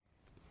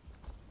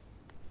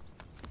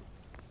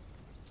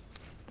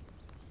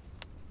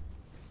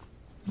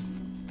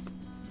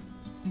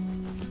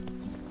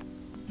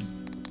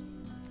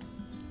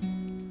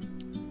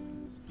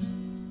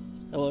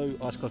Hello,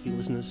 Ice Coffee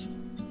listeners.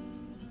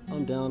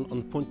 I'm down on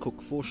the Point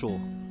Cook foreshore,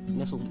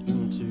 nestled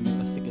into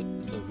a thicket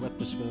of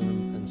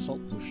leptospermum and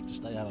saltbush to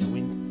stay out of the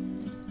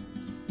wind.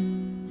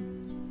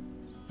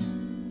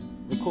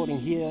 Recording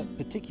here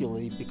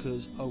particularly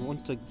because I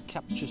want to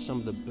capture some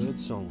of the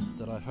birdsong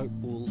that I hope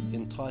will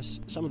entice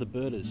some of the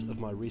birders of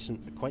my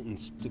recent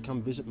acquaintance to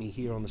come visit me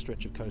here on the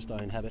stretch of coast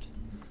I inhabit,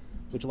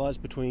 which lies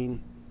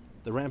between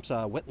the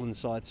Ramsar wetland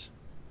sites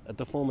at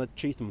the former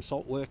Cheetham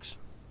Salt Works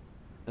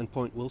and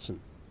Point Wilson.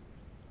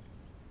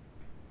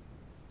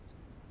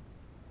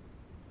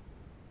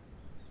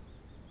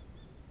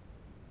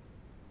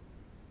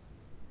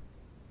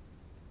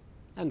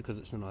 And because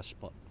it's a nice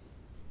spot.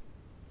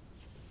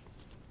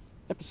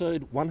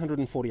 Episode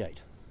 148.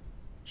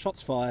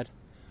 Shots fired.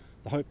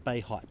 The Hope Bay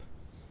hype.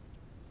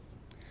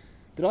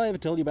 Did I ever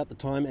tell you about the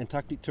time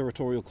Antarctic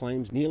territorial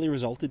claims nearly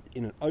resulted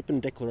in an open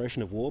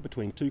declaration of war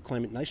between two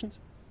claimant nations?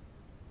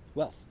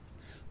 Well,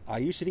 are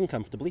you sitting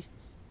comfortably?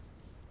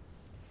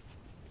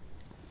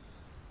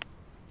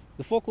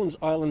 The Falklands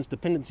Islands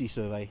Dependency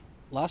Survey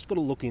last got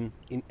a look in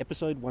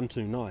episode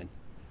 129,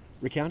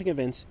 recounting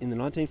events in the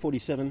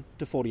 1947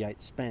 to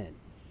 48 span.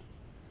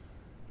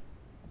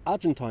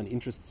 Argentine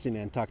interests in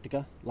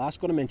Antarctica last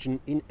got a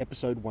mention in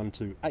episode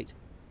 128.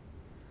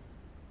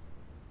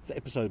 For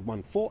episode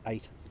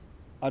 148,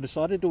 I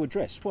decided to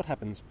address what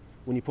happens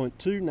when you point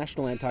two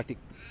national Antarctic...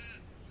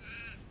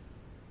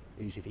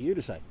 Easy for you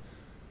to say.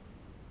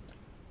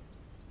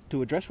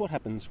 To address what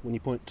happens when you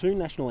point two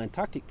national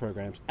Antarctic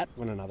programs at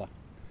one another,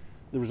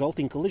 the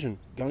resulting collision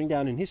going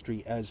down in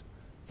history as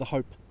the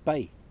Hope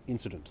Bay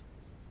incident.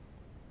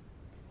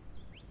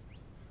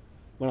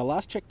 When I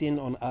last checked in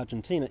on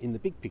Argentina in the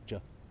big picture,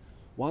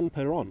 Juan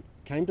Perón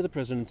came to the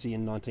presidency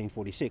in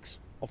 1946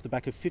 off the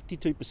back of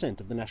 52%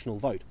 of the national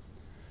vote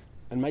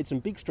and made some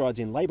big strides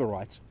in labour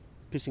rights,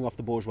 pissing off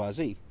the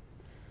bourgeoisie,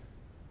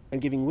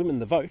 and giving women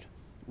the vote,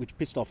 which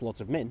pissed off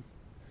lots of men,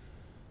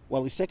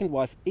 while his second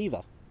wife,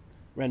 Eva,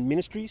 ran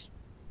ministries,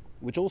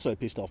 which also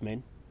pissed off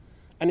men,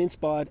 and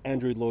inspired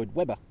Andrew Lloyd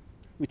Webber,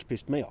 which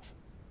pissed me off.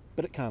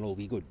 But it can't all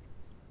be good.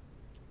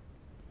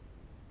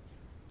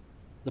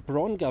 The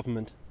Perón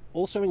government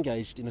also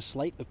engaged in a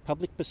slate of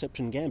public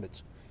perception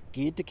gambits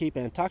geared to keep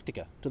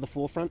Antarctica to the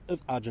forefront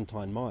of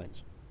Argentine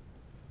minds.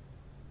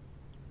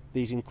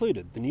 These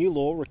included the new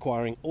law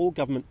requiring all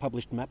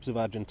government-published maps of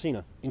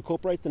Argentina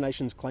incorporate the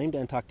nation's claimed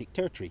Antarctic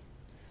territory,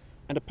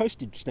 and a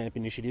postage stamp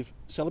initiative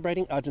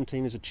celebrating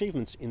Argentina's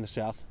achievements in the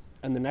south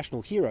and the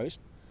national heroes,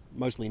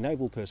 mostly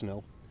naval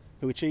personnel,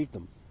 who achieved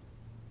them.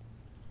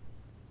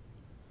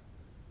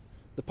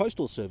 The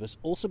Postal Service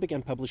also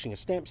began publishing a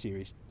stamp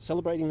series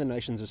celebrating the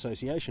nation's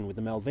association with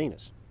the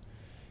Malvinas,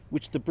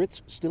 which the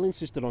Brits still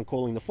insisted on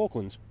calling the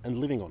Falklands and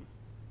living on.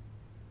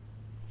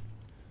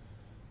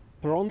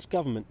 Perón's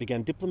government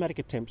began diplomatic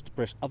attempts to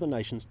press other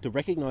nations to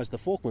recognise the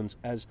Falklands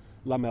as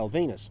La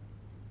Malvinas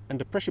and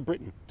to pressure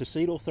Britain to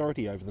cede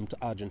authority over them to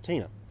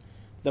Argentina,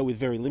 though with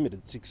very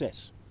limited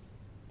success.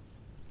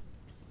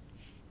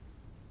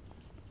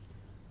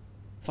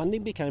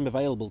 Funding became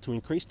available to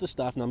increase the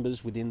staff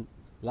numbers within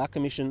La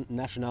Comisión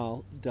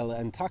Nacional del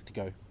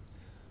Antártico,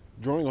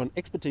 drawing on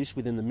expertise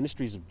within the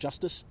Ministries of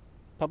Justice,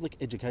 Public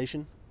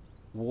Education,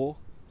 War,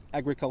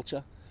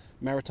 Agriculture,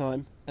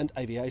 Maritime and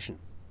Aviation.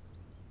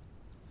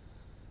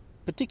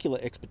 Particular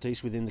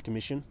expertise within the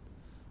Commission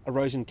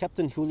arose in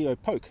Captain Julio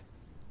Polk,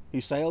 who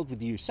sailed with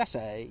the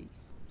USASA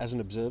as an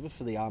observer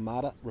for the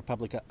Armada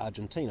República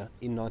Argentina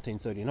in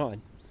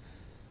 1939,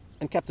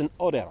 and Captain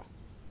Odera,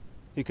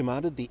 who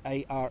commanded the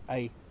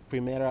ARA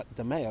Primera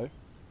de Mayo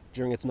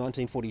during its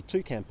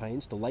 1942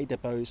 campaigns to lay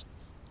depots,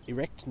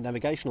 erect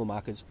navigational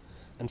markers,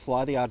 and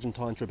fly the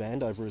Argentine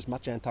triband over as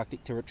much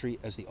Antarctic territory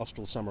as the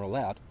austral summer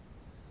allowed,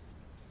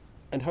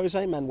 and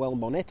Jose Manuel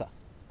Moneta,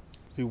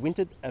 who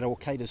wintered at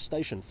Orcadas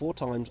Station 4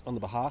 times on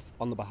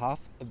the behalf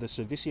of the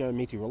Servicio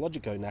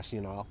Meteorológico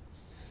Nacional,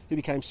 who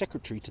became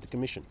secretary to the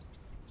Commission.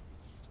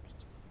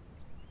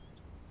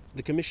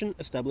 The Commission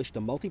established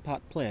a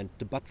multi-part plan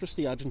to buttress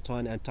the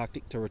Argentine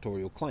Antarctic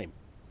territorial claim.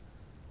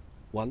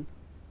 1.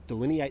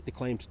 Delineate the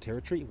claimed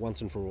territory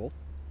once and for all.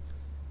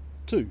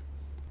 2.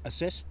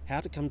 Assess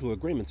how to come to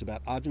agreements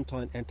about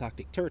Argentine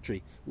Antarctic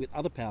territory with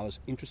other powers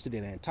interested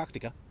in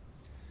Antarctica.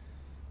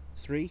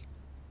 3.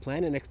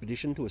 Plan an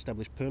expedition to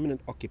establish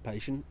permanent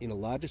occupation in a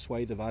larger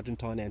swathe of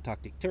Argentine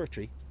Antarctic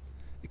territory,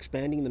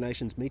 expanding the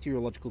nation's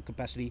meteorological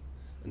capacity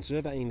and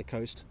surveying the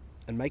coast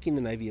and making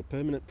the Navy a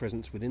permanent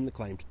presence within the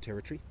claimed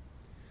territory.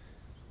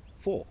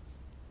 4.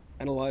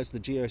 Analyse the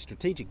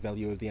geostrategic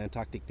value of the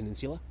Antarctic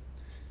Peninsula,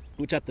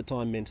 which at the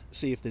time meant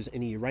see if there's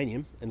any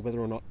uranium and whether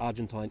or not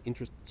Argentine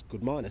interests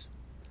could mine it.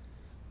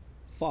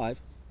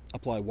 5.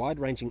 Apply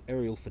wide-ranging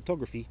aerial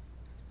photography.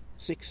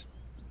 6.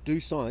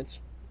 Do science.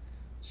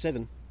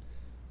 7.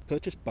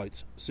 Purchase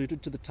boats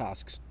suited to the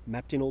tasks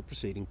mapped in all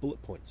preceding bullet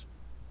points.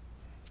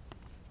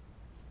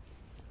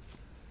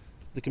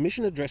 The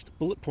Commission addressed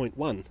Bullet Point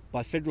 1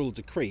 by federal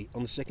decree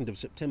on the 2nd of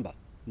September,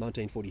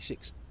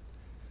 1946.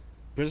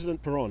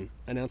 President Perón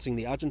announcing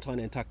the Argentine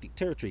Antarctic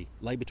Territory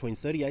lay between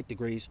 38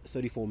 degrees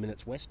 34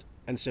 minutes west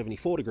and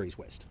 74 degrees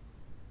west.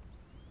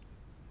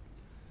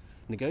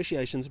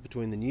 Negotiations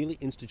between the newly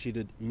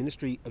instituted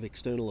Ministry of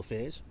External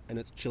Affairs and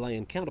its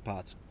Chilean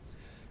counterparts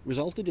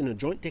resulted in a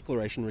joint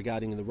declaration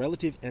regarding the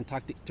relative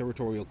Antarctic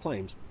territorial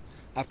claims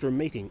after a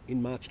meeting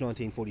in March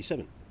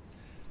 1947,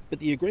 but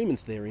the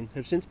agreements therein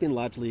have since been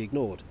largely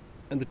ignored,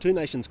 and the two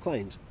nations'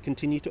 claims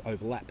continue to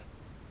overlap.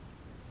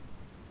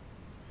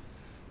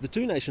 The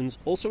two nations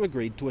also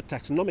agreed to a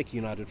taxonomic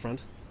united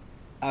front,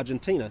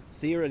 Argentina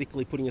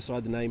theoretically putting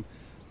aside the name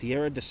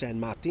Tierra de San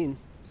Martin,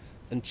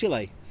 and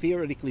Chile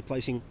theoretically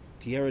placing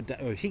Tierra de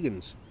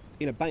O'Higgins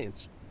in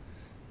abeyance,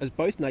 as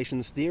both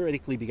nations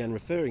theoretically began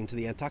referring to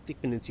the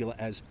Antarctic Peninsula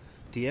as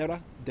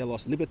Tierra de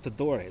los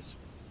Libertadores,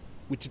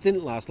 which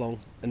didn't last long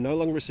and no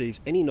longer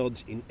receives any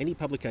nods in any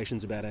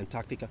publications about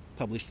Antarctica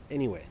published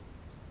anywhere.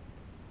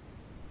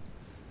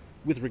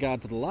 With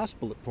regard to the last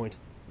bullet point,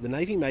 the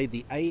Navy made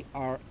the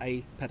ARA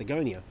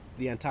Patagonia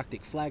the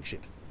Antarctic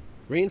flagship,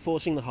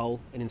 reinforcing the hull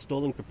and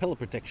installing propeller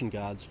protection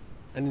guards,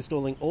 and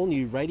installing all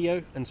new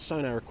radio and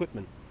sonar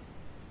equipment.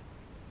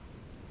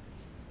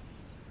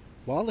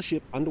 While the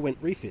ship underwent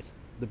refit,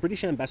 the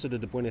British ambassador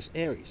to Buenos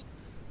Aires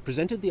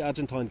presented the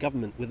Argentine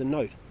government with a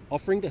note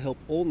offering to help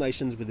all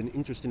nations with an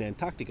interest in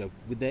Antarctica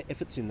with their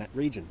efforts in that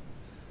region,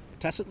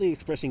 tacitly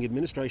expressing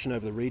administration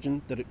over the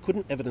region that it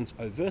couldn't evidence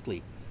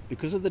overtly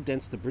because of the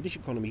dents the British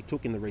economy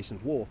took in the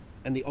recent war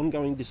and the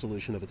ongoing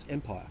dissolution of its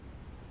empire.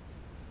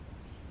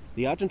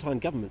 The Argentine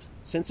government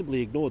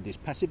sensibly ignored this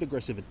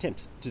passive-aggressive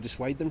attempt to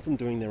dissuade them from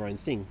doing their own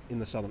thing in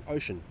the Southern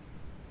Ocean,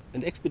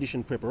 and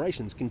expedition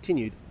preparations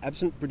continued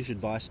absent British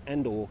advice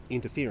and/or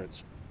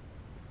interference.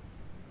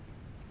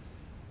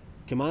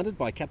 Commanded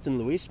by Captain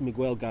Luis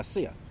Miguel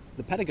Garcia,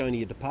 the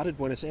Patagonia departed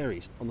Buenos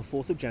Aires on the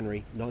 4th of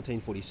January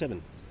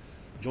 1947,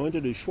 joined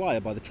at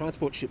Ushuaia by the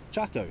transport ship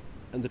Chaco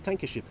and the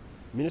tanker ship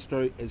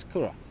Ministro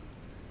Ezcurra,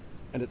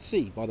 and at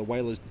sea by the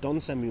whalers Don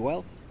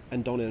Samuel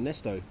and Don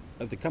Ernesto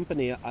of the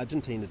Compañía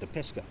Argentina de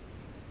Pesca.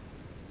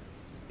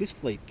 This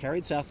fleet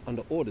carried south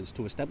under orders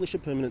to establish a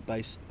permanent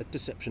base at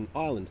Deception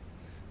Island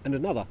and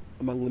another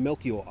among the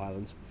Melchior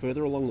Islands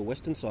further along the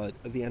western side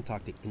of the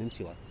Antarctic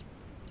Peninsula.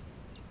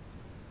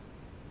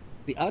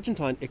 The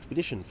Argentine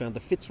expedition found the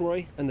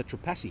Fitzroy and the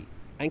Trapassi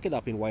anchored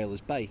up in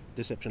Whalers Bay,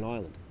 Deception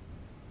Island.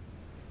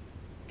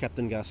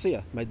 Captain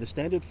Garcia made the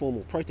standard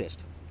formal protest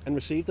and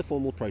received the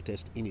formal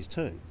protest in his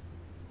turn.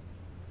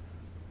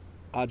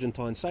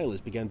 Argentine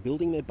sailors began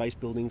building their base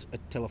buildings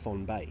at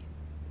Telephone Bay.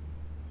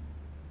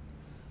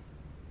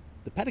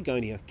 The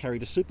Patagonia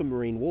carried a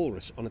supermarine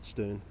walrus on its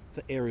stern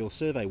for aerial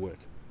survey work,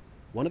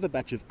 one of a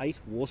batch of 8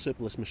 war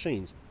surplus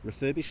machines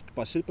refurbished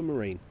by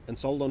Supermarine and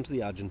sold on to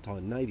the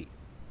Argentine Navy.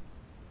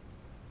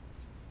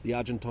 The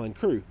Argentine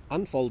crew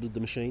unfolded the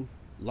machine,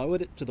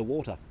 lowered it to the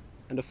water,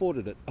 and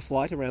afforded it a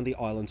flight around the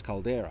island's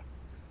caldera,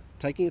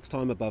 taking its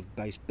time above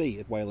Base B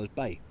at Whalers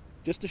Bay,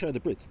 just to show the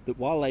Brits that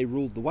while they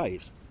ruled the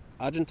waves,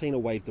 Argentina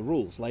waived the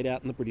rules laid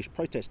out in the British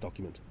protest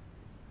document,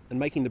 and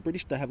making the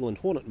British de Havilland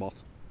Hornet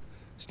moth,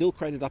 still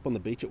crated up on the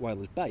beach at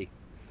Whalers Bay,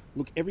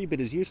 look every bit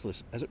as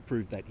useless as it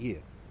proved that year.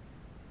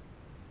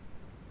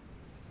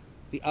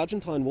 The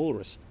Argentine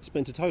walrus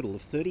spent a total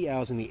of 30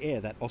 hours in the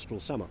air that austral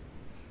summer,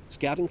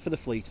 scouting for the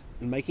fleet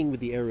and making with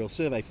the aerial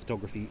survey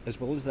photography as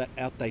well as that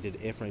outdated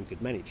airframe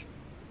could manage.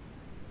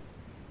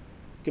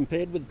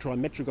 Compared with the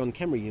Trimetragon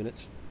camera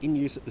units in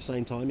use at the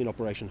same time in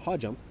Operation High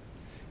Jump,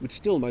 which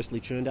still mostly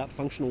churned out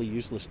functionally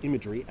useless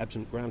imagery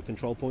absent ground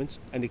control points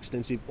and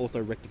extensive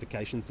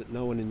ortho-rectifications that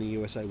no one in the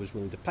USA was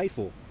willing to pay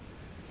for,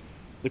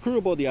 the crew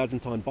aboard the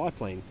Argentine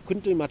biplane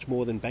couldn't do much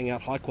more than bang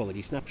out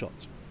high-quality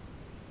snapshots.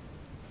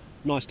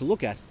 Nice to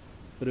look at,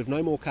 but of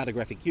no more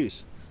cartographic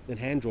use than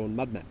hand-drawn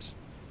mud maps.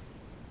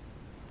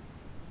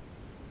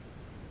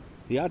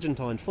 The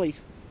Argentine fleet,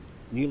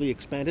 newly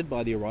expanded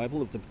by the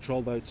arrival of the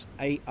patrol boats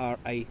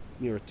ARA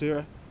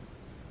Muratura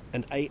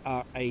and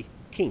ARA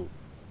King,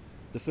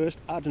 the first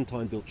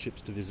Argentine-built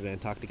ships to visit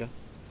Antarctica,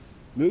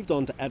 moved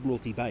on to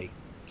Admiralty Bay,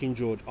 King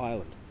George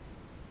Island.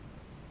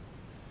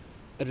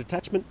 A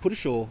detachment put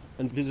ashore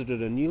and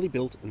visited a newly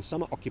built and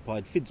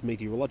summer-occupied FIDS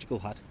meteorological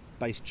hut,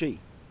 Base G.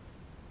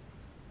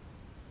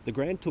 The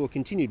grand tour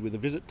continued with a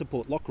visit to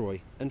Port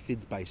Lockroy and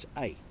FIDS Base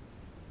A.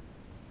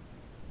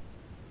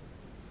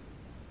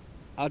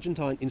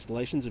 Argentine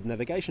installations of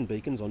navigation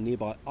beacons on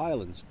nearby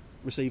islands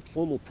received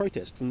formal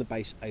protest from the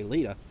Base A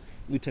leader,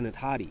 Lieutenant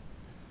Hardy,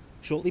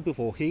 shortly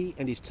before he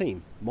and his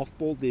team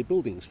mothballed their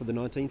buildings for the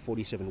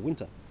 1947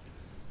 winter,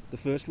 the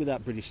first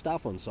without British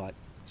staff on site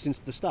since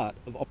the start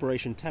of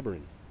Operation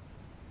Tabarin.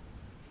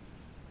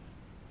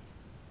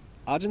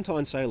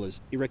 Argentine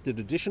sailors erected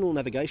additional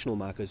navigational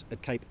markers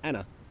at Cape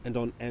Anna and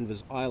on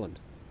Anvers Island.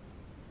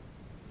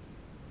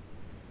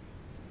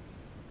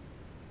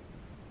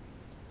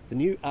 The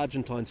new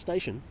Argentine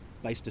station,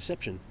 Base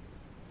Deception,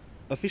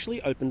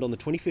 officially opened on the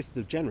 25th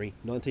of January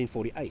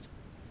 1948,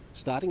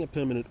 starting a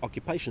permanent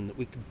occupation that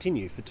would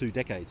continue for 2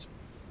 decades,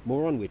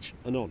 more on which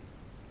anon.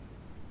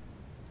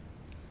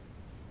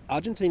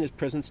 Argentina's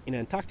presence in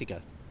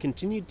Antarctica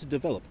continued to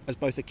develop as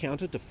both a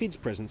counter to FID's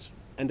presence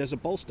and as a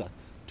bolster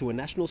to a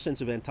national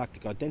sense of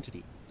Antarctic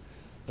identity.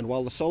 And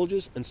while the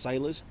soldiers and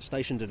sailors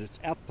stationed at its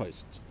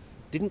outposts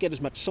didn't get as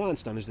much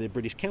science done as their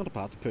British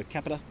counterparts per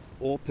capita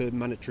or per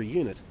monetary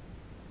unit,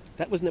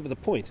 that was never the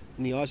point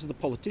in the eyes of the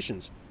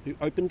politicians who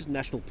opened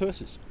national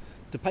purses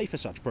to pay for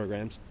such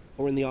programs,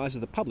 or in the eyes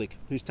of the public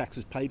whose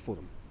taxes paid for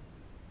them.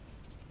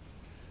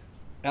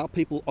 Our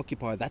people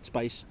occupy that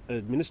space and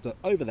administer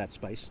over that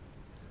space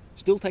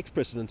still takes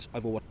precedence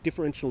over what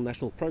differential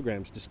national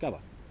programs discover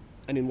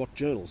and in what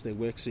journals their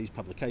work sees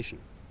publication.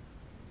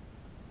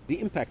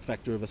 The impact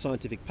factor of a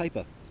scientific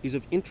paper is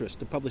of interest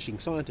to publishing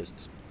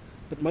scientists,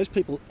 but most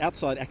people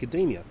outside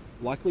academia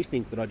likely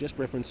think that I just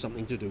referenced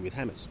something to do with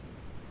hammers.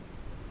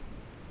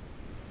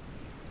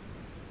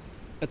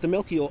 At the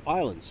Melchior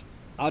Islands,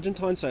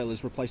 Argentine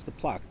sailors replaced the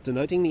plaque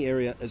denoting the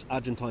area as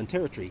Argentine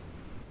territory,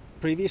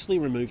 previously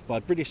removed by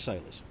British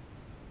sailors.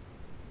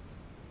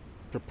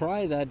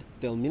 Propiedad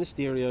del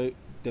Ministerio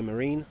de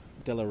Marine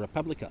de la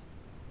República,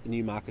 the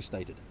new marker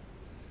stated,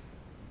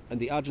 and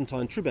the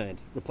Argentine triband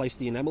replaced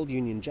the enamelled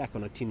Union Jack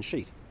on a tin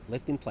sheet,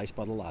 left in place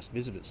by the last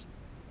visitors.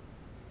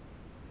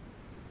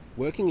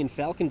 Working in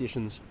foul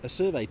conditions, a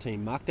survey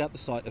team marked out the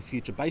site of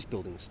future base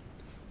buildings,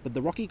 but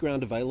the rocky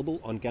ground available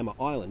on Gamma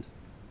Island,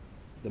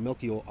 the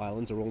Melchior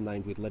Islands are all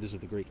named with letters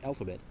of the Greek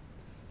alphabet,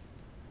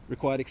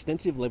 required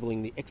extensive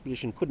levelling the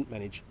expedition couldn't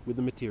manage with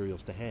the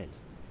materials to hand.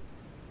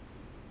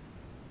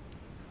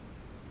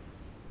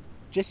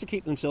 Just to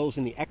keep themselves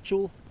in the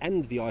actual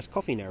and the iced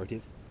coffee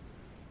narrative,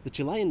 the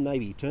Chilean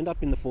Navy turned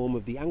up in the form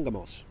of the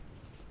Angamos,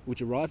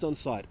 which arrived on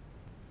site,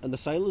 and the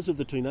sailors of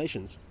the two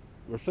nations,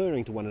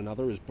 referring to one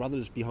another as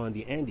brothers behind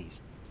the Andes,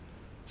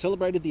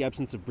 celebrated the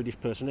absence of British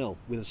personnel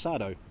with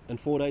asado and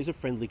 4 days of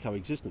friendly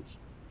coexistence.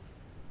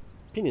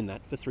 Pin in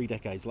that for 3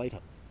 decades later.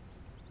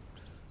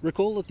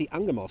 Recall that the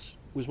Angamos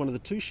was one of the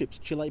two ships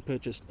Chile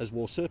purchased as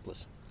war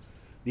surplus,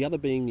 the other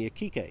being the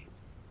Iquique,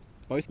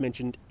 both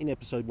mentioned in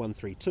episode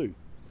 132,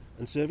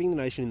 and serving the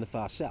nation in the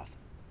far south,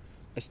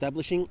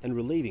 establishing and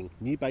relieving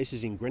new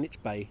bases in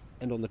Greenwich Bay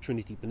and on the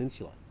Trinity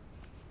Peninsula.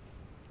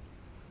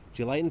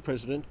 Chilean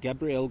President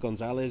Gabriel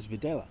González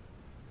Videla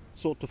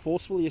sought to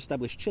forcefully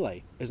establish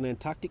Chile as an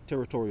Antarctic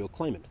territorial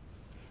claimant,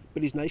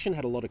 but his nation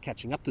had a lot of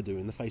catching up to do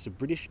in the face of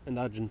British and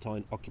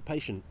Argentine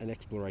occupation and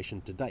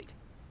exploration to date.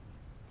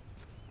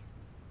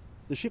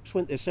 The ships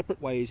went their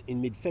separate ways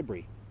in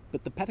mid-February,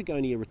 but the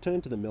Patagonia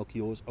returned to the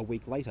Melchiors a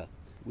week later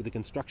with a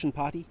construction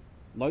party,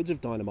 loads of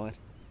dynamite,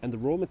 and the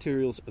raw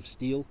materials of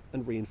steel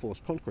and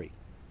reinforced concrete.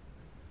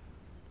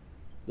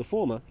 The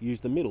former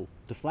used the middle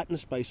to flatten a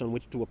space on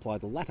which to apply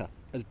the latter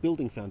as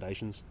building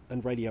foundations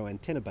and radio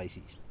antenna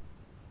bases.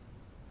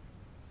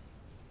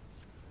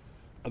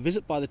 A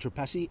visit by the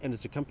Trapassi and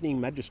its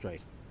accompanying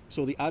magistrate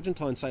saw the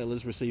Argentine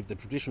sailors receive the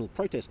traditional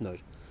protest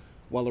note,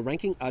 while a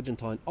ranking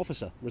Argentine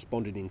officer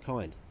responded in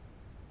kind.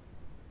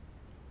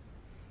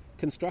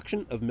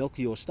 Construction of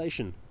Melchior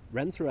Station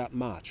ran throughout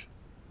March,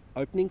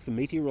 opening for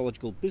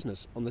meteorological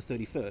business on the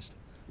 31st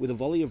with a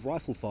volley of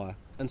rifle fire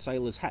and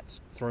sailors' hats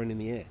thrown in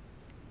the air.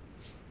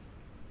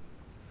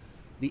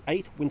 The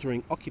 8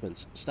 wintering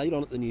occupants stayed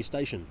on at the new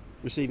station,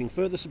 receiving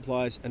further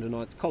supplies and a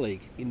ninth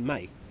colleague in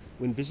May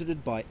when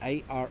visited by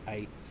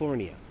ARA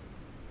Fournier.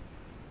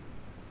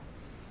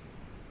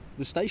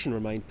 The station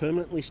remained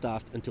permanently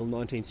staffed until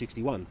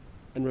 1961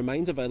 and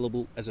remains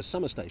available as a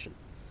summer station,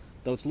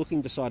 though it's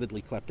looking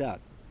decidedly clapped out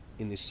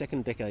in this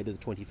second decade of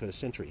the 21st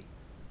century.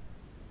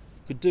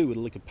 Could do with a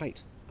lick of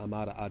paint,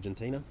 Armada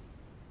Argentina.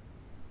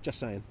 Just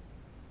saying.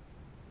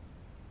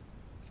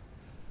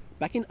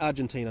 Back in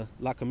Argentina,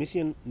 La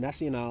Comisión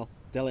Nacional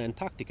del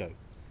Antártico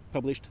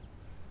published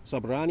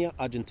Soberanía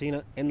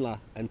Argentina en la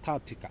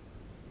Antártica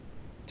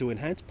to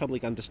enhance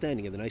public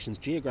understanding of the nation's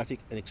geographic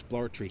and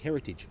exploratory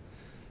heritage,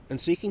 and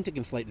seeking to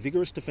conflate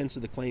vigorous defence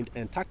of the claimed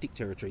Antarctic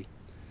territory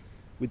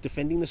with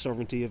defending the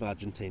sovereignty of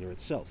Argentina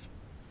itself.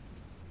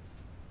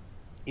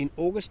 In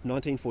August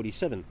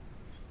 1947,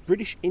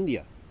 British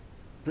India,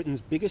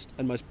 Britain's biggest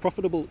and most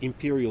profitable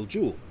imperial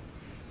jewel,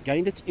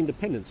 gained its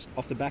independence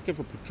off the back of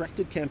a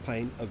protracted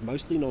campaign of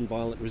mostly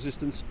non-violent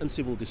resistance and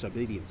civil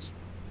disobedience.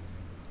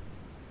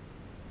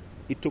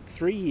 It took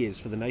 3 years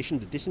for the nation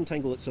to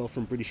disentangle itself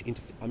from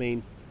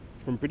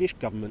British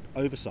government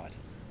oversight.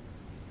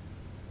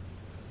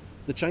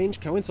 The change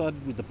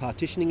coincided with the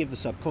partitioning of the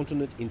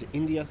subcontinent into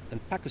India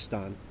and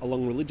Pakistan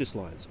along religious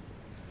lines,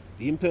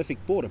 the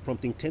imperfect border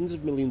prompting tens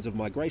of millions of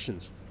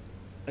migrations,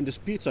 and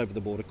disputes over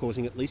the border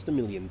causing at least 1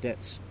 million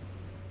deaths.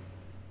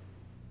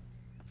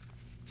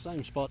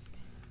 Same spot,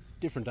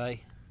 different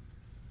day,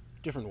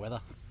 different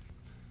weather.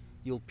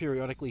 You'll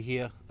periodically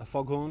hear a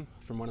foghorn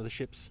from one of the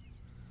ships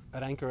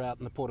at anchor out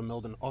in the Port of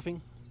Melbourne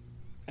offing,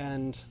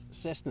 and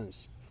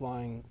Cessnas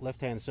flying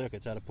left-hand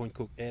circuits out of Point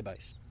Cook Air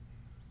Base.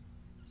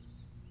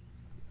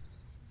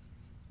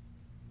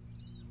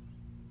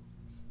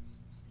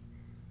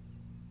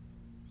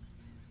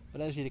 But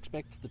as you'd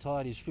expect, the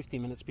tide is 50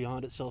 minutes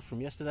behind itself from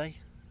yesterday,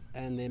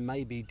 and there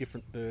may be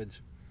different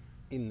birds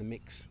in the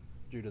mix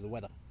due to the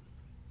weather.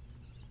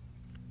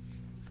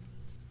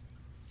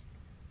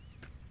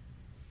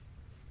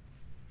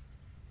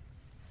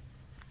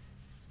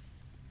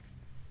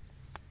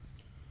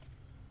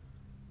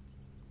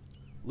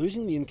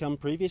 losing the income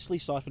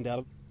previously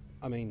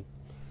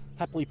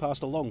happily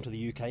passed along to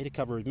the UK to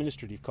cover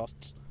administrative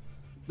costs,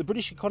 the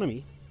British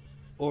economy,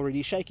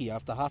 already shaky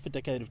after half a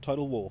decade of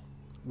total war,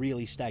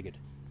 really staggered.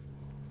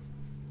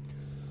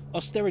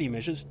 Austerity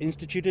measures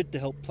instituted to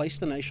help place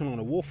the nation on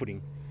a war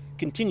footing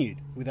continued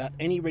without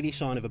any ready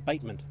sign of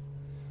abatement,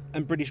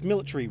 and British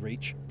military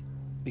reach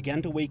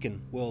began to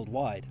weaken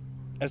worldwide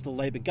as the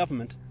Labour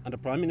government under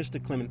Prime Minister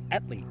Clement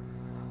Attlee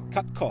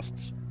cut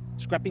costs,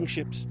 scrapping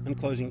ships and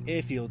closing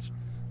airfields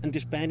and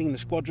disbanding the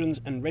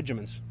squadrons and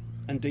regiments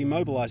and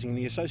demobilising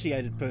the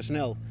associated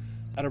personnel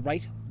at a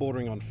rate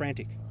bordering on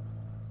frantic.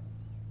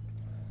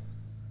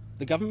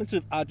 The governments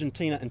of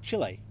Argentina and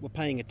Chile were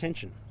paying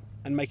attention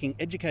and making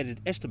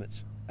educated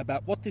estimates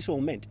about what this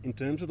all meant in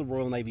terms of the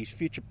Royal Navy's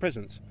future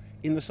presence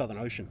in the Southern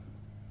Ocean.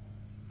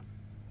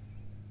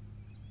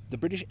 The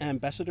British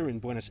ambassador in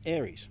Buenos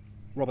Aires,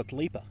 Robert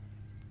Leeper,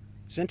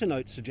 sent a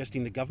note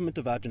suggesting the government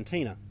of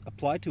Argentina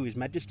apply to His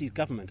Majesty's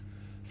government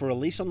for a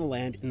lease on the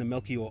land in the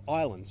Melchior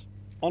Islands,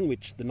 on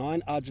which the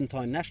 9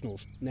 Argentine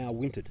nationals now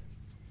wintered.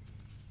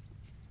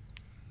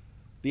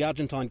 The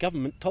Argentine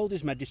government told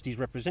His Majesty's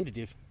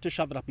representative to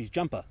shove it up his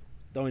jumper,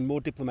 though in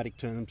more diplomatic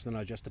terms than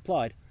I just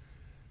applied,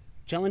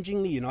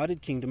 challenging the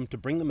United Kingdom to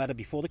bring the matter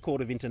before the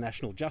Court of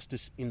International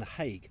Justice in The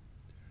Hague,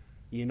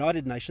 the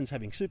United Nations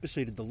having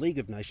superseded the League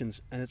of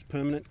Nations and its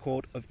permanent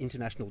Court of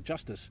International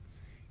Justice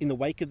in the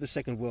wake of the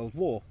Second World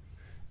War,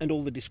 and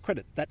all the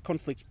discredit that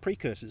conflict's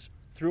precursors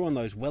threw on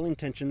those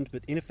well-intentioned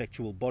but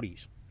ineffectual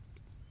bodies.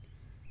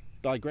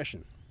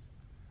 Digression.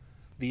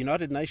 The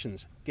United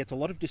Nations gets a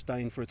lot of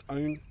disdain for its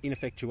own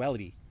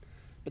ineffectuality,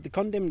 but the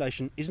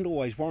condemnation isn't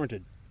always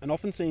warranted and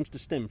often seems to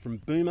stem from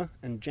boomer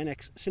and Gen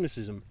X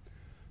cynicism,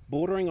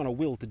 bordering on a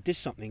will to diss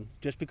something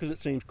just because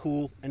it seems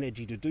cool and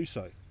edgy to do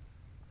so.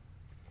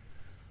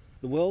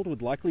 The world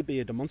would likely be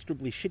a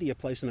demonstrably shittier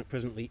place than it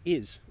presently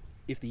is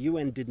if the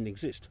UN didn't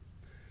exist,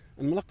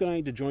 and we're not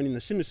going to join in the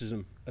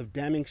cynicism of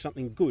damning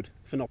something good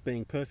for not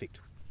being perfect.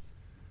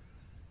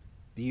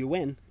 The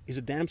UN is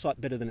a damn sight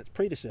better than its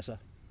predecessor,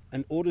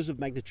 and orders of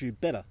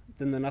magnitude better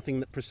than the nothing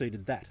that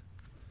preceded that.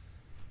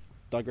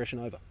 Digression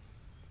over.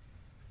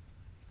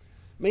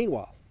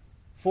 Meanwhile,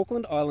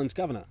 Falkland Islands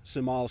Governor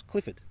Sir Miles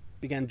Clifford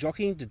began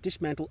jockeying to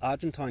dismantle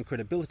Argentine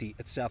credibility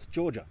at South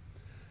Georgia,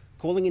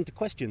 calling into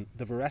question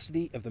the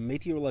veracity of the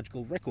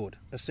meteorological record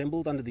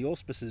assembled under the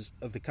auspices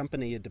of the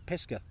Compañía de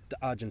Pesca de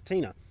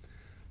Argentina,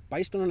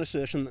 based on an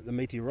assertion that the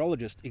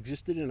meteorologist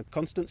existed in a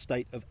constant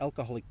state of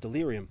alcoholic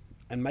delirium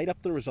and made up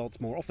the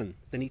results more often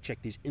than he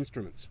checked his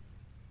instruments.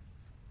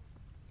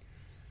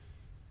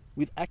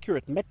 With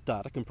accurate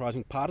metadata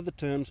comprising part of the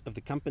terms of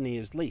the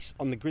Compañía's lease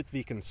on the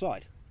Grytviken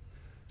site,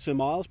 Sir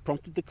Miles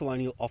prompted the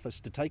Colonial Office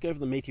to take over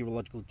the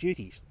meteorological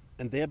duties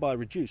and thereby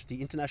reduce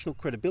the international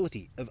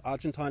credibility of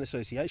Argentine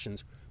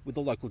associations with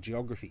the local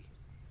geography.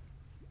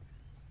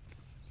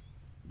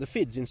 The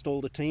FIDS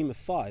installed a team of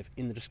 5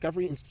 in the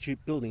Discovery Institute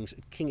buildings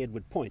at King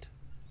Edward Point,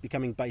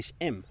 becoming Base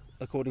M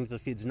according to the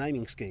FIDS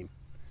naming scheme,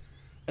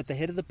 at the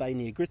head of the bay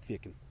near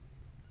Grytviken,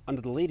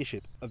 under the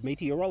leadership of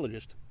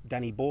meteorologist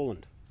Danny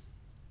Borland.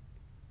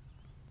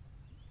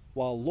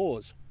 While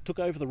Laws took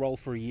over the role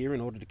for a year in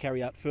order to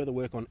carry out further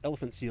work on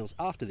elephant seals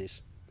after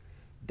this,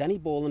 Danny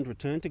Borland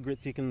returned to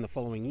Grytviken the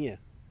following year,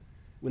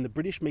 when the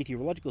British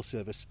Meteorological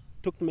Service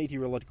took the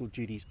meteorological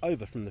duties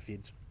over from the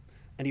FIDS,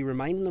 and he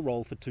remained in the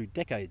role for 2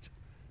 decades,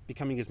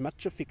 becoming as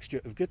much a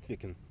fixture of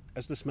Grytviken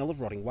as the smell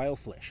of rotting whale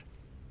flesh.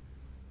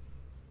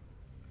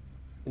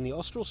 In the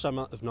austral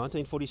summer of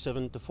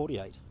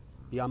 1947-48,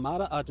 the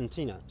Armada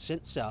Argentina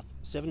sent south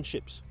 7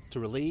 ships to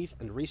relieve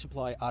and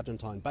resupply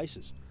Argentine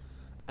bases,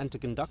 and to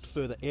conduct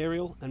further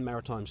aerial and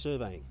maritime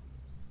surveying.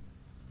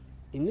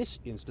 In this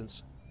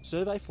instance,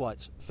 survey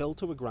flights fell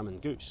to a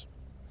Grumman Goose,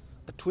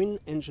 a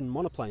twin-engine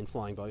monoplane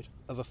flying boat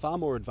of a far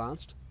more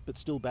advanced, but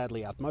still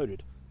badly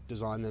outmoded,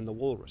 design than the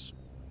Walrus.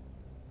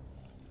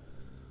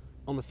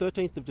 On the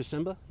 13th of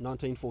December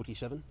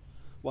 1947,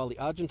 while the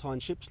Argentine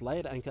ships lay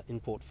at anchor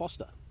in Port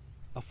Foster,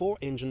 a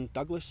 4-engine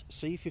Douglas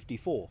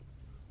C-54,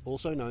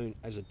 also known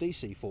as a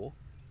DC-4,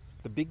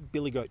 the big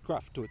billy goat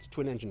gruff to its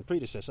twin-engine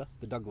predecessor,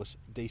 the Douglas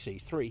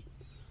DC-3,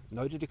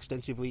 noted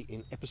extensively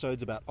in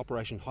episodes about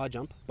Operation High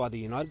Jump by the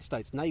United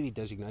States Navy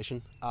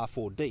designation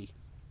R4D,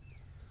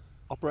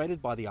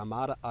 operated by the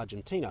Armada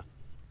Argentina,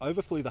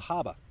 overflew the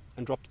harbour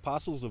and dropped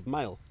parcels of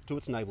mail to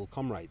its naval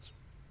comrades.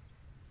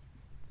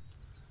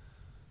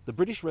 The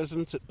British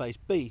residents at Base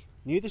B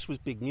knew this was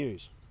big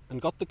news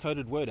and got the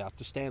coded word out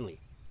to Stanley.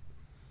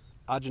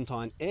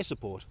 Argentine air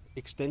support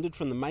extended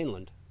from the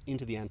mainland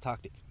into the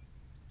Antarctic.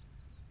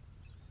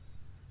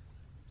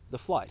 The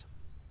flight,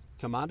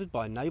 commanded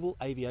by Naval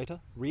Aviator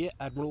Rear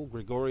Admiral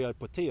Gregorio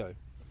Portillo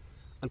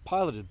and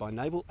piloted by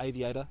Naval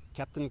Aviator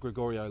Captain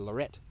Gregorio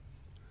Loret,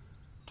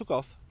 took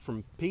off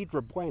from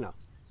Piedrabuena,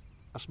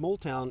 a small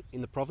town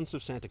in the province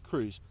of Santa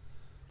Cruz,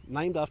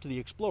 named after the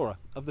explorer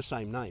of the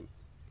same name.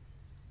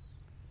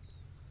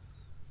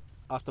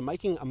 After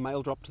making a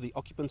mail drop to the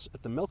occupants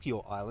at the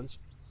Melchior Islands,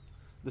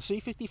 the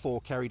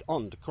C-54 carried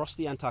on to cross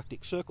the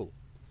Antarctic Circle,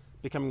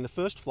 becoming the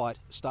first flight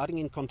starting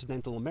in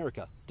continental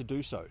America to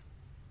do so.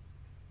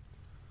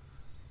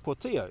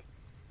 Portillo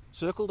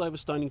circled over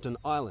Stonington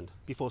Island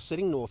before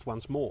setting north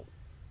once more.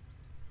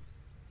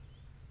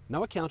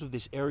 No account of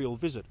this aerial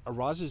visit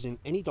arises in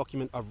any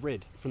document I've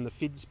read from the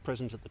FIDs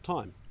present at the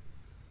time,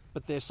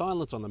 but their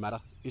silence on the matter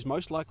is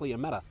most likely a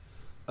matter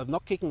of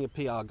not kicking a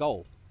PR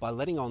goal by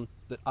letting on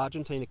that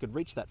Argentina could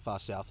reach that far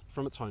south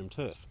from its home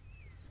turf,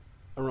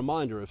 a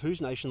reminder of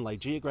whose nation lay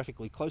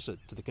geographically closer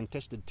to the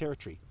contested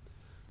territory,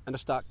 and a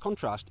stark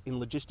contrast in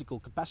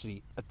logistical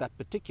capacity at that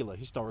particular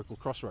historical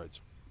crossroads.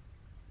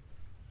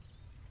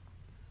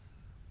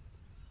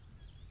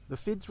 The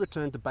FIDs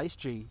returned to Base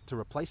G to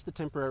replace the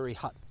temporary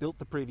hut built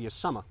the previous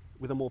summer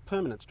with a more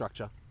permanent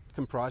structure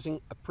comprising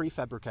a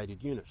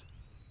prefabricated unit.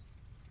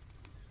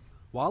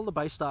 While the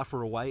base staff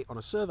were away on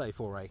a survey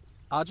foray,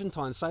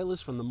 Argentine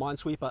sailors from the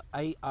minesweeper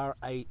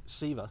ARA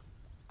Siva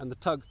and the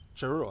tug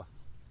Charrua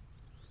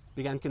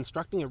began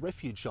constructing a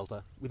refuge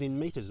shelter within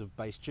metres of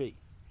Base G.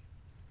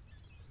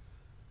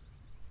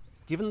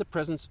 Given the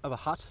presence of a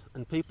hut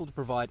and people to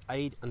provide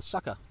aid and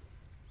succour,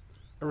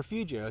 a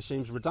refugio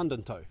seems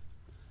redundanto,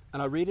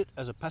 and I read it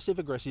as a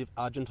passive-aggressive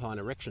Argentine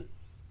erection.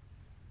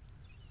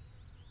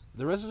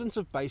 The residents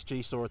of Base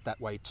G saw it that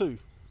way too,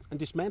 and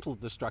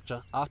dismantled the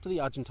structure after the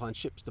Argentine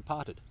ships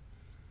departed,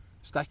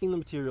 stacking the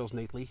materials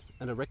neatly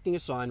and erecting a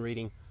sign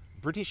reading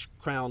British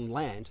Crown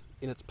Land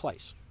in its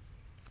place.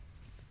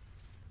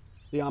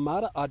 The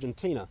Armada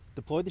Argentina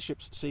deployed the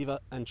ships Siva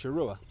and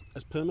Charrua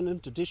as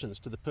permanent additions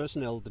to the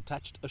personnel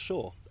detached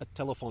ashore at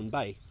Telephone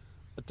Bay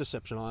at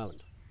Deception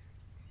Island.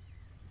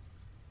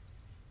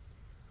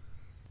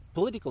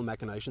 Political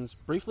machinations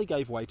briefly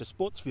gave way to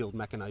sportsfield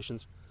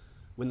machinations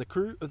when the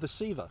crew of the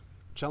Siva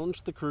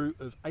challenged the crew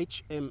of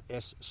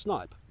HMS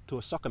Snipe to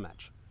a soccer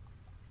match.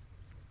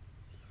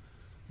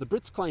 The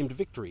Brits claimed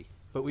victory,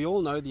 but we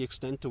all know the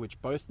extent to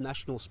which both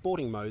national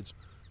sporting modes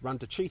run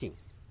to cheating,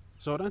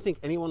 so I don't think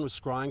anyone was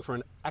scrying for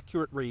an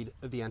accurate read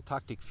of the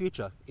Antarctic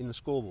future in the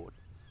scoreboard.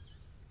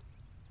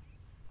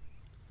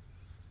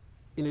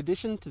 In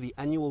addition to the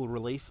annual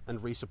relief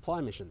and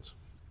resupply missions,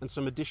 and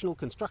some additional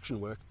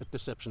construction work at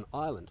Deception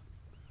Island,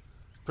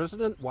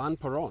 President Juan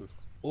Perón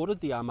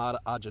ordered the Armada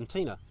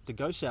Argentina to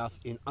go south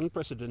in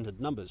unprecedented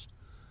numbers,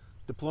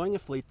 deploying a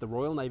fleet the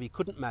Royal Navy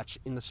couldn't match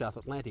in the South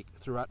Atlantic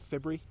throughout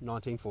February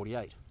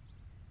 1948.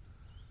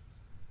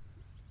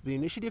 The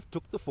initiative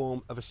took the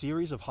form of a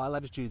series of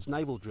high-latitudes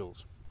naval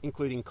drills,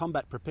 including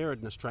combat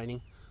preparedness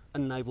training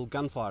and naval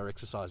gunfire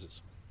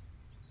exercises.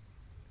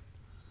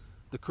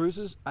 The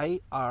cruisers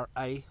ARA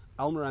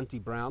Almirante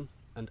Brown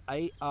and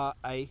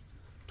ARA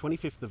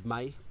 25th of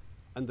May,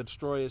 and the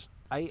destroyers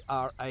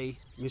ARA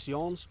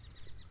Misiones,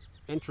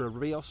 Entre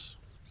Rios,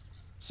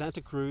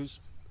 Santa Cruz,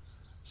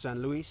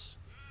 San Luis,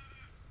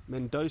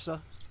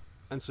 Mendoza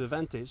and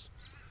Cervantes,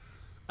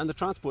 and the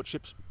transport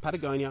ships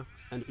Patagonia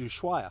and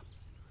Ushuaia,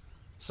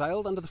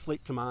 sailed under the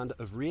fleet command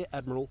of Rear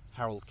Admiral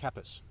Harold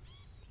Capus.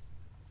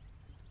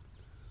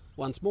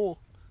 Once more,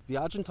 the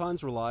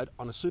Argentines relied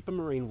on a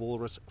Supermarine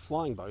Walrus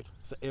flying boat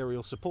for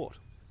aerial support,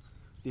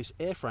 this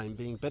airframe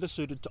being better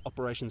suited to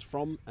operations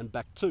from and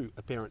back to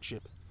a parent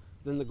ship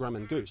than the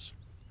Grumman Goose,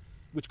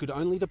 which could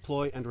only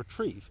deploy and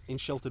retrieve in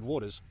sheltered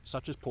waters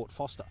such as Port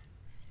Foster.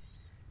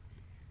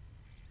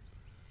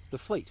 The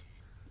fleet,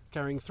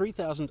 carrying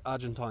 3,000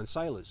 Argentine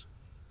sailors,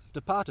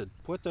 departed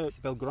Puerto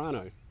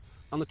Belgrano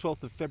on the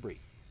 12th of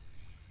February.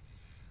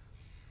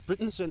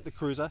 Britain sent the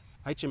cruiser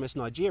HMS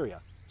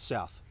Nigeria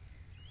south,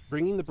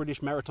 bringing the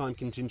British maritime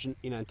contingent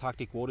in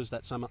Antarctic waters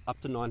that summer up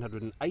to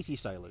 980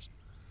 sailors,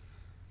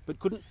 but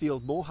couldn't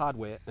field more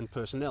hardware and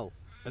personnel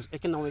as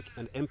economic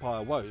and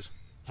empire woes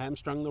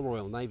hamstrung the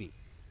Royal Navy.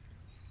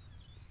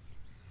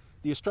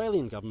 The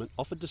Australian government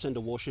offered to send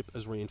a warship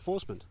as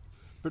reinforcement,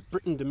 but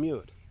Britain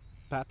demurred,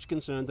 perhaps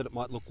concerned that it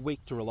might look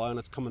weak to rely on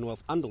its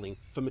Commonwealth underling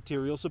for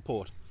material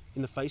support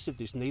in the face of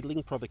this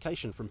needling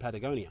provocation from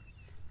Patagonia,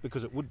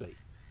 because it would be.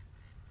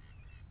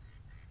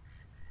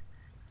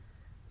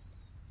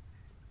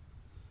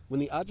 When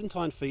the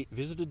Argentine fleet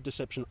visited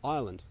Deception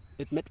Island,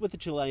 it met with the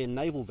Chilean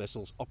naval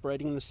vessels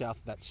operating in the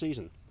south that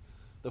season,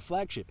 the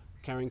flagship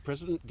carrying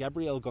President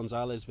Gabriel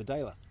González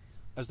Videla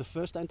as the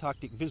first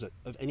Antarctic visit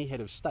of any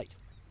head of state.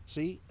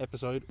 See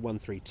episode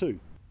 132.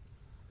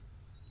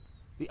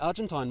 The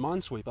Argentine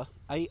minesweeper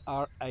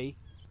ARA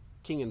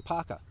King and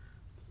Parker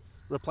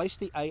replaced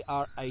the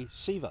ARA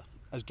Siva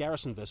as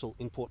garrison vessel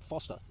in Port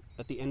Foster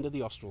at the end of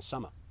the austral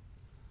summer.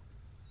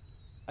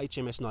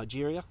 HMS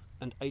Nigeria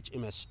and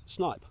HMS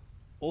Snipe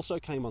also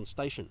came on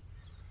station,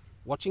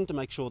 watching to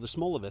make sure the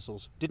smaller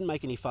vessels didn't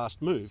make any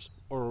fast moves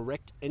or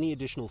erect any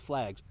additional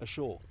flags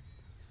ashore.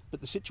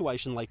 But the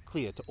situation lay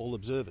clear to all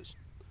observers.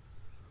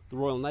 The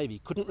Royal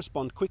Navy couldn't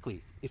respond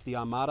quickly if the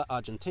Armada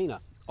Argentina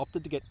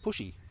opted to get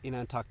pushy in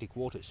Antarctic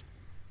waters.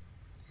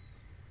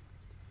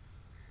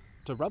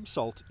 To rub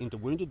salt into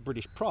wounded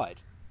British pride,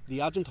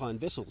 the Argentine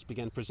vessels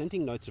began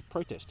presenting notes of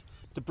protest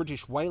to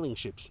British whaling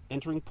ships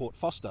entering Port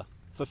Foster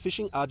for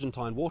fishing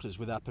Argentine waters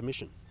without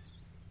permission.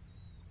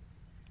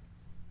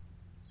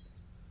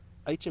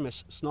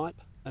 HMS Snipe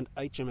and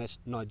HMS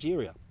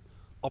Nigeria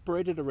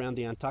operated around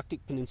the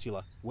Antarctic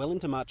Peninsula well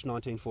into March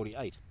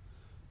 1948,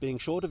 being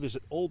sure to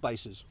visit all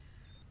bases,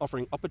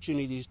 offering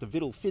opportunities to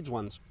victual FIDS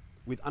ones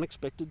with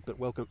unexpected but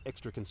welcome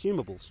extra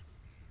consumables,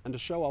 and to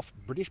show off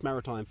British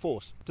maritime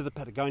force to the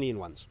Patagonian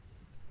ones.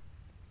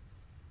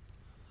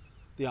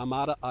 The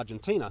Armada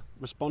Argentina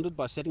responded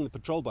by setting the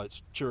patrol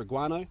boats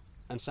Chiriguano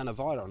and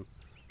Sanaviron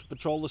to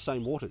patrol the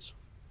same waters,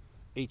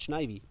 each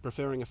navy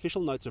preferring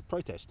official notes of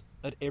protest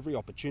at every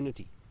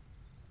opportunity.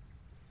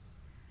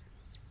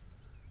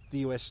 The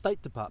US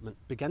State Department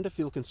began to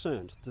feel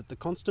concerned that the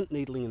constant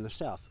needling in the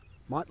south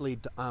might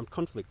lead to armed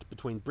conflict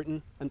between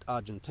Britain and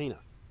Argentina.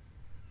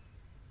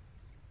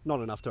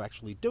 Not enough to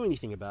actually do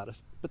anything about it,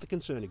 but the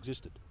concern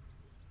existed.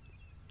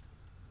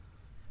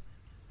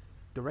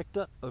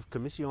 Director of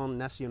Comisión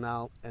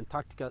Nacional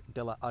Antártica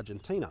de la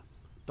Argentina,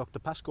 Dr.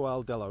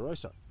 Pascual de la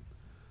Rosa,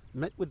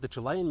 met with the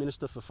Chilean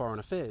Minister for Foreign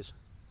Affairs,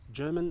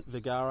 German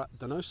Vergara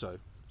Donoso,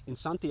 in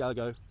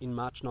Santiago in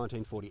March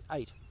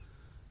 1948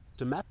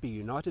 to map a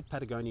united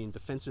Patagonian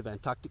defence of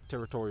Antarctic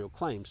territorial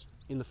claims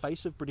in the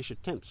face of British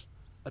attempts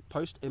at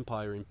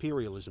post-Empire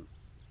imperialism.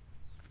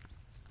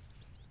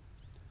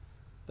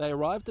 They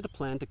arrived at a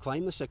plan to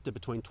claim the sector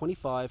between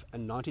 25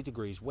 and 90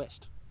 degrees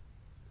west.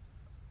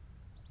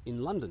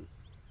 In London,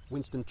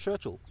 Winston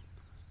Churchill,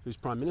 whose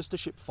prime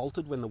ministership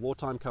faltered when the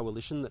wartime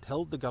coalition that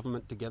held the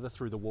government together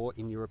through the war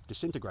in Europe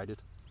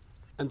disintegrated,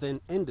 and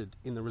then ended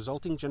in the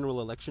resulting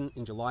general election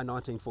in July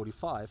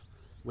 1945,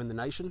 when the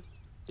nation,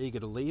 eager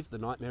to leave the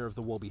nightmare of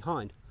the war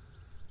behind,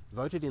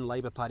 voted in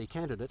Labour Party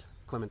candidate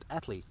Clement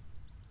Attlee,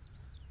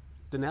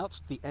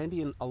 denounced the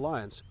Andean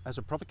alliance as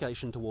a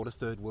provocation toward a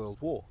Third World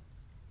War.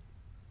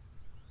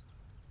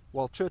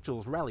 While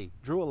Churchill's rally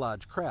drew a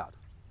large crowd,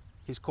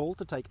 his call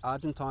to take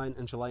Argentine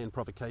and Chilean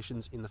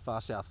provocations in the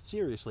far south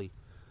seriously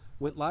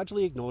went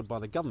largely ignored by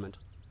the government,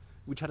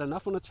 which had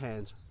enough on its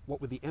hands,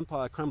 what with the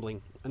empire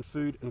crumbling and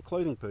food and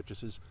clothing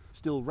purchases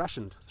still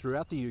rationed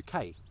throughout the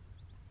UK,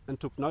 and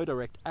took no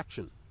direct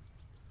action,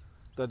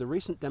 though the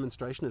recent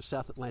demonstration of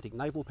South Atlantic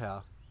naval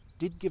power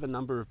did give a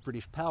number of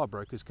British power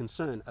brokers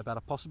concern about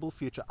a possible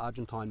future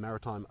Argentine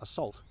maritime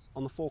assault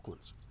on the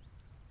Falklands.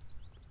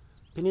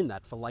 Pin in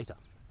that for later.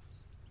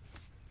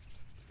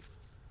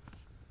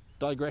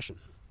 Digression.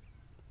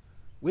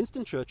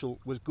 Winston Churchill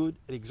was good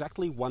at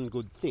exactly one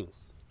good thing,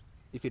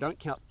 if you don't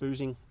count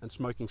boozing and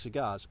smoking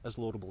cigars as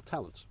laudable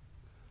talents.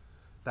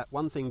 That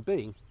one thing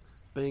being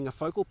a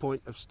focal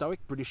point of stoic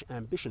British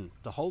ambition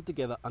to hold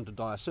together under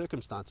dire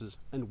circumstances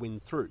and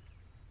win through.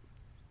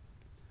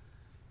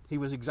 He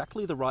was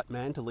exactly the right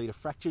man to lead a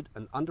fractured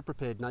and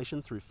underprepared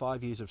nation through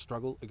 5 years of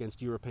struggle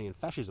against European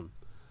fascism,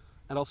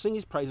 and I'll sing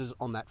his praises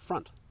on that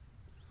front.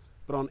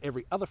 But on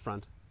every other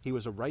front, he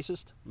was a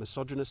racist,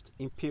 misogynist,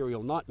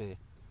 imperial nightmare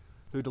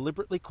who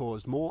deliberately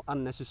caused more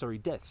unnecessary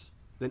deaths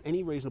than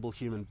any reasonable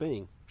human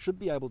being should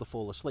be able to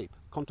fall asleep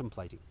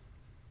contemplating.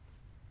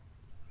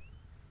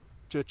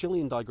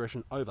 Churchillian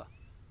digression over,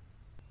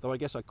 though I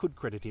guess I could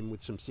credit him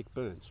with some sick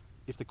burns,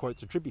 if the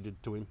quotes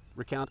attributed to him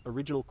recount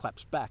original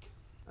claps back,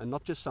 and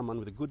not just someone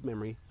with a good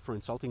memory for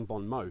insulting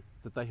Bon Mot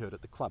that they heard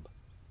at the club.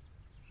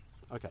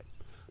 Okay,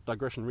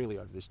 digression really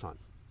over this time.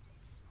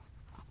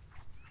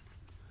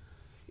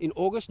 In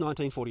August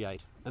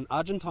 1948, an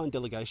Argentine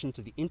delegation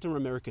to the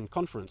Inter-American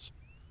Conference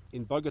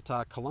in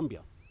Bogota,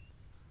 Colombia,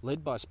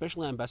 led by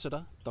Special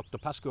Ambassador Dr.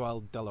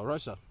 Pascual de la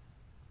Rosa,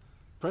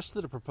 pressed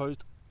that a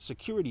proposed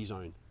security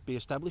zone be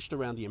established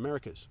around the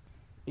Americas,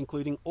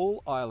 including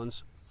all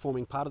islands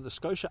forming part of the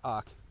Scotia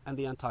Arc and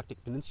the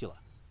Antarctic Peninsula.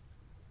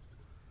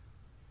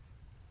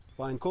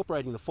 By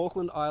incorporating the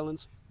Falkland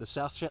Islands, the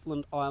South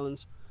Shetland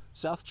Islands,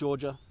 South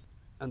Georgia,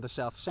 and the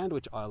South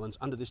Sandwich Islands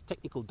under this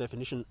technical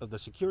definition of the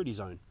security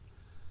zone,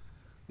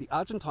 the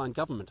Argentine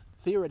government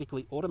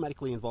theoretically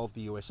automatically involved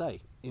the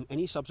USA in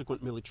any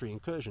subsequent military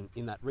incursion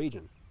in that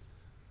region,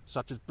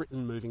 such as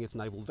Britain moving its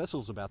naval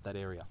vessels about that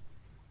area.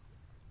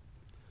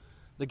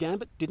 The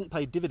gambit didn't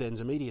pay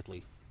dividends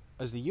immediately,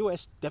 as the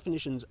US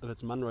definitions of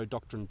its Monroe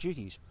Doctrine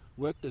duties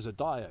worked as a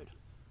diode,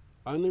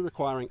 only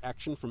requiring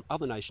action from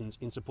other nations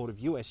in support of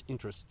US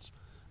interests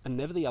and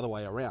never the other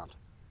way around,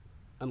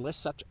 unless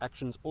such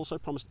actions also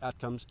promised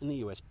outcomes in the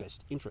US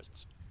best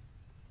interests.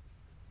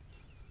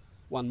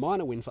 One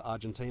minor win for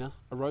Argentina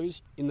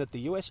arose in that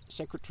the US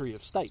Secretary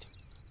of State,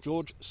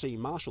 George C.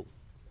 Marshall,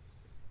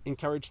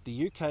 encouraged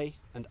the UK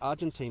and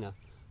Argentina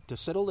to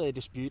settle their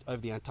dispute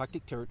over the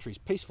Antarctic territories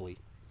peacefully,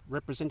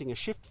 representing a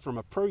shift from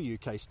a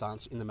pro-UK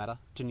stance in the matter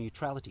to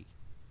neutrality.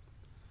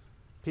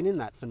 Pin in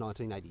that for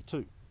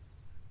 1982.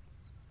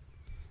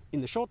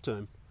 In the short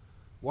term,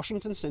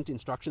 Washington sent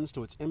instructions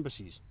to its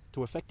embassies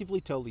to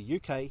effectively tell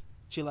the UK,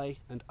 Chile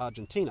and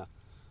Argentina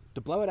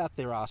to blow it out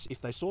their arse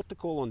if they sought to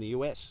call on the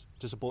US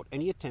to support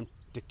any attempt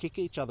to kick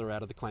each other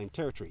out of the claimed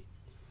territory,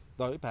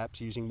 though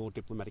perhaps using more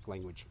diplomatic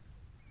language.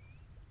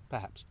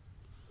 Perhaps.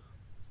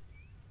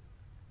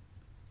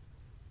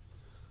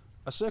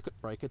 A circuit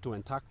breaker to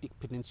Antarctic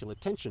Peninsula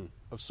tension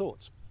of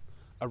sorts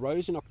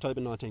arose in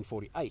October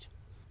 1948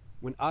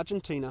 when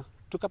Argentina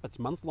took up its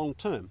month-long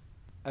term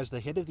as the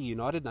head of the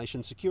United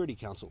Nations Security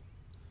Council,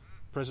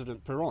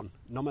 President Perón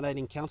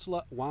nominating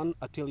Councillor Juan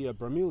Atilio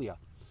Bramilia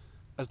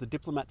as the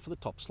diplomat for the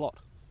top slot.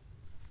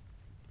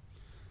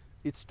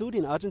 It stood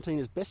in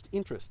Argentina's best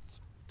interests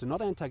to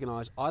not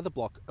antagonise either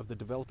bloc of the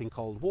developing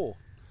Cold War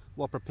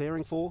while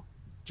preparing for,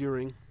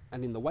 during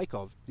and in the wake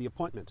of the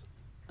appointment,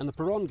 and the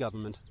Perón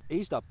government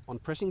eased up on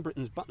pressing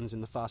Britain's buttons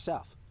in the far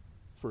south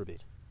for a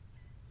bit.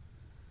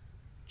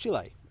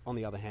 Chile, on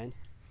the other hand,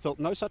 felt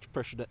no such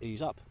pressure to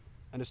ease up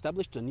and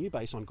established a new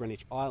base on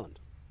Greenwich Island.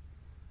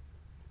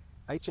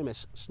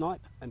 HMS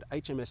Snipe and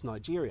HMS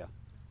Nigeria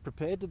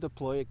prepared to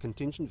deploy a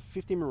contingent of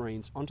 50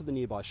 Marines onto the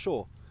nearby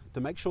shore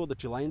to make sure the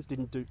Chileans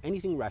didn't do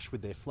anything rash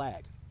with their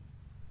flag.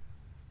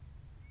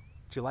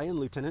 Chilean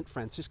Lieutenant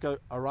Francisco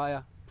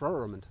Araya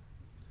Proramund,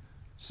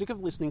 sick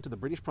of listening to the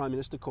British Prime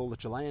Minister call the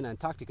Chilean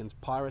Antarcticans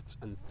pirates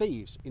and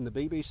thieves in the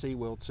BBC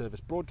World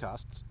Service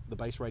broadcasts the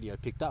base radio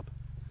picked up,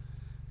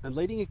 and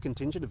leading a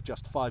contingent of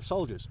just 5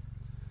 soldiers,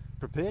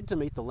 prepared to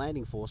meet the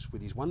landing force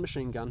with his 1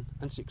 machine gun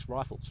and 6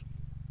 rifles.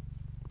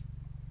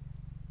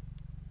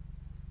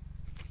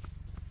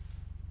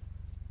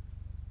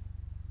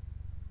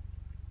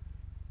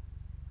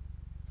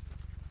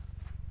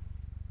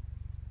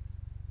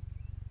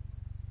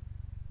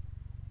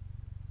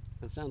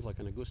 It sounds like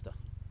an Augusta,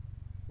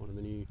 one of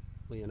the new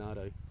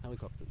Leonardo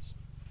helicopters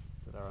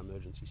that our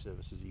emergency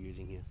services are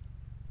using here.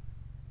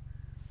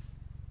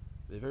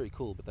 They're very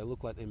cool, but they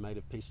look like they're made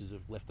of pieces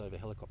of leftover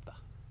helicopter.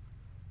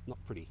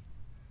 Not pretty.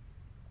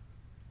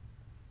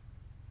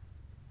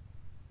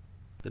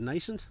 The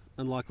nascent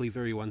and likely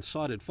very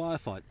one-sided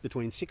firefight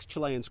between 6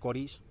 Chilean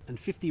squaddies and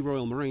 50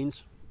 Royal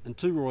Marines and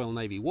 2 Royal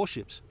Navy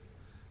warships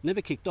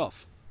never kicked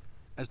off,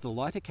 as the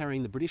lighter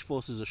carrying the British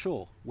forces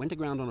ashore went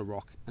aground on a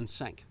rock and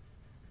sank.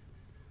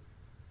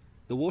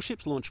 The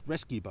warships launched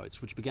rescue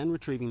boats which began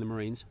retrieving the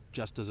Marines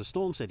just as a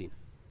storm set in.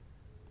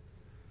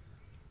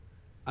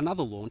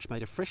 Another launch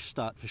made a fresh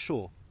start for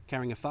shore,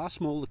 carrying a far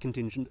smaller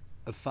contingent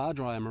of far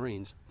drier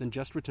Marines than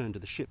just returned to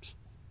the ships.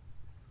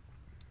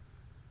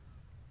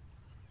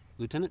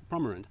 Lieutenant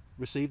Promerand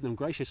received them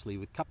graciously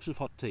with cups of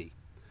hot tea,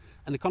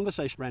 and the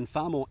conversation ran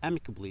far more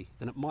amicably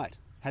than it might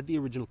had the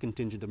original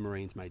contingent of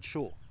Marines made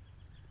shore.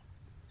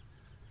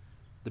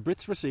 The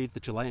Brits received the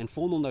Chilean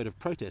formal note of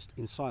protest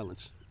in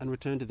silence and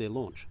returned to their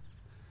launch.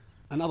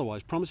 An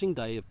otherwise promising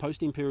day of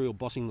post-imperial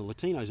bossing the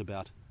Latinos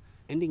about,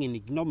 ending in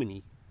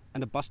ignominy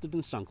and a busted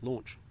and sunk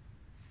launch.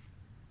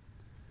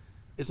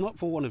 It's not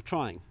for want of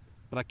trying,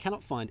 but I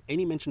cannot find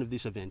any mention of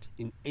this event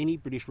in any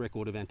British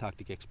record of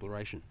Antarctic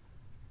exploration.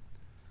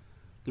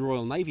 The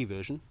Royal Navy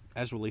version,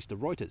 as released to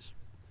Reuters,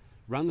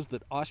 runs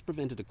that ice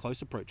prevented a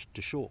close approach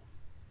to shore.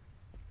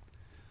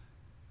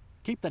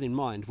 Keep that in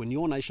mind when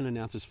your nation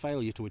announces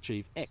failure to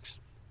achieve X,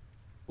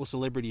 or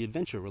Celebrity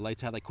Adventure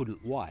relates how they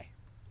couldn't Y.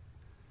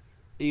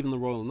 Even the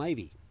Royal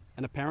Navy,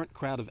 an apparent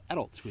crowd of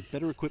adults with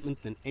better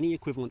equipment than any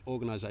equivalent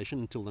organisation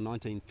until the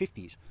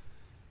 1950s,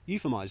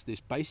 euphemised this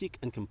basic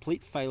and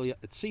complete failure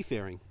at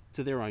seafaring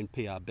to their own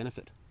PR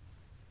benefit.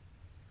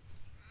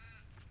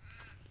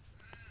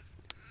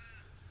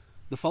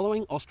 The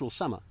following austral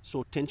summer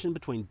saw tension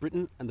between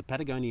Britain and the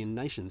Patagonian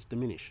nations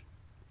diminish.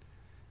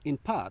 In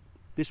part,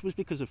 this was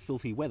because of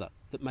filthy weather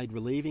that made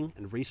relieving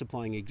and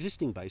resupplying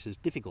existing bases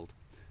difficult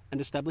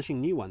and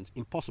establishing new ones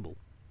impossible,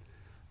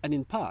 and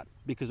in part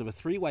because of a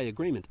 3-way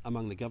agreement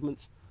among the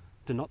governments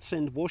to not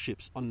send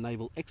warships on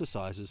naval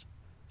exercises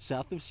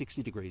south of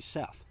 60 degrees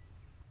south.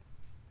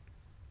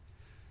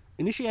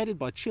 Initiated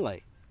by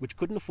Chile, which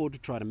couldn't afford to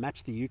try to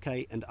match the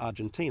UK and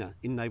Argentina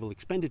in naval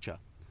expenditure,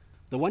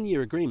 the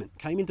 1-year agreement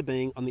came into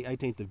being on the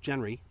 18th of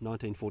January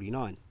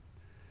 1949,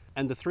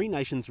 and the 3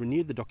 nations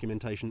renewed the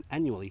documentation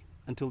annually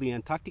until the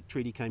Antarctic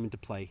Treaty came into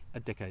play a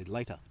decade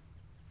later.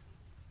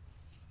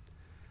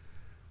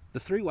 The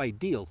 3-way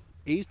deal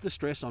eased the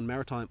stress on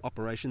maritime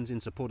operations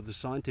in support of the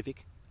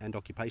scientific and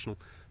occupational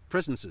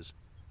presences,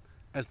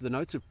 as the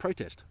notes of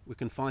protest were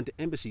confined to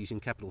embassies in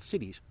capital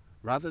cities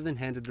rather than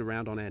handed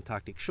around on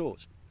Antarctic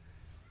shores,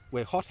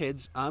 where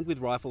hotheads armed with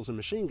rifles and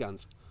machine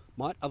guns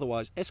might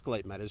otherwise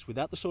escalate matters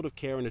without the sort of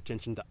care and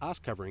attention to arse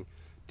covering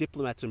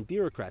diplomats and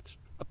bureaucrats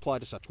apply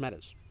to such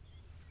matters.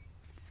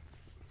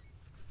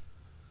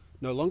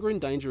 No longer in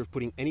danger of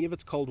putting any of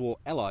its Cold War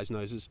allies'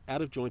 noses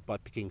out of joint by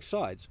picking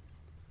sides,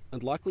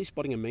 and likely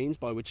spotting a means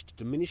by which to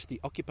diminish the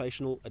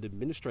occupational and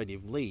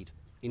administrative lead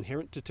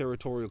inherent to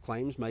territorial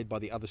claims made by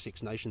the other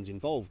 6 nations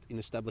involved in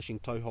establishing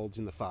toeholds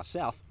in the far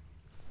south,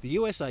 the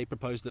USA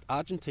proposed that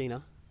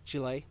Argentina,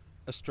 Chile,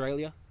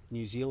 Australia,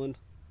 New Zealand,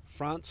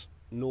 France,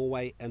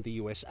 Norway and the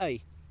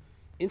USA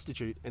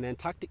institute an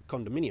Antarctic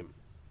condominium.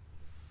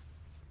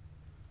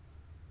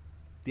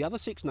 The other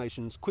 6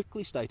 nations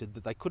quickly stated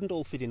that they couldn't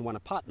all fit in one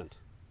apartment,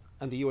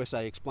 and the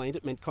USA explained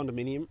it meant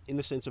condominium in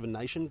the sense of a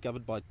nation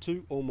governed by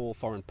 2 or more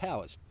foreign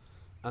powers,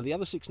 and the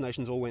other 6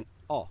 nations all went,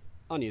 "Oh,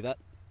 I knew that.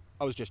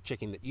 I was just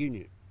checking that you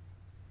knew."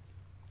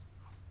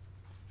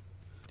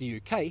 The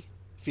UK,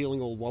 feeling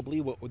all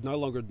wobbly with no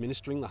longer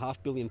administering the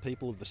 500 million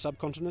people of the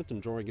subcontinent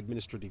and drawing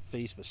administrative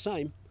fees for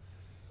same,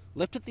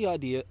 leapt at the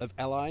idea of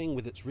allying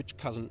with its rich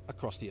cousin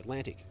across the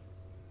Atlantic.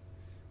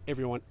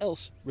 Everyone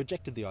else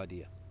rejected the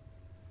idea.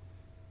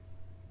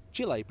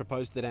 Chile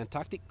proposed that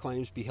Antarctic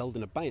claims be held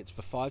in abeyance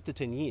for 5 to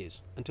 10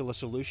 years until a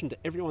solution to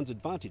everyone's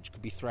advantage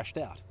could be thrashed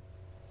out.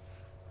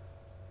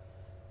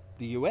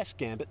 The US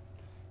gambit,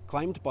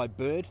 claimed by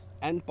Byrd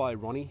and by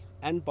Ronnie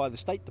and by the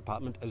State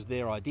Department as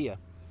their idea,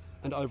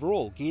 and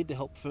overall geared to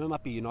help firm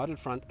up a united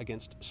front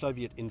against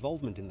Soviet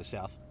involvement in the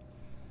South,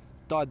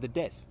 died the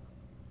death.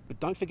 But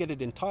don't forget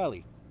it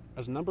entirely,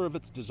 as a number of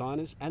its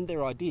designers and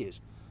their ideas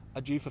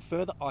are due for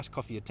further iced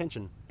coffee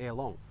attention ere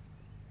long.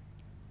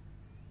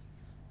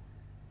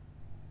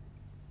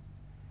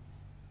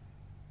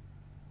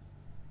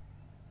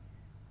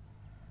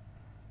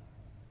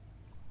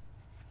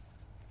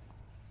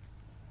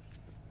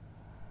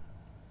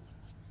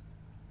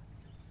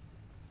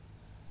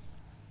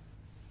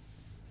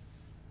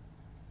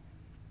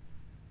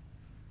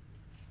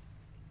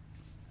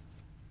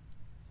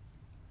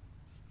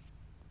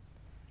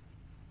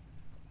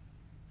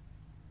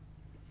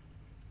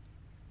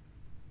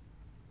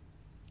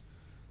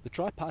 The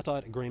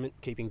tripartite agreement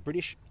keeping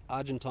British,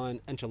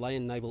 Argentine and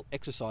Chilean naval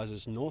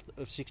exercises north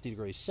of 60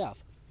 degrees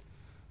south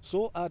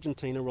saw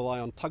Argentina rely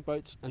on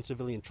tugboats and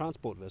civilian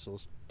transport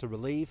vessels to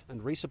relieve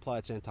and resupply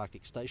its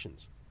Antarctic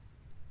stations.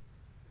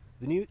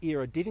 The new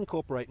era did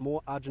incorporate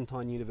more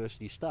Argentine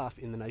university staff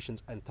in the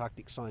nation's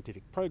Antarctic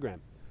scientific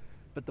program,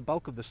 but the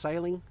bulk of the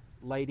sailing,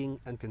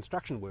 lading and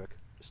construction work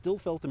still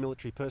fell to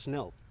military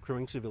personnel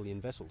crewing civilian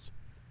vessels.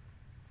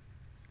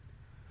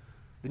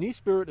 The new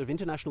spirit of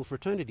international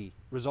fraternity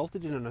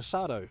resulted in an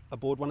asado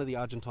aboard one of the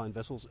Argentine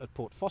vessels at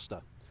Port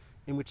Foster,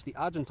 in which the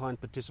Argentine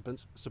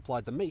participants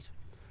supplied the meat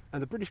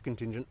and the British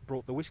contingent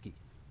brought the whiskey.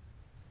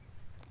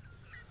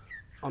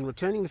 On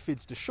returning the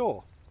Fids to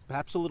shore,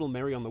 perhaps a little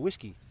merry on the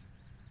whiskey,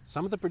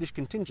 some of the British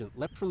contingent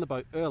leapt from the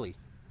boat early,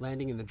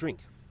 landing in the drink.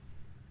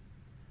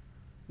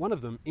 One of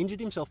them injured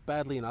himself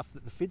badly enough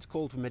that the Fids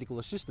called for medical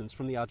assistance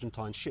from the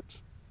Argentine ships.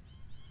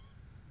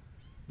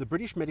 The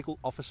British medical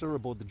officer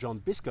aboard the John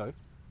Biscoe,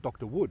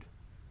 Dr. Wood,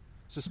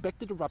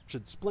 suspected a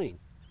ruptured spleen,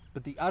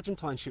 but the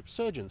Argentine ship's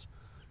surgeons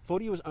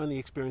thought he was only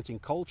experiencing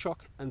cold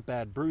shock and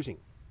bad bruising.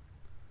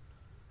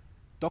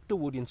 Dr.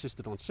 Wood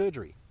insisted on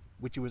surgery,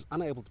 which he was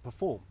unable to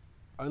perform,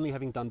 only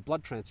having done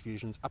blood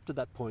transfusions up to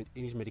that point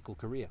in his medical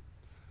career.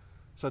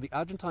 So the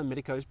Argentine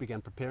medicos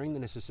began preparing the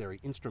necessary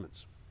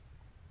instruments.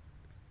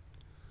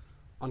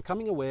 On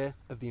coming aware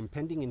of the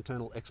impending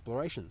internal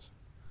explorations,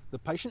 the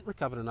patient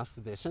recovered enough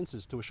of their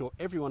senses to assure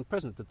everyone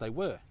present that they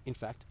were, in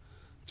fact,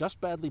 just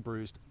badly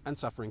bruised and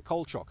suffering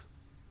cold shock,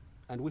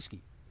 and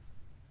whiskey.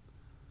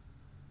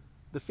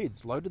 The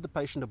Fids loaded the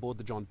patient aboard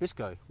the John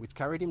Biscoe, which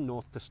carried him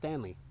north to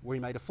Stanley, where he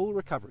made a full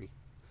recovery,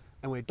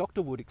 and where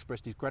Dr. Wood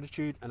expressed his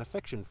gratitude and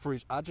affection for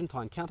his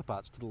Argentine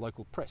counterparts to the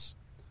local press,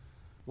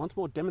 once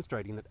more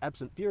demonstrating that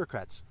absent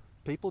bureaucrats,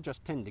 people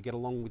just tend to get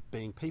along with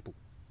being people.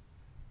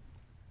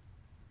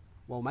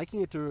 While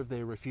making a tour of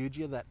their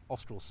refugia that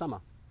austral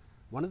summer,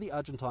 one of the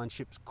Argentine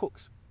ship's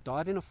cooks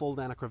died in a fall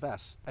down a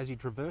crevasse as he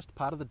traversed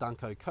part of the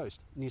Dunco coast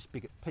near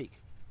Spigot Peak.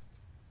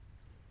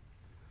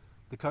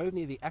 The cove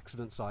near the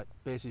accident site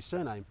bears his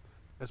surname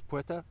as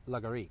Puerta La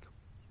Garrigue.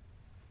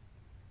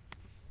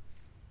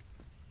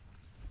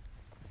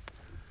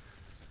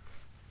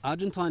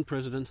 Argentine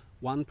President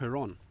Juan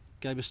Perón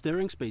gave a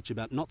stirring speech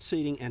about not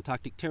ceding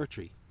Antarctic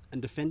territory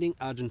and defending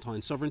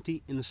Argentine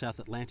sovereignty in the South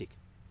Atlantic.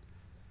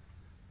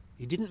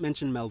 He didn't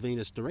mention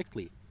Malvinas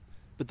directly,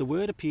 but the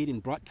word appeared in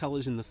bright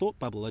colours in the thought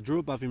bubble I drew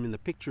above him in the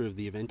picture of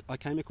the event I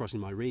came across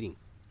in my reading.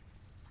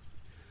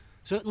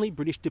 Certainly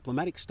British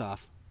diplomatic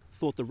staff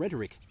thought the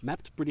rhetoric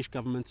mapped British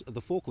governments of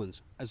the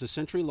Falklands as a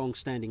century-long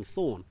standing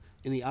thorn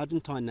in the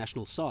Argentine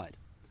national side,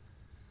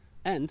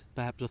 and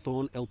perhaps a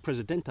thorn El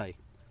Presidente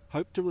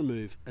hoped to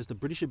remove as the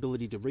British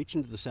ability to reach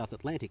into the South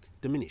Atlantic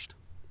diminished.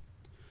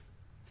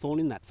 Thorn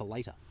in that for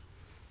later.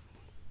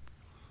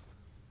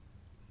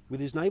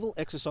 With his naval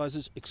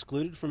exercises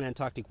excluded from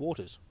Antarctic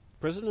waters,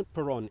 President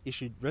Perón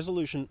issued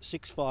Resolution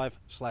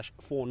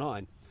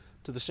 65/49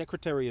 to the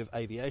Secretary of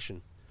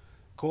Aviation,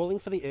 calling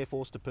for the Air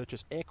Force to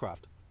purchase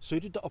aircraft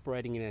suited to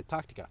operating in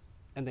Antarctica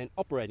and then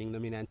operating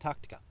them in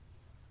Antarctica.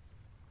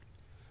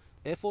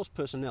 Air Force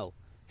personnel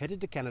headed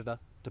to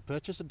Canada to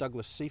purchase a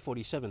Douglas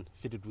C-47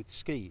 fitted with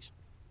skis.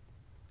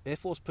 Air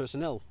Force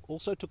personnel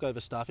also took over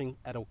staffing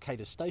at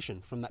Alcata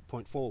Station from that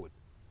point forward.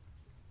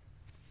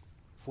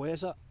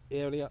 Fuerza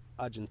Aérea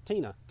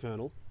Argentina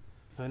Colonel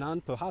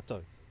Hernán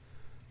Pujato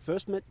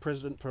first met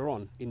President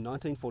Perón in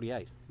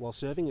 1948 while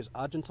serving as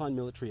Argentine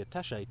military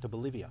attaché to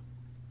Bolivia.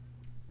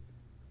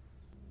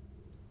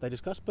 They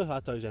discussed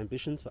Pujato's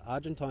ambitions for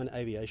Argentine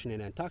aviation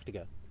in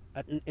Antarctica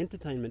at an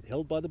entertainment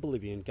held by the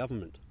Bolivian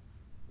government.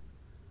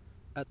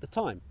 At the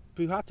time,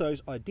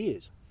 Pujato's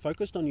ideas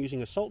focused on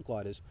using assault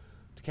gliders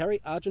to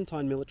carry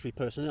Argentine military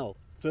personnel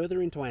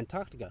further into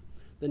Antarctica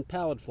than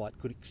powered flight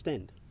could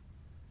extend.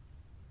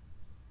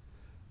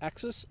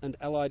 Axis and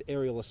Allied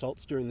aerial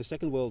assaults during the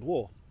Second World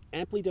War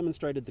amply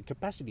demonstrated the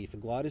capacity for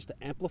gliders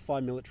to amplify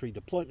military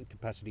deployment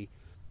capacity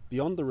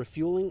beyond the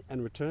refuelling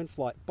and return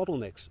flight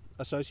bottlenecks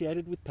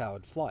associated with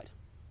powered flight.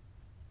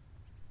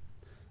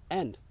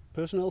 And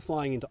personnel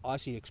flying into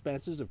icy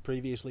expanses of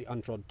previously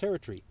untrod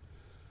territory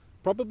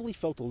probably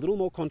felt a little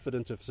more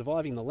confident of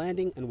surviving the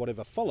landing and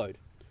whatever followed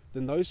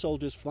than those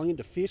soldiers flung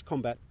into fierce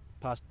combat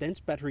past dense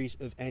batteries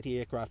of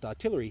anti-aircraft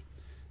artillery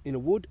in a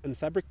wood and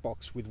fabric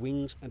box with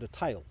wings and a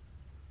tail.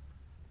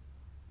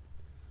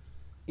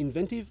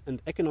 Inventive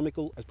and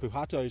economical as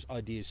Puhato's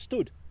ideas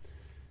stood,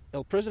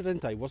 El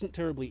Presidente wasn't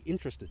terribly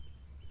interested,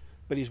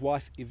 but his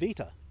wife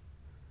Evita,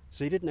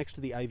 seated next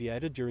to the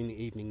aviator during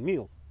the evening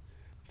meal,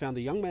 found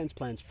the young man's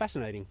plans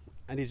fascinating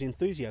and his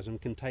enthusiasm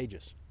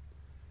contagious.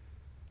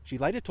 She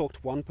later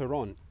talked Juan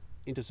Perón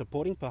into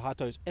supporting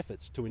Puhato's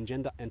efforts to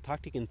engender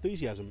Antarctic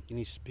enthusiasm in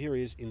his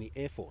superiors in the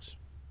Air Force.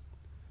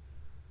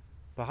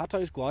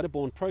 Puhato's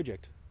glider-borne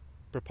project,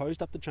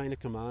 proposed up the chain of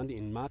command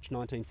in March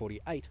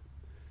 1948,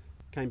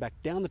 came back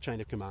down the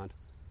chain of command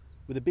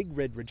with a big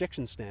red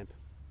rejection stamp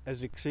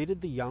as it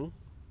exceeded the young,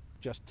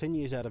 just 10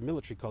 years out of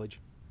military college,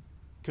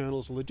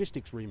 colonel's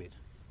logistics remit.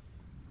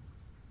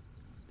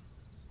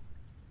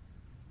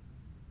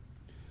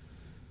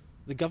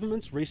 The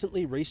government's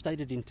recently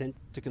restated intent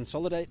to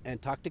consolidate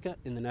Antarctica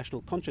in the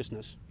national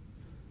consciousness,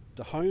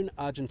 to hone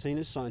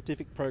Argentina's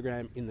scientific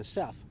program in the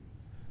south,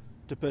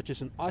 to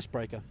purchase an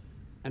icebreaker,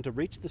 and to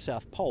reach the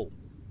South Pole,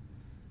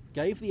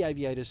 gave the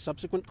aviators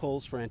subsequent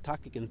calls for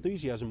Antarctic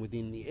enthusiasm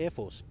within the Air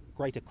Force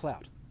greater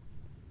clout.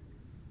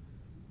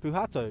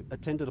 Puhato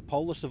attended a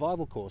polar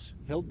survival course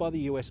held by the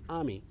US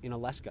Army in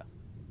Alaska.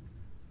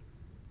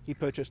 He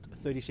purchased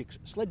 36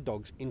 sled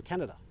dogs in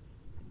Canada.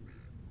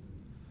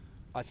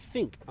 I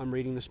think I'm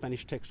reading the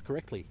Spanish text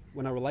correctly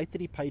when I relate that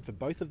he paid for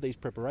both of these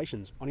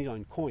preparations on his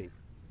own coin.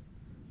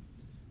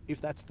 If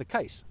that's the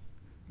case,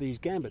 these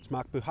gambits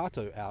mark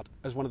Puhato out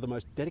as one of the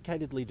most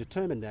dedicatedly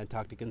determined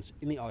Antarcticans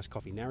in the iced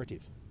coffee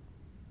narrative.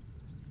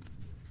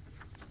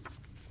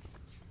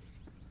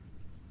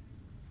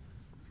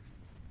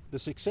 The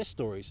success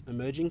stories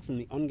emerging from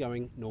the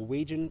ongoing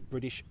Norwegian,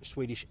 British,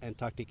 Swedish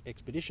Antarctic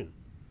expedition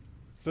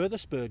further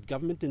spurred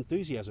government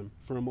enthusiasm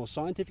for a more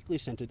scientifically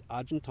centred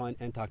Argentine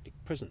Antarctic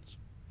presence.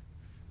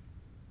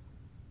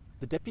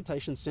 The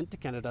deputation sent to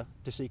Canada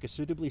to seek a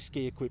suitably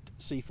ski-equipped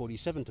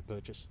C-47 to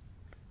purchase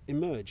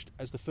emerged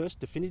as the first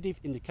definitive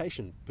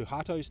indication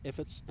Puhato's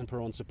efforts and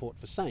Perón's support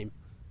for same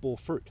bore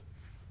fruit.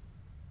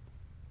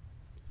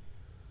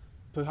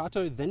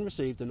 Puhato then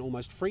received an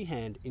almost free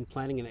hand in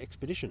planning an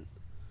expedition,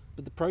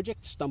 but the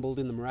project stumbled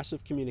in the morass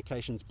of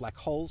communications black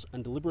holes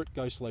and deliberate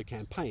go-slow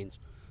campaigns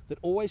that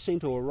always seem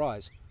to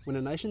arise when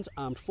a nation's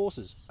armed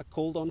forces are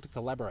called on to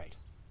collaborate.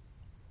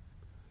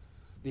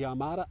 The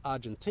Armada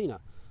Argentina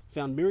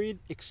found myriad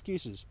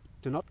excuses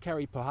to not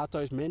carry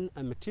Puhato's men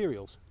and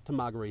materials to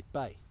Marguerite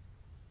Bay.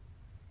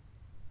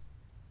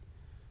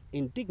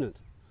 Indignant,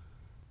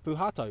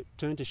 Puhato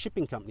turned to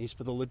shipping companies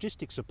for the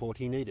logistics support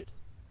he needed.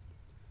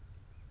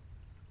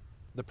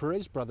 The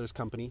Perez Brothers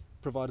Company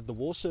provided the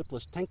war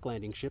surplus tank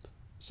landing ship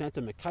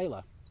Santa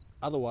Michaela,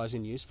 otherwise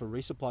in use for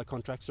resupply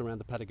contracts around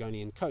the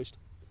Patagonian coast,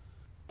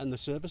 and the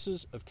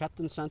services of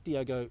Captain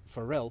Santiago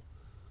Farrell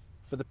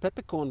for the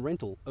peppercorn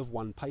rental of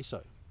 1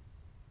 peso.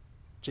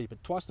 Cheap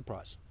at twice the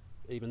price,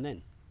 even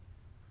then.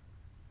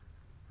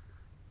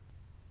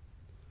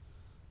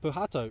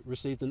 Puhato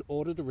received an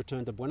order to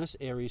return to Buenos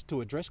Aires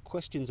to address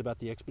questions about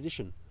the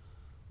expedition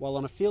while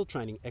on a field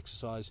training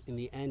exercise in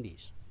the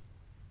Andes.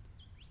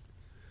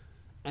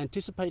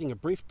 Anticipating a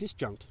brief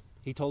disjunct,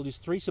 he told his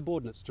 3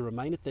 subordinates to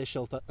remain at their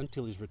shelter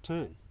until his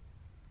return.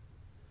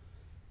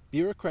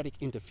 Bureaucratic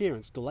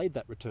interference delayed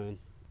that return,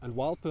 and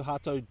while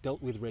Puhato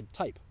dealt with red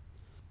tape,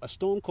 a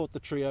storm caught the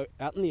trio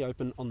out in the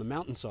open on the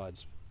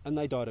mountainsides, and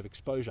they died of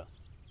exposure.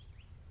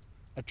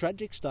 A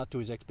tragic start to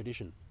his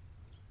expedition,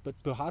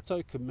 but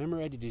Puhato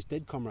commemorated his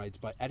dead comrades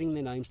by adding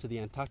their names to the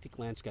Antarctic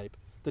landscape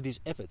that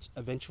his efforts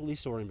eventually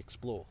saw him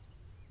explore.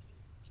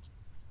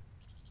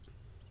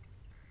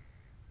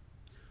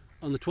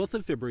 On the 12th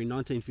of February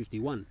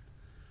 1951,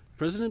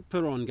 President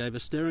Perón gave a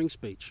stirring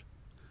speech.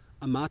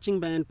 A marching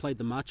band played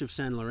the March of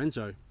San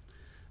Lorenzo,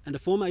 and a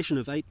formation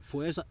of 8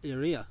 Fuerza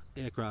Aérea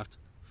aircraft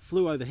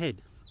flew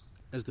overhead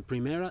as the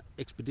Primera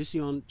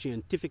Expedición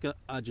Científica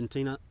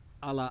Argentina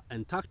a la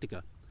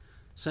Antártica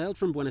sailed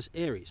from Buenos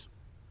Aires.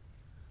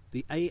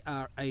 The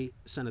ARA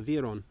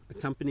Sanaviron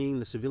accompanying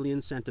the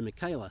civilian Santa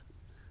Michaela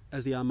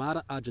as the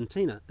Armada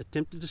Argentina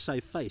attempted to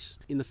save face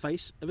in the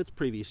face of its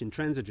previous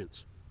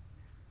intransigence.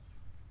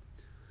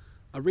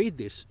 I read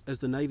this as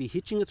the Navy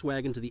hitching its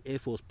wagon to the Air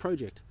Force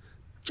project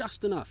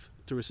just enough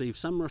to receive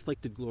some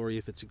reflected glory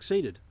if it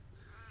succeeded,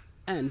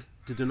 and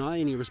to deny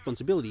any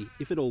responsibility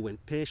if it all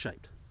went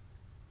pear-shaped.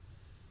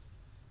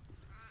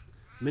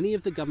 Many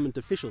of the government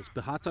officials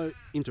Puhato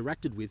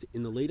interacted with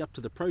in the lead-up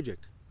to the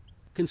project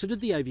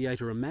considered the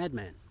aviator a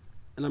madman,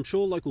 and I'm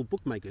sure local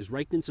bookmakers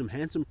raked in some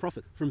handsome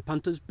profit from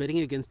punters betting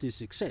against his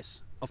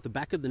success off the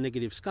back of the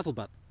negative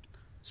scuttlebutt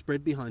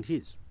spread behind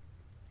his.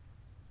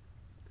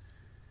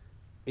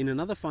 In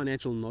another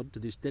financial nod to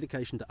this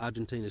dedication to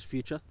Argentina's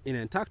future in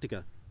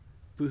Antarctica,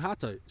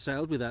 Puhato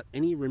sailed without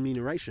any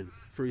remuneration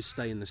for his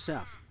stay in the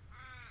south.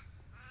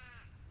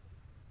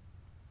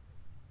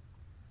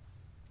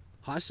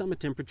 High summer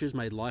temperatures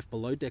made life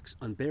below decks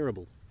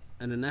unbearable,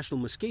 and a national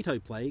mosquito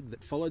plague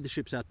that followed the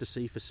ships out to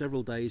sea for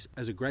several days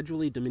as a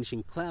gradually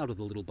diminishing cloud of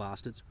the little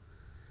bastards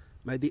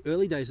made the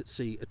early days at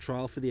sea a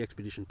trial for the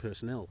expedition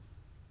personnel.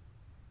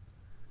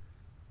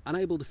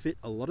 Unable to fit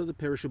a lot of the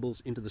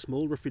perishables into the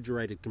small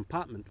refrigerated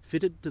compartment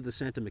fitted to the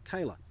Santa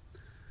Michaela,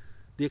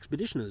 the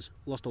expeditioners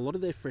lost a lot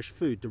of their fresh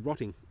food to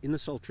rotting in the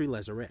sultry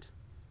lazarette.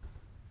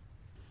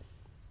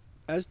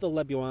 As the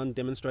Labuan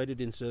demonstrated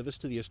in service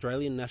to the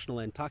Australian National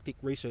Antarctic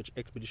Research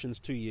Expeditions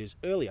 2 years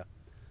earlier,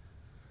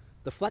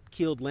 the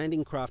flat-keeled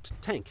landing craft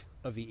tank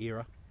of the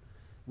era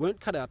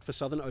weren't cut out for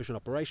Southern Ocean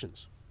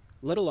operations,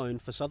 let alone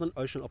for Southern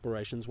Ocean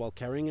operations while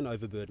carrying an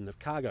overburden of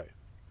cargo.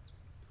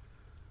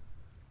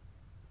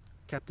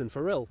 Captain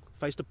Farrell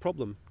faced a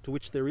problem to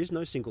which there is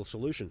no single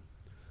solution,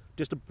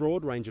 just a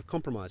broad range of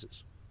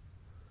compromises.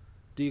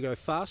 Do you go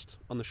fast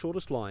on the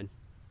shortest line,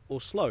 or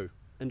slow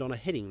and on a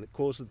heading that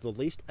causes the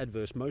least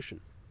adverse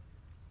motion?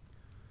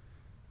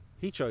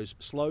 He chose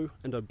slow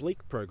and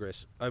oblique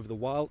progress over the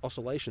wild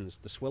oscillations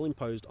the swell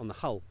imposed on the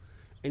hull,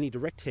 any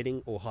direct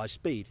heading or high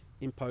speed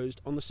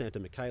imposed on the Santa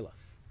Michaela.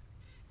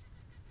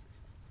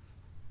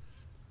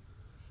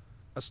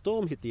 A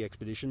storm hit the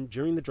expedition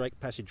during the Drake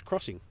Passage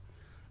crossing,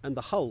 and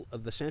the hull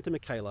of the Santa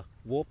Michaela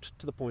warped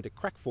to the point a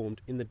crack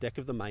formed in the deck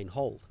of the main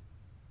hold.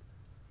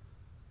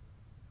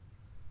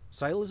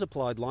 Sailors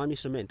applied limey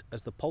cement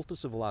as the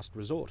poultice of last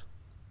resort,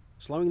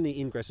 slowing the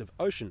ingress of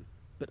ocean,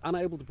 but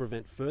unable to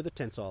prevent further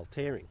tensile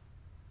tearing.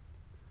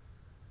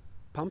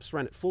 Pumps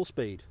ran at full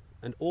speed,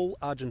 and all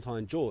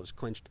Argentine jaws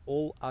clenched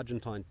all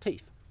Argentine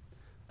teeth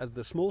as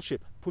the small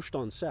ship pushed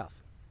on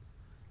south.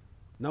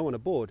 No one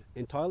aboard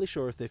entirely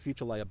sure if their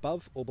future lay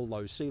above or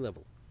below sea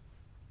level.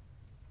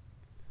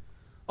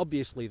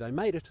 Obviously they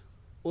made it,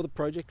 or the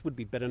project would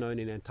be better known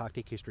in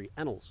Antarctic history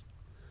annals,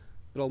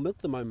 but I'll milk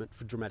the moment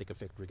for dramatic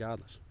effect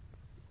regardless.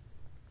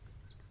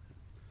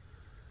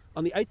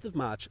 On the 8th of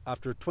March,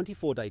 after a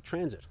 24-day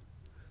transit,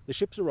 the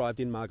ships arrived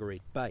in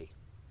Marguerite Bay.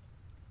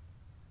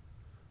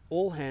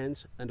 All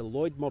hands and a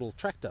Lloyd model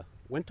tractor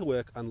went to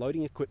work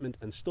unloading equipment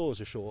and stores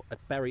ashore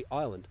at Barry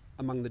Island,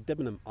 among the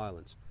Debenham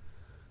Islands,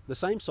 the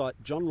same site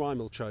John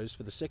Rymel chose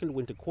for the second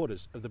winter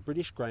quarters of the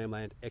British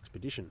Grahamland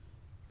expedition.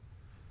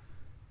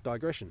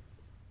 Digression.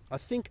 I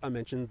think I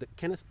mentioned that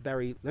Kenneth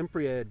Barry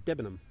Lempriere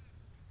Debenham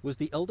was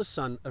the eldest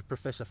son of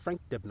Professor Frank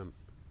Debenham,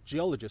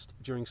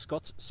 geologist during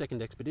Scott's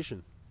second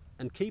expedition,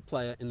 and key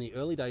player in the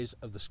early days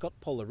of the Scott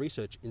Polar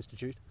Research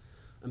Institute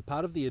and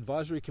part of the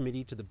advisory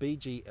committee to the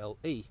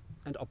BGLE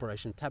and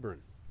Operation Tabarin.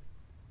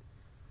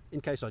 In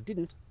case I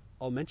didn't,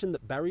 I'll mention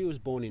that Barry was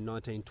born in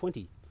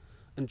 1920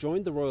 and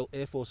joined the Royal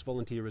Air Force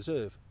Volunteer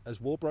Reserve as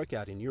war broke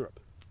out in Europe.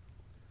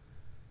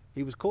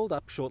 He was called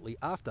up shortly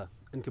after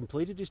and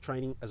completed his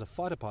training as a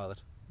fighter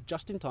pilot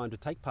just in time to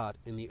take part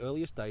in the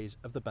earliest days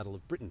of the Battle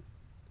of Britain.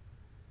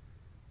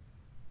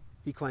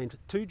 He claimed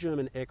 2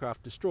 German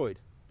aircraft destroyed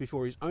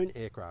before his own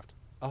aircraft,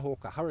 a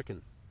Hawker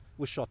Hurricane,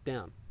 was shot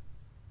down.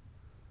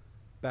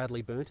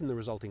 Badly burnt in the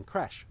resulting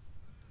crash,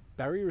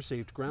 Barry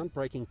received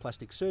groundbreaking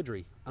plastic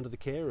surgery under the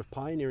care of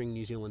pioneering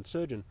New Zealand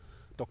surgeon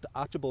Dr.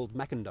 Archibald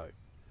McIndoe,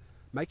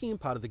 making him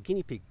part of the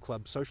Guinea Pig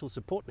Club social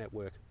support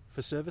network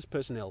for service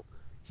personnel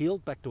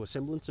healed back to a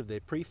semblance of their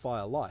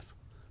pre-fire life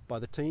by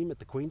the team at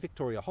the Queen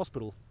Victoria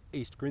Hospital,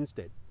 East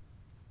Grinstead.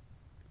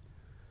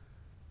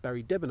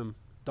 Barry Debenham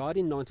died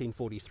in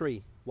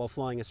 1943 while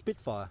flying a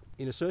Spitfire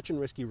in a search and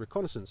rescue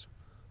reconnaissance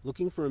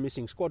looking for a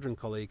missing squadron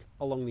colleague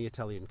along the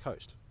Italian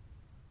coast.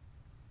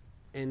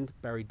 End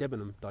Barry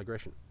Debenham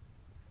digression.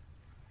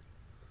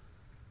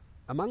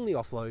 Among the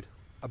offload,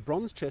 a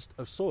bronze chest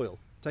of soil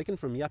taken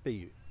from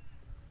Yapeyú,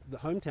 the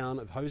hometown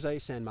of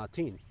José San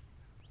Martín,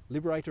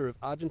 liberator of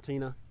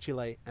Argentina,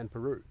 Chile and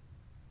Peru.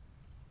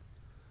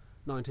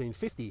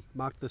 1950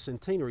 marked the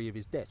centenary of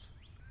his death,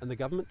 and the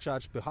government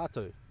charged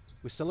Pujato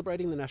with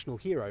celebrating the national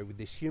hero with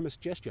this humorous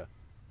gesture,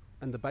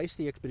 and the base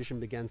the expedition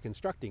began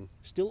constructing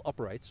still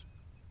operates,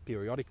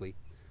 periodically,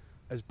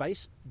 as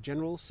Base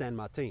General San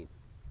Martín.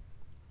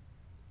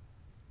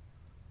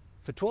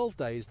 For 12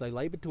 days they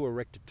laboured to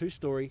erect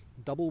 2-storey,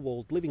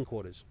 double-walled living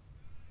quarters,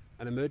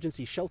 an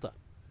emergency shelter,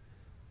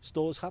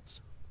 stores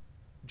huts,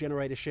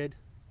 generator shed,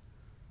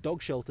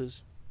 dog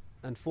shelters,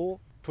 and 4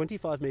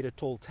 25-metre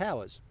tall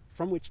towers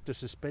from which to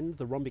suspend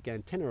the rhombic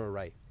antenna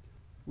array,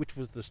 which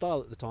was the style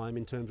at the time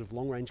in terms of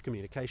long-range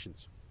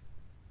communications.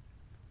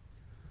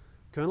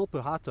 Colonel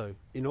Pujato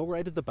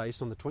inaugurated the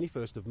base on the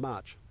 21st of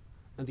March,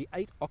 and the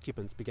 8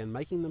 occupants began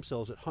making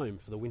themselves at home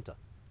for the winter.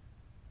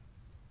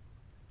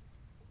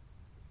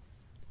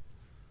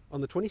 On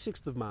the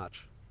 26th of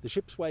March, the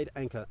ships weighed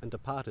anchor and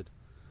departed,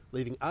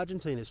 leaving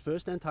Argentina's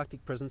first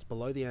Antarctic presence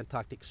below the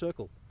Antarctic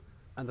Circle,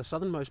 and the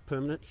southernmost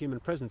permanent human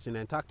presence in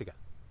Antarctica,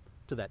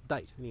 to that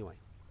date anyway.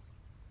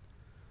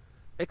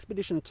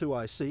 Expedition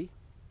 2IC,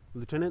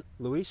 Lieutenant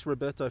Luis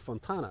Roberto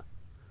Fontana,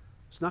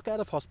 snuck out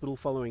of hospital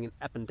following an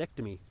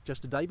appendectomy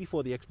just a day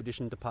before the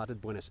expedition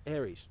departed Buenos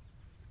Aires.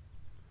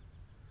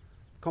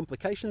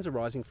 Complications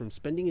arising from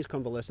spending his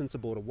convalescence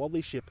aboard a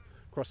wobbly ship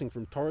crossing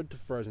from torrid to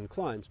frozen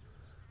climes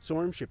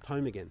saw him shipped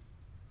home again.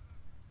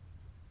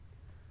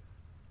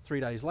 3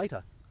 days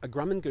later, a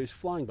Grumman Goose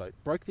flying boat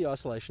broke the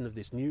isolation of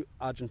this new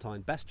Argentine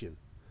bastion,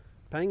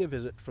 paying a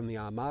visit from the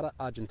Armada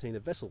Argentina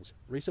vessels,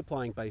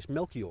 resupplying base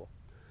Melchior,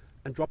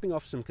 and dropping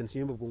off some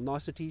consumable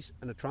niceties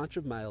and a tranche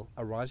of mail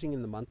arising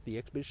in the month the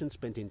expedition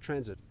spent in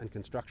transit and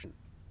construction.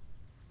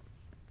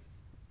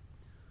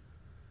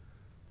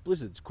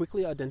 Blizzards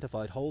quickly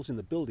identified holes in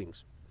the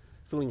buildings,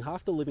 filling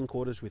half the living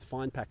quarters with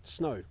fine-packed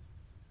snow,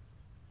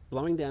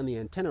 blowing down the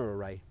antenna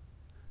array,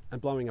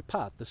 and blowing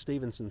apart the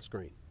Stevenson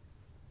screen.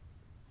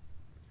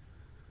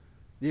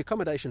 The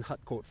accommodation hut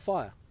caught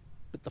fire,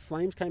 but the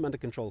flames came under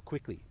control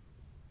quickly.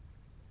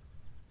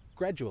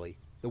 Gradually,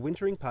 the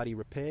wintering party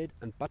repaired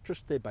and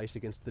buttressed their base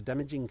against the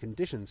damaging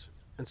conditions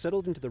and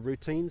settled into the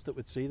routines that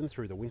would see them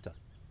through the winter.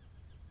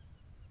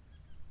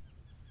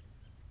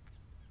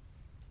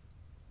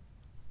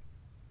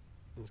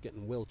 It's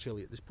getting well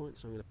chilly at this point,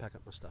 so I'm going to pack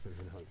up my stuff and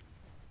head home.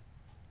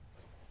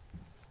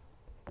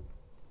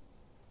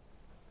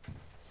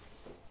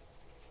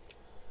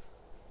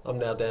 I'm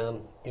now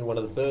down in one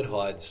of the bird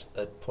hides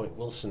at Point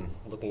Wilson,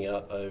 looking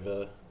out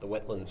over the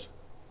wetlands.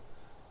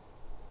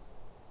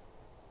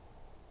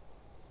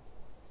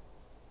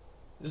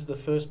 This is the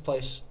first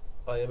place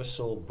I ever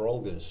saw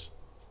brolgers.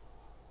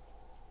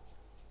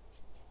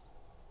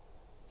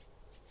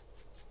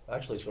 I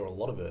actually saw a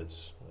lot of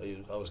birds.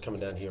 I was coming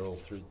down here all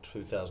through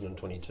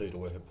 2022 to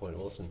work at Point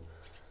Wilson,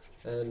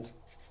 and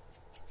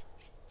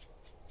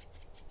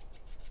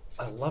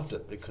I loved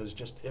it because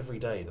just every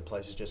day the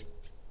place is just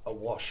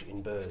awash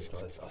in birds.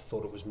 I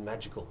thought it was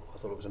magical. I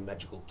thought it was a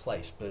magical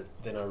place, but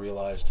then I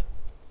realised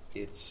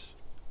it's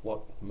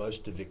what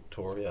most of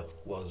Victoria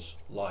was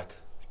like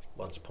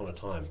once upon a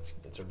time.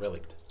 It's a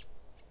relict,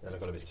 and I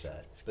got a bit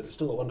sad. But it's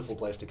still a wonderful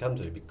place to come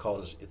to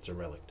because it's a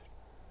relict.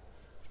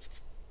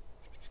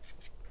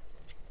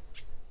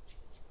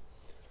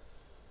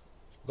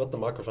 Got the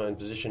microphone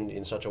positioned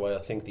in such a way I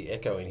think the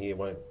echo in here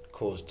won't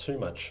cause too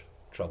much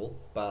trouble,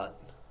 but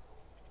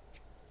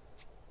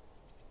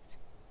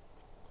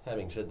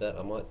having said that,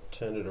 I might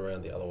turn it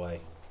around the other way,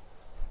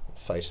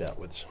 face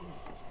outwards.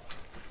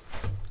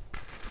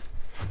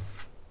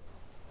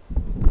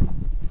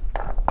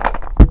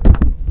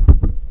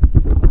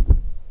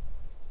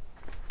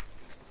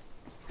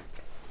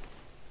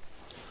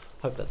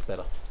 Hope that's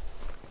better.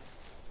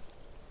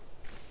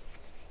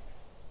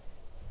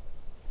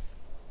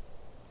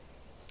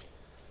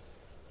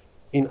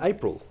 In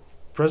April,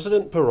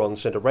 President Perón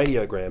sent a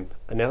radiogram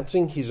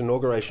announcing his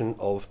inauguration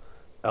of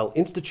El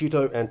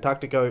Instituto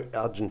Antarctico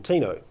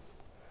Argentino,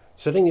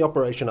 setting the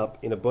operation up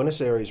in a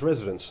Buenos Aires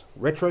residence,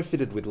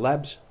 retrofitted with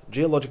labs,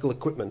 geological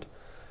equipment,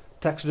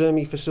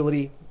 taxidermy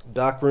facility,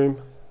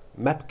 darkroom,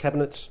 map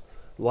cabinets,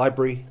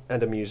 library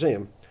and a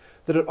museum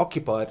that it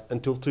occupied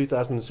until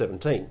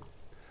 2017.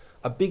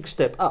 A big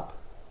step up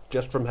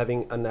just from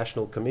having a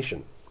national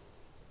commission.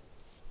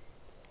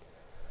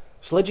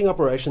 Sledging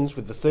operations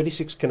with the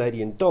 36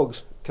 Canadian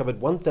dogs covered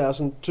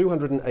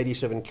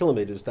 1,287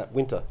 kilometres that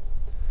winter,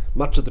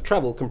 much of the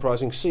travel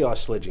comprising sea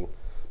ice sledging,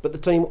 but the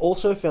team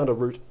also found a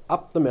route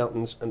up the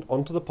mountains and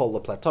onto the polar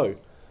plateau,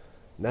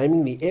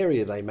 naming the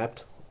area they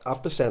mapped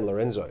after San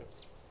Lorenzo.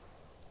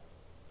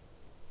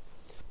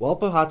 While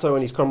Pujato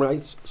and his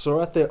comrades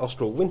saw out their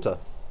austral winter,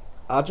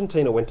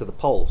 Argentina went to the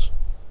poles.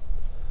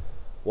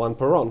 Juan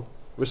Perón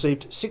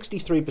received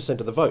 63%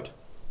 of the vote,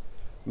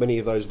 many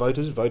of those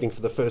voters voting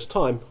for the first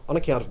time on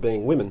account of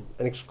being women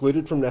and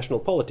excluded from national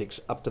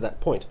politics up to that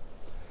point,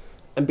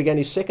 and began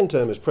his second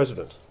term as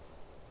president.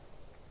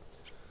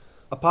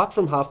 Apart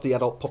from half the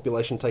adult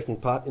population taking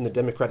part in the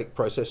democratic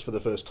process for the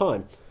first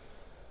time,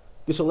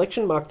 this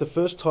election marked the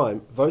first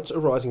time votes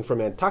arising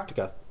from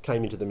Antarctica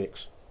came into the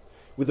mix,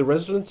 with the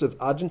residents of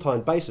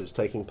Argentine bases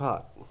taking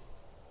part.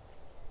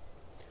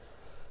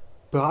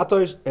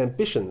 Pujato's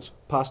ambitions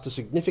passed a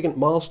significant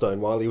milestone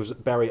while he was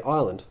at Barry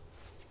Island,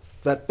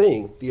 that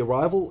being the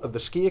arrival of the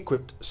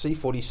ski-equipped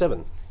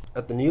C-47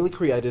 at the newly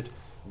created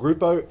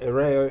Grupo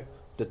Aéreo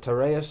de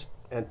Tareas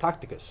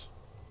Antarcticas.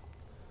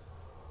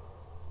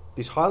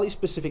 This highly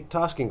specific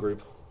tasking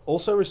group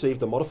also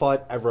received a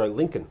modified Avro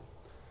Lincoln,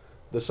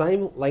 the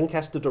same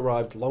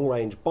Lancaster-derived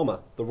long-range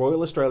bomber the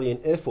Royal Australian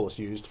Air Force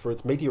used for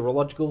its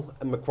meteorological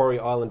and Macquarie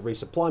Island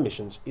resupply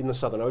missions in the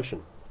Southern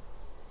Ocean.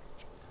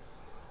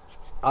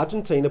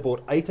 Argentina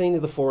bought 18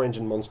 of the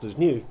 4-engine monsters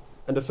new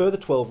and a further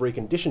 12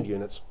 reconditioned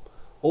units,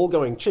 all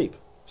going cheap,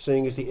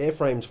 seeing as the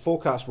airframe's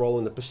forecast role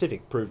in the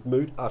Pacific proved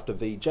moot after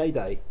VJ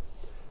Day,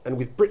 and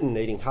with Britain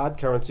needing hard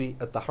currency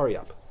at the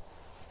hurry-up.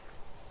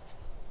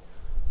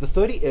 The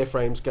 30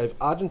 airframes gave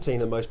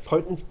Argentina most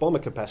potent bomber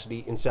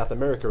capacity in South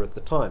America at the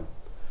time,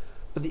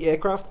 but the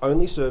aircraft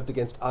only served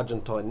against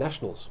Argentine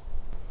nationals,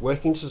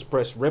 working to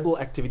suppress rebel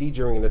activity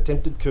during an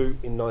attempted coup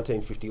in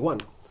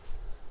 1951,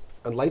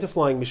 and later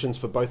flying missions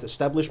for both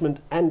establishment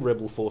and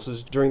rebel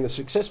forces during the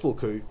successful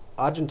coup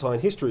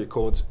Argentine history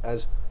records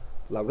as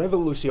La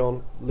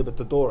Revolución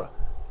Libertadora.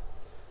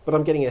 But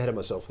I'm getting ahead of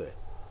myself there.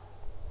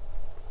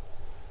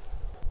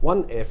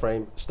 One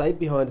airframe stayed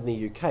behind in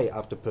the UK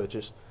after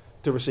purchase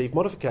to receive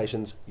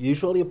modifications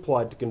usually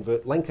applied to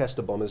convert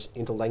Lancaster bombers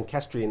into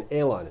Lancastrian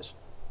airliners.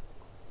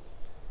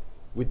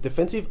 With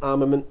defensive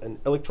armament and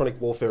electronic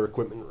warfare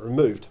equipment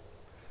removed,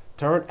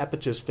 turret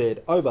apertures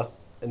fared over,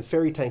 and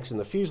ferry tanks in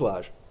the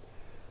fuselage,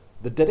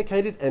 the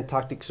dedicated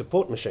Antarctic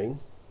support machine,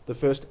 the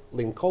first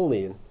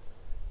Lincolnian,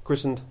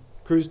 christened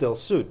Cruz del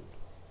Sud,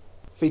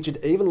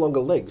 featured even longer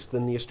legs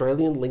than the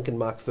Australian Lincoln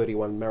Mark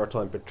 31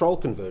 maritime patrol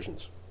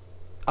conversions,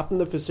 up in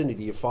the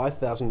vicinity of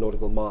 5,000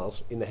 nautical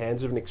miles in the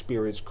hands of an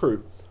experienced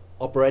crew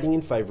operating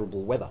in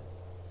favourable weather.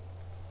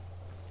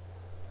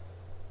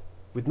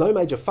 With no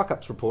major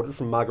fuck-ups reported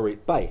from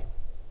Marguerite Bay,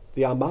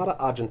 the Armada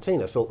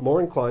Argentina felt more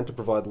inclined to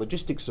provide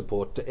logistics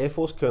support to Air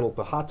Force Colonel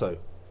Pujato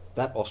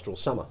that austral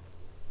summer.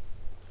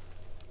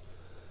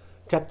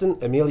 Captain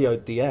Emilio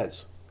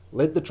Diaz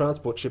led the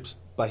transport ships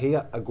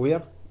Bahia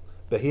Aguirre,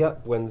 Bahia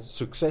Buen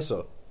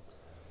Suceso,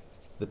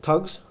 the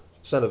tugs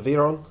San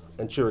Aviron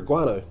and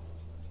Chiriguano,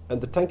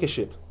 and the tanker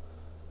ship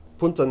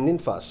Punta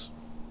Ninfas,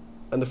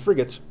 and the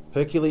frigates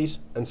Hercules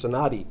and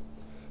Sanadi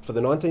for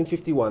the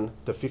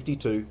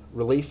 1951-52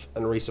 relief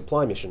and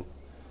resupply mission,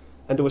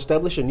 and to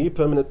establish a new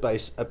permanent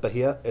base at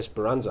Bayhia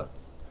Esperanza.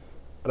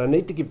 And I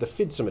need to give the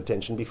FID some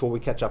attention before we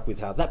catch up with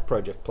how that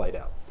project played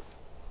out.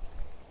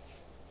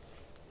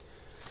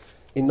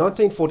 In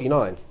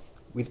 1949,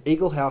 with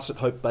Eagle House at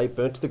Hope Bay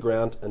burnt to the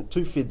ground and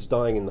 2 FIDs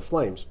dying in the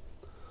flames,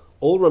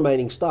 all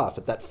remaining staff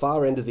at that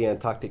far end of the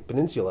Antarctic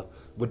Peninsula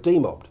were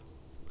demobbed,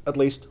 at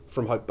least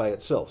from Hope Bay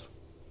itself.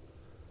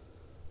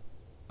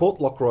 Port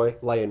Lockroy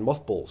lay in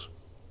mothballs.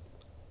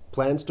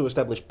 Plans to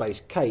establish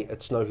Base K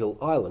at Snow Hill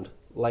Island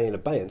lay in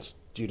abeyance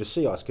due to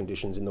sea ice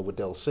conditions in the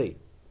Weddell Sea.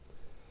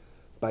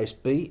 Base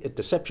B at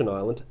Deception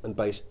Island and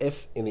Base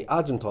F in the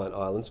Argentine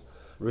Islands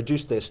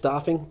reduced their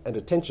staffing and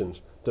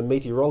attentions to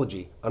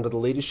meteorology under the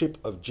leadership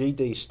of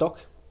G.D. Stock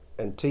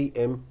and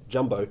T.M.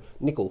 Jumbo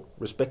Nickel,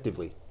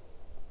 respectively.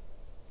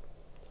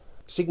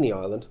 Sydney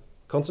Island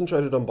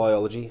concentrated on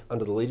biology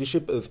under the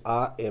leadership of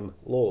R.M.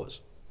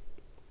 Laws.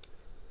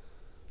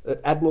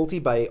 At Admiralty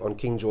Bay on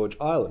King George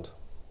Island,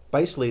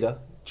 base leader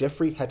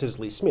Geoffrey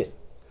Hattersley Smith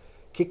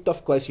kicked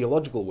off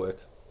glaciological work,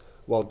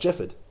 while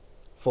Jefford,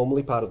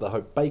 formerly part of the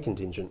Hope Bay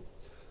contingent,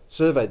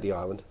 surveyed the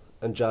island,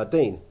 and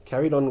Jardine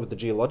carried on with the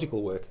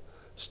geological work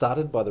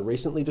started by the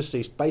recently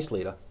deceased base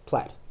leader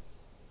Platt.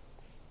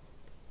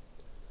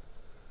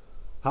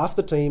 Half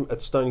the team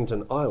at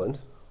Stonington Island,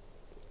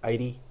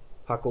 80,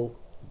 Huckle,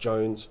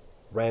 Jones,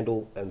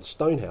 Randall and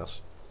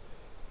Stonehouse,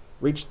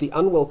 reached the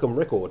unwelcome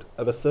record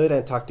of a third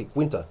Antarctic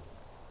winter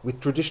with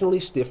traditionally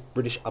stiff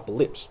British upper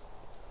lips.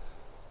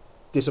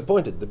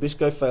 Disappointed, the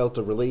Biscoe failed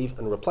to relieve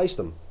and replace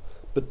them,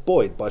 but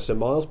buoyed by Sir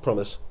Miles'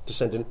 promise to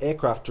send an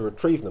aircraft to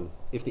retrieve them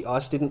if the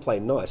ice didn't play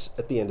nice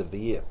at the end of the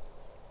year.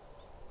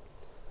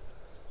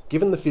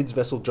 Given the FID's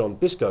vessel John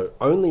Biscoe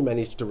only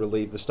managed to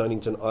relieve the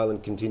Stonington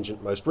Island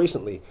contingent most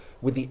recently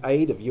with the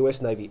aid of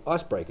US Navy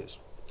icebreakers,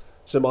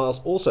 Sir Miles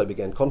also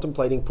began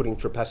contemplating putting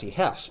Trepassey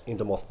House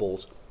into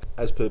mothballs,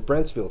 as per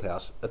Bransfield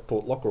House at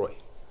Port Lockroy.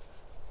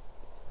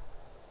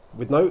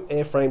 With no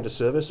airframe to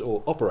service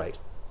or operate,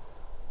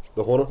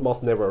 the Hornet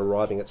Moth never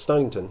arriving at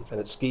Stonington and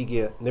its ski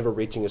gear never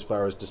reaching as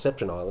far as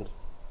Deception Island,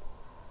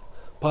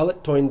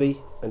 pilot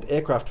Toynbee and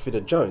aircraft fitter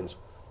Jones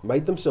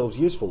made themselves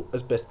useful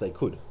as best they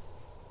could.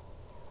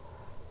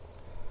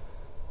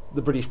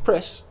 The British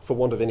press, for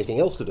want of anything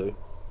else to do,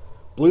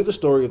 blew the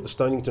story of the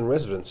Stonington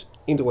residents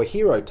into a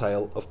hero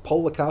tale of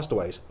polar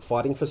castaways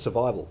fighting for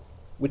survival,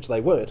 which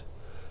they weren't,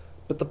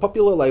 but the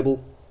popular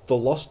label The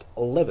Lost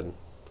 11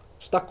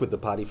 stuck with the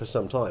party for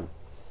some time.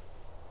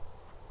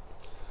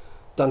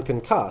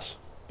 Duncan Cass,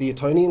 the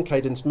Etonian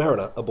cadence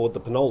mariner aboard the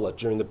Penola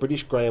during the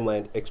British Graham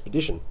Land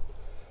expedition,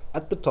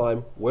 at the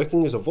time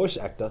working as a voice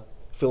actor,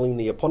 filling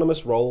the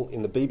eponymous role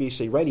in the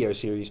BBC radio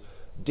series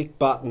Dick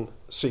Barton,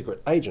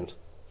 Secret Agent,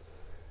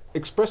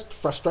 expressed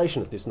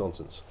frustration at this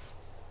nonsense.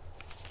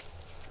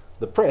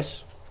 The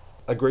press,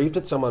 aggrieved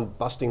at someone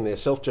busting their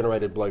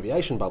self-generated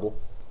bloviation bubble,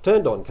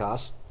 turned on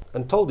Cass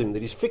and told him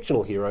that his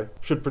fictional hero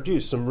should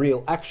produce some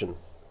real action,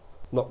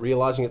 not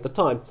realising at the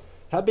time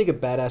how big a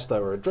badass they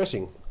were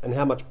addressing and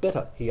how much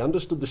better he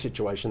understood the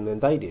situation than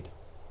they did.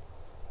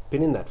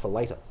 Pin in that for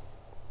later.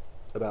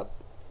 About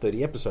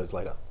 30 episodes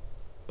later,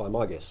 by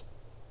my guess.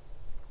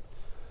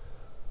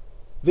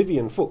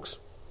 Vivian Fuchs,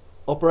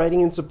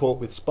 operating in support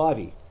with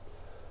Spivey,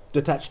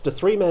 detached a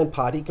 3-man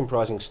party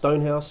comprising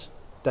Stonehouse,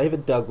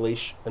 David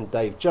Dalgleish and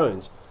Dave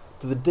Jones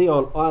to the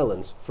Dion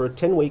Islands for a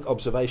 10-week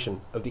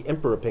observation of the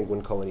emperor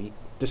penguin colony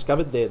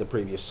discovered there the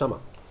previous summer.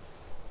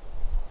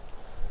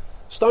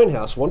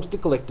 Stonehouse wanted to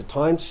collect a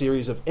timed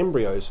series of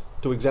embryos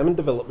to examine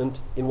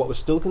development in what was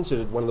still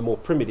considered one of the more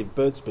primitive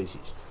bird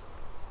species.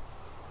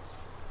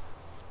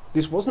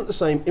 This wasn't the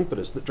same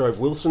impetus that drove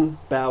Wilson,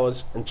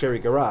 Bowers and Cherry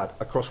Garrard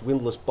across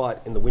Windless Bight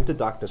in the winter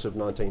darkness of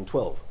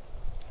 1912.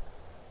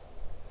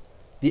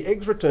 The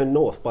eggs returned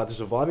north by the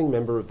surviving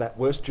member of that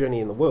worst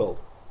journey in the world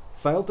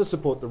failed to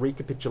support the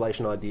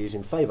recapitulation ideas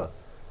in favour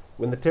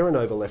when the Terra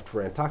Nova left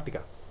for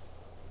Antarctica,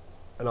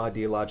 an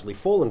idea largely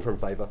fallen from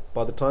favour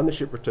by the time the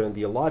ship returned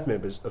the alive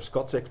members of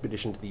Scott's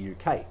expedition to the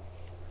UK.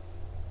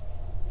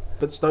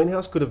 but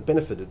Stonehouse could have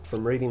benefited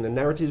from reading the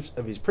narratives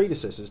of his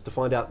predecessors to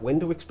find out when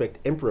to expect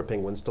emperor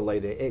penguins to lay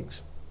their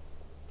eggs.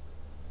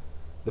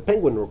 The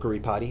penguin rookery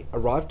party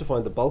arrived to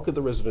find the bulk of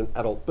the resident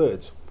adult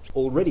birds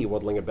already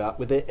waddling about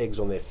with their eggs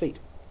on their feet,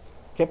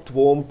 kept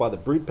warm by the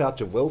brood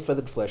pouch of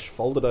well-feathered flesh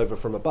folded over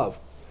from above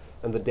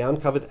and the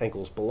down-covered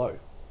ankles below.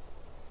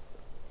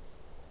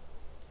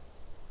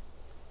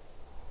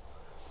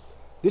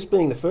 This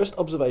being the first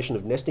observation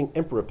of nesting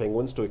emperor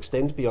penguins to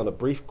extend beyond a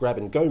brief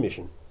grab-and-go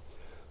mission,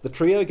 the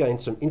trio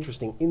gained some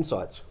interesting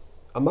insights,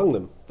 among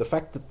them the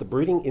fact that the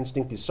breeding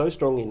instinct is so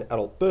strong in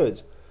adult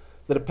birds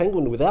that a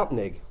penguin without an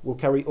egg will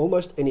carry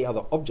almost any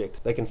other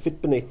object they can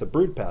fit beneath the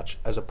brood pouch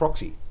as a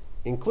proxy,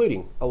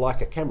 including a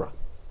Leica camera.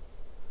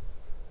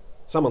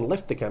 Someone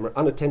left the camera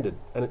unattended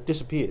and it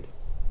disappeared,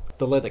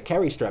 the leather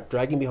carry strap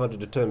dragging behind a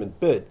determined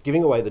bird,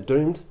 giving away the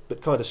doomed,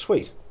 but kind of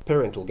sweet,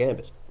 parental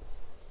gambit.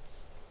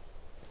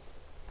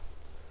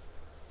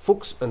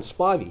 Fuchs and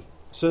Spivey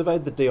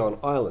surveyed the Dion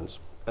Islands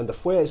and the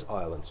Fuertes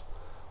Islands,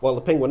 while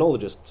the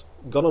penguinologists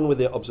got on with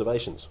their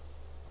observations.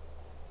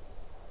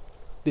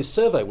 This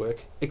survey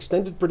work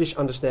extended British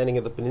understanding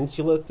of the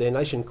peninsula their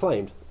nation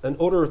claimed an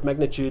order of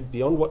magnitude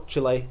beyond what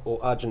Chile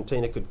or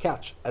Argentina could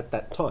catch at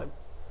that time,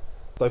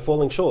 though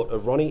falling short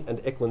of Ronnie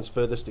and Eklund's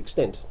furthest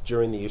extent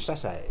during the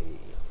Usasai.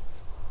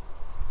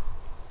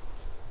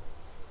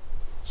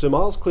 Sir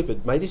Miles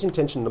Clifford made his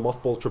intention to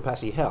mothball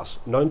Trepassey House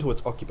known to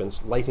its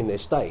occupants late in their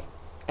stay,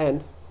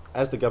 and,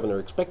 as the governor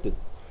expected,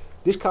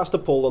 this cast a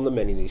pall on the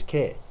men in his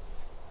care.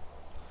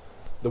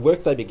 The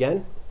work they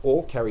began,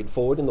 or carried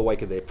forward in the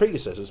wake of their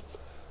predecessors,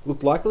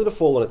 looked likely to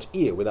fall on its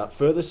ear without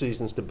further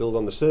seasons to build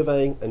on the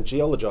surveying and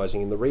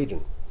geologising in the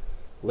region,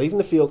 leaving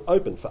the field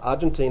open for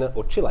Argentina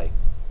or Chile,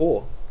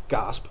 or,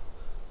 gasp,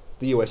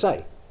 the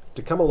USA,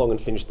 to come along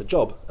and finish the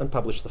job and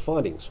publish the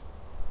findings.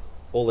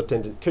 All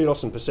attendant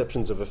kudos and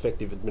perceptions of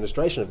effective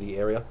administration of the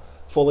area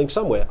falling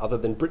somewhere other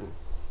than Britain.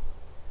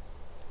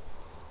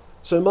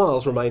 Sir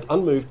Miles remained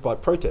unmoved by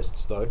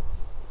protests, though,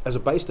 as a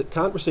base that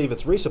can't receive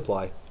its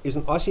resupply is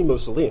an icy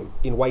mausoleum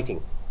in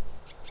waiting.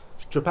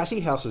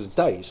 Trepassey House's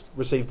days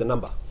received a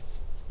number.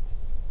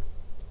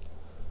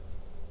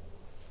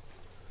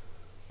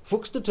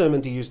 Fuchs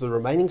determined to use the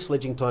remaining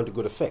sledging time to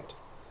good effect,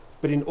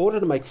 but in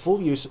order to make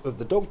full use of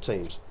the dog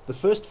teams, the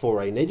first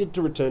foray needed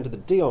to return to the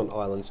Dion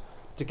Islands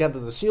to gather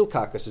the seal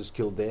carcasses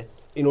killed there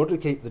in order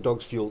to keep the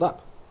dogs fueled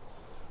up.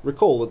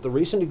 Recall that the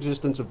recent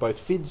existence of both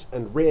FIDS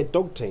and rare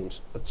dog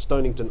teams at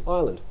Stonington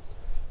Island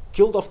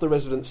killed off the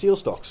resident seal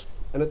stocks,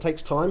 and it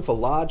takes time for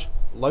large,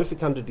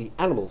 low-fecundity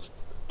animals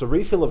to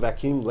refill a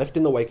vacuum left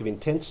in the wake of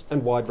intense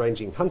and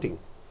wide-ranging hunting.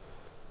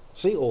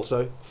 See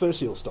also fur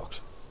seal stocks.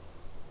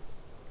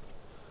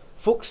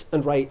 Fuchs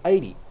and Ray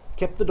 80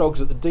 kept the dogs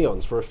at the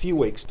Dions for a few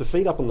weeks to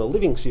feed up on the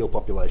living seal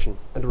population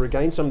and to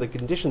regain some of the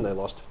condition they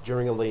lost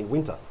during a lean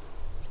winter.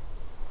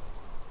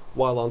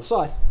 While on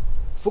site,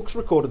 Fuchs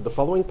recorded the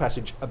following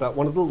passage about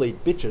one of the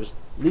lead bitches,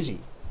 Lizzie.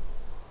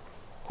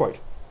 Quote,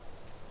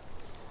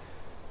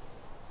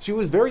 "She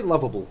was very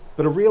lovable,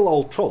 but a real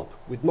old trollop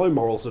with no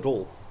morals at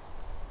all.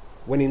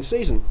 When in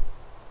season,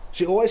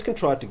 she always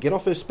contrived to get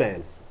off her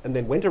span and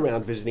then went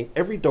around visiting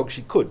every dog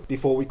she could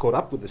before we caught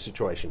up with the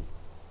situation.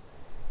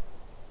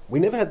 We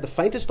never had the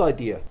faintest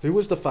idea who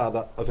was the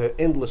father of her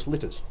endless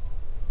litters.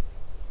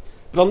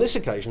 But on this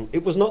occasion,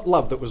 it was not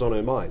love that was on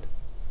her mind.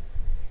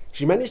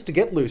 She managed to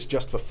get loose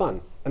just for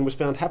fun and was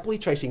found happily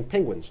chasing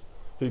penguins,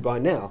 who by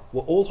now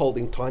were all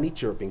holding tiny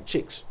chirruping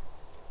chicks.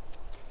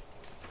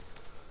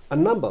 A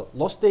number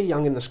lost their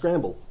young in the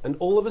scramble, and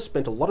all of us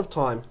spent a lot of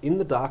time in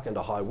the dark and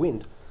a high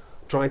wind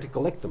trying to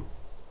collect them.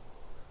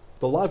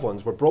 The live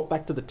ones were brought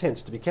back to the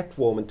tents to be kept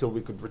warm until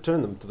we could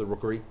return them to the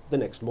rookery the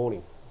next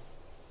morning.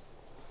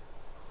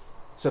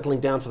 Settling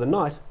down for the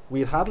night, we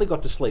had hardly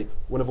got to sleep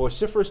when a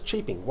vociferous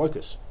cheeping woke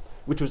us,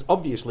 which was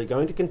obviously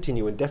going to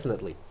continue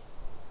indefinitely.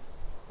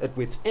 At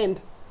wit's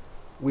end,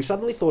 we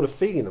suddenly thought of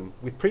feeding them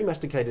with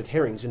pre-masticated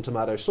herrings in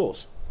tomato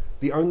sauce,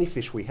 the only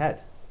fish we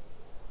had.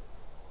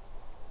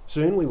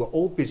 Soon we were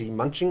all busy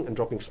munching and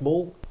dropping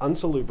small,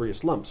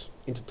 unsalubrious lumps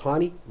into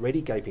tiny,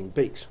 ready gaping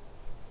beaks,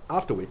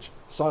 after which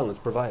silence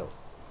prevailed.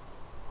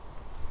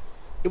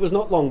 It was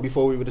not long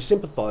before we were to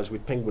sympathise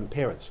with penguin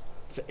parents.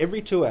 For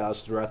every 2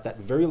 hours throughout that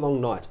very long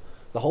night,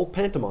 the whole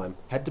pantomime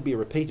had to be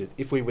repeated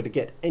if we were to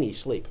get any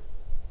sleep.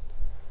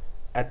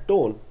 At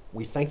dawn,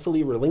 we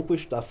thankfully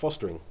relinquished our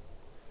fostering.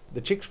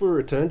 The chicks were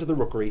returned to the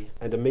rookery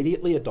and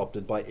immediately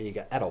adopted by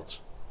eager adults."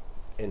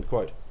 End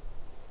quote.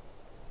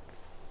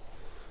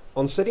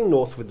 On setting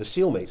north with the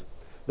seal meat,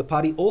 the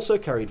party also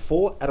carried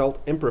 4 adult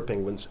emperor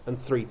penguins and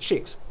 3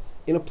 chicks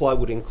in a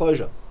plywood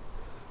enclosure,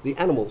 the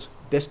animals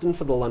destined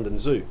for the London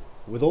Zoo,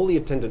 with all the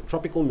attendant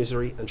tropical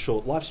misery and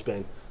short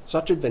lifespan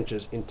such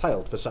adventures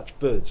entailed for such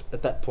birds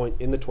at that point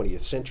in the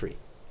 20th century.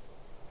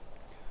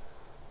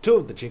 2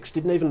 of the chicks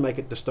didn't even make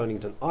it to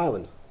Stonington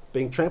Island,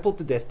 being trampled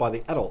to death by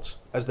the adults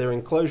as their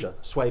enclosure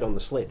swayed on the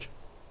sledge.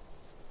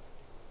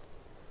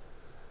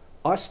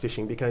 Ice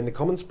fishing became the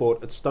common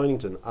sport at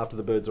Stonington after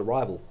the birds'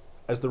 arrival,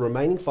 as the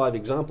remaining 5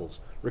 examples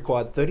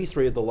required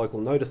 33 of the local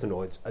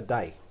nodithenoids a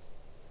day.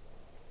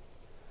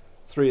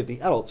 3 of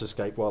the adults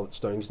escaped while at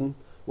Stonington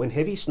when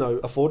heavy snow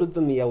afforded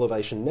them the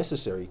elevation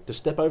necessary to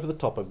step over the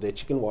top of their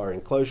chicken wire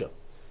enclosure,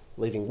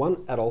 leaving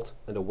 1 adult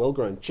and a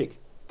well-grown chick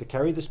to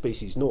carry the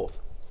species north,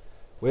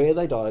 where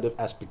they died of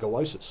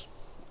aspergillosis,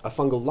 a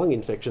fungal lung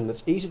infection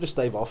that's easy to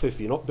stave off if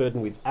you're not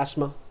burdened with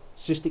asthma,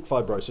 cystic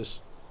fibrosis,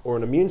 or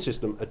an immune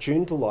system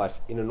attuned to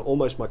life in an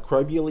almost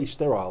microbially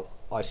sterile,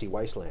 icy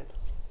wasteland.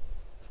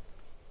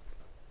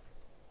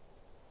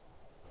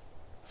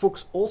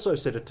 Fuchs also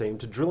set a team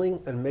to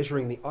drilling and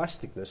measuring the ice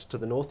thickness to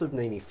the north of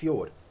Nini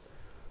Fjord,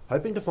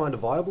 hoping to find a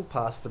viable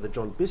path for the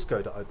John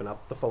Biscoe to open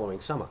up the following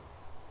summer.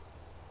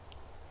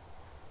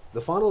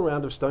 The final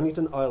round of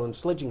Stonington Island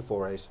sledging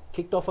forays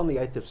kicked off on the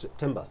 8th of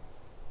September.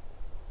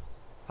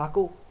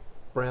 Huckle,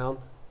 Brown,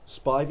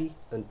 Spivey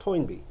and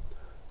Toynbee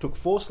took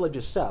 4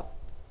 sledges south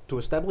to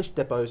establish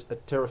depots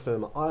at Terra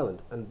Firma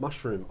Island and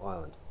Mushroom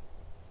Island.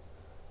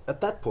 At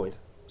that point,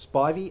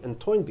 Spivey and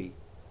Toynbee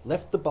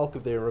left the bulk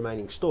of their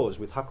remaining stores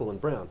with Huckle and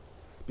Brown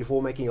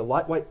before making a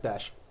lightweight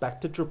dash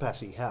back to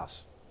Trepassey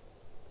House.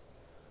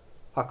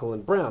 Huckle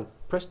and Brown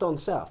pressed on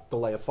south to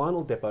lay a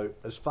final depot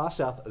as far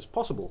south as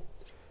possible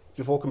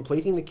before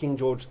completing the King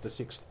George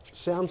VI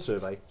Sound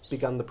Survey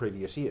begun the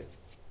previous year.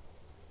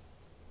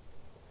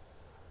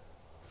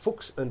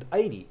 Fuchs and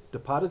Adie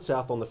departed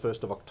south on the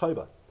 1st of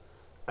October,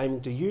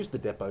 aiming to use the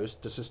depots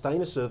to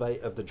sustain a survey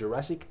of the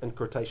Jurassic and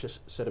Cretaceous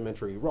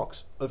sedimentary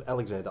rocks of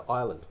Alexander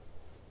Island.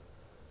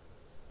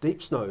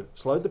 Deep snow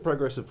slowed the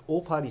progress of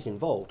all parties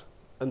involved,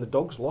 and the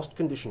dogs lost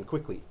condition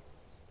quickly.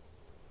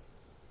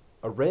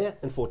 A rare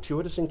and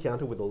fortuitous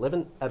encounter with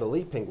 11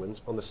 Adelie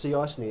penguins on the sea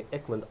ice near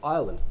Eckland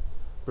Island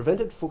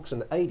prevented Fuchs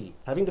and Adie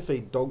having to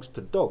feed dogs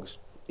to dogs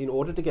in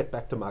order to get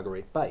back to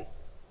Marguerite Bay.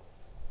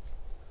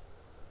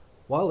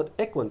 While at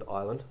Eckland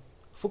Island,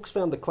 Fuchs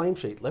found the claim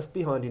sheet left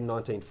behind in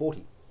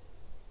 1940.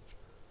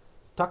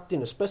 Tucked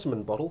in a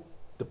specimen bottle,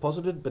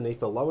 deposited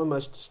beneath the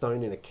lowermost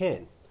stone in a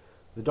can,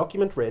 the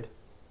document read,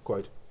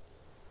 quote,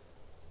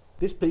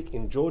 "This peak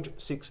in George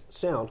VI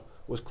Sound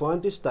was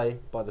climbed this day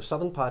by the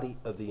southern party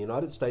of the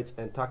United States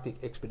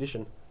Antarctic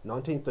Expedition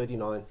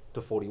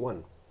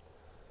 1939-41.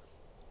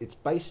 Its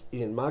base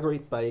is in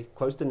Marguerite Bay,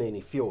 close to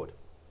Nini Fjord.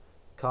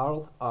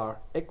 Carl R.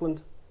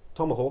 Eckland,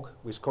 Tomahawk,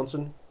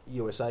 Wisconsin,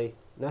 USA,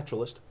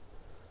 naturalist.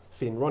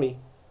 Finn Ronnie,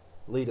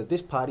 leader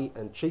this party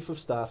and Chief of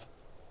Staff,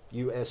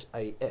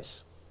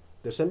 USAS.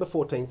 December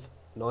 14th,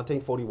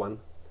 1941,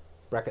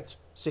 brackets,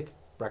 sick,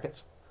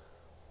 brackets,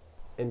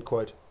 end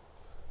quote.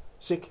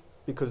 Sick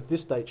because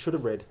this date should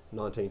have read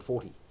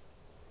 1940.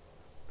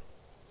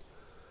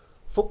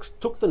 Fuchs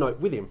took the note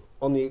with him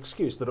on the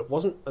excuse that it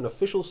wasn't an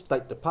official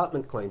State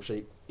Department claim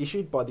sheet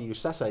issued by the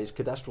USAS's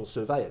cadastral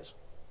surveyors.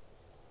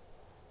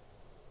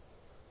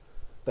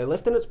 They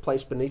left in its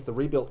place beneath the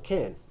rebuilt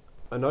can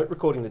a note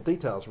recording the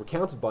details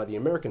recounted by the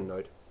American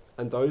note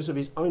and those of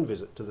his own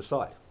visit to the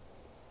site.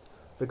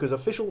 Because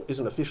official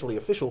isn't officially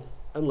official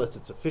unless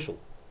it's official.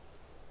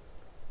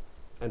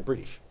 And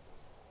British.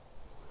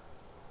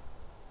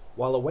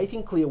 While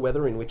awaiting clear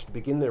weather in which to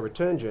begin their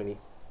return journey,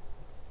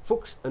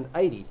 Fuchs and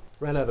Adie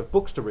ran out of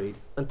books to read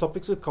and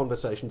topics of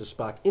conversation to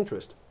spark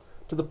interest,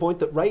 to the point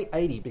that Ray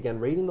Adie began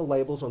reading the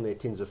labels on their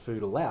tins of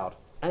food aloud,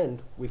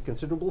 and with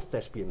considerable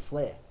thespian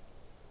flair.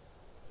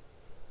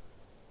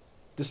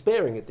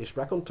 Despairing at this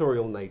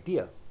racontorial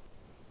nadir,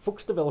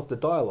 Fuchs developed a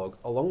dialogue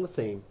along the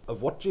theme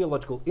of what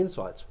geological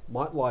insights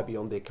might lie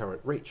beyond their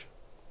current reach.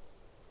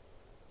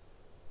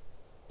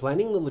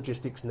 Planning the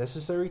logistics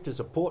necessary to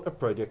support a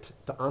project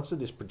to answer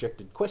this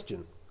projected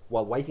question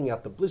while waiting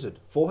out the blizzard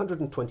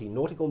 420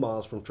 nautical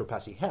miles from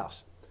Trepassey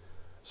House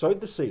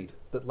sowed the seed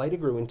that later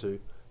grew into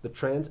the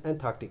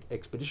Trans-Antarctic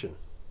Expedition,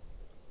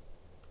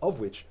 of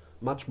which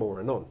much more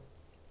anon.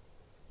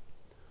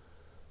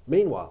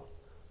 Meanwhile,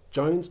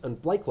 Jones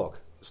and Blakelock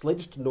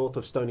sledged north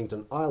of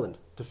Stonington Island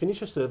to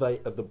finish a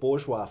survey of the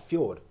Bourgeois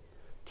Fjord,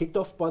 kicked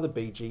off by the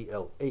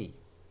BGLE.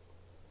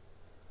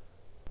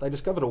 They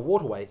discovered a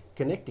waterway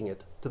connecting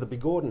it to the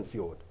Bigorden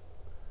Fjord,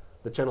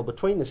 the channel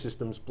between the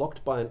systems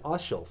blocked by an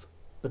ice shelf,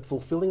 but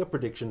fulfilling a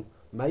prediction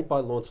made by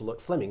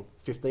Launcelot Fleming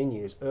 15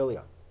 years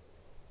earlier.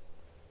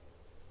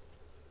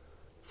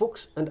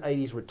 Fuchs and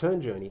Adie's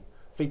return journey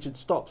featured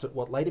stops at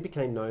what later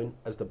became known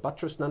as the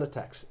Buttress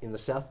Nunataks in the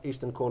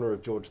southeastern corner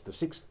of George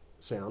VI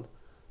Sound,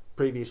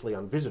 previously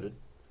unvisited,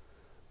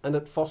 and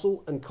at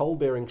fossil and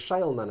coal-bearing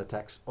shale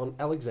nunataks on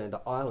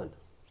Alexander Island.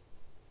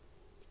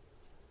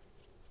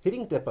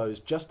 Hitting depots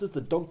just as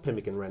the dog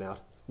pemmican ran out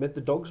meant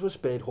the dogs were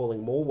spared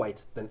hauling more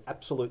weight than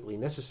absolutely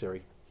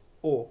necessary,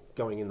 or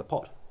going in the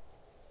pot.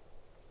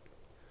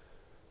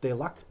 Their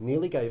luck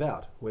nearly gave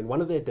out when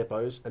one of their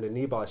depots and a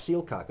nearby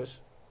seal carcass,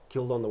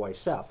 killed on the way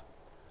south,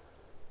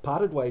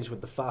 parted ways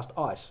with the fast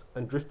ice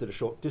and drifted a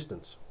short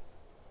distance.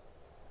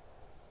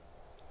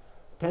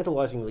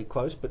 Tantalisingly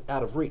close but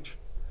out of reach,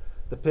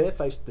 the pair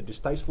faced the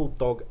distasteful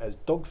dog as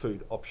dog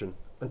food option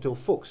until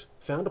Fuchs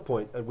found a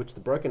point at which the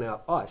broken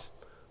out ice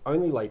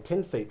only lay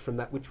 10 feet from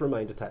that which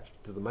remained attached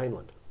to the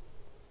mainland.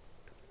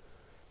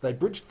 They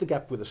bridged the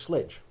gap with a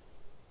sledge,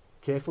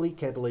 carefully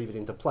cantilevered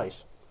into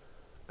place,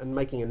 and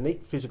making a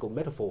neat physical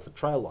metaphor for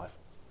trail life,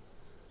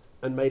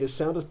 and made as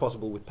sound as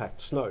possible with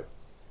packed snow.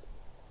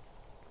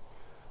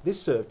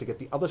 This served to get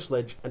the other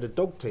sledge and a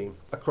dog team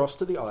across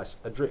to the ice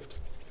adrift.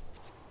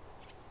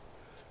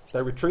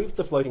 They retrieved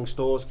the floating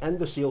stores and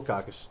the seal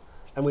carcass,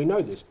 and we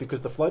know this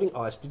because the floating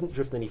ice didn't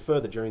drift any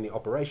further during the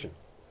operation,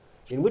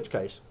 in which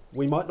case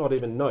we might not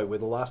even know where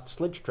the last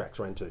sledge tracks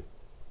ran to.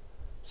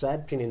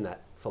 Sad pin in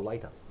that for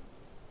later.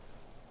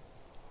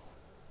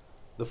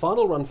 The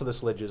final run for the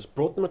sledges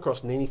brought them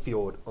across Nini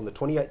Fjord on the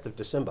 28th of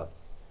December,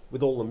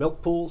 with all the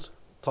milk pools,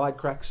 tide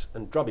cracks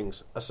and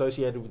drubbings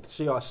associated with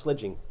sea ice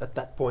sledging at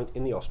that point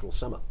in the austral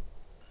summer.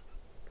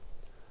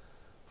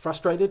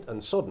 Frustrated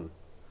and sodden,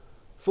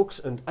 Fuchs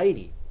and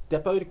Adie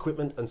depoted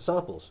equipment and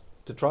samples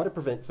to try to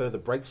prevent further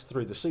breaks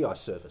through the sea ice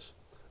surface,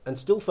 and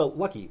still felt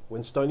lucky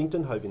when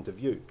Stonington hove into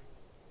view.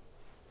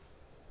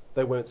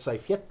 They weren't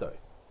safe yet though.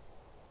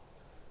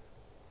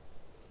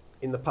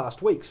 In the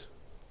past weeks,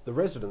 the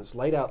residents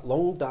laid out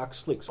long dark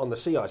slicks on the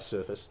sea ice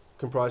surface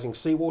comprising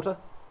seawater,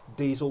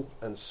 diesel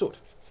and soot,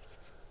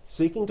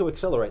 seeking to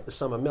accelerate the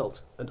summer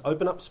melt and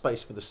open up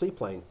space for the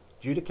seaplane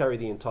due to carry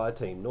the entire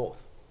team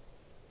north.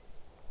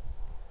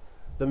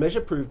 The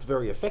measure proved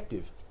very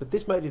effective, but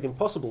this made it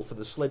impossible for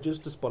the sledges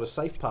to spot a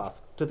safe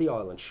path to the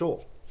island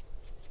shore.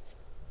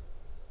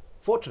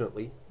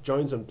 Fortunately,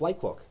 Jones and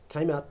Blakelock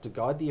came out to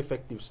guide the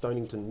effective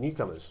Stonington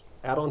newcomers,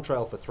 out on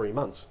trail for 3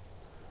 months,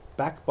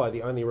 back by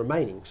the only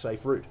remaining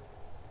safe route.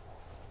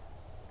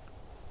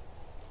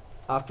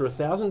 After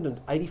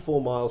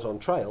 1,084 miles on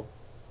trail,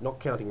 not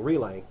counting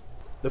relaying,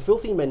 the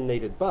filthy men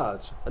needed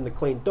baths and the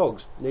clean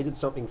dogs needed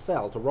something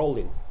foul to roll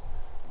in,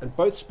 and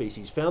both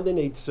species found their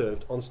needs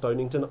served on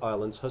Stonington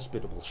Island's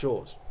hospitable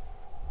shores.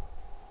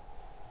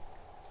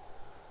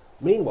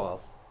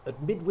 Meanwhile,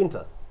 at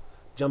midwinter,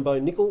 Jumbo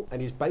Nickel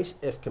and his Base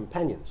F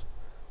companions,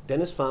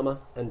 Dennis Farmer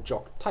and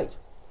Jock Tate,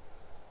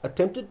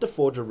 attempted to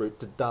forge a route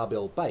to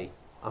Darbell Bay,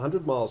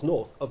 100 miles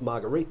north of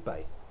Marguerite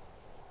Bay.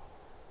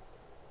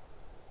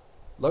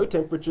 Low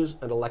temperatures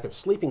and a lack of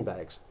sleeping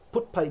bags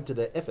put paid to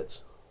their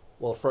efforts,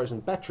 while frozen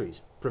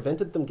batteries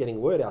prevented them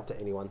getting word out to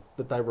anyone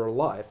that they were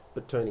alive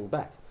but turning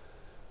back,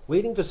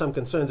 leading to some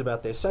concerns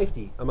about their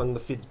safety among the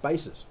FID's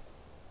bases,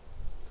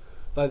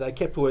 though they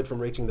kept word from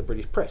reaching the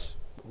British press,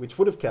 which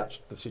would have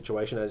couched the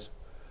situation as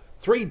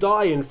 3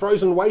 die in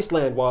frozen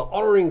wasteland while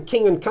honouring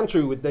king and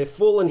country with their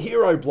fallen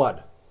hero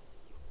blood,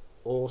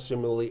 or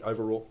similarly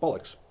overwrought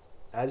bollocks,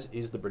 as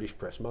is the British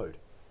press mode.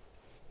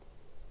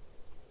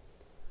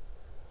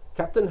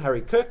 Captain Harry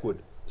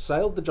Kirkwood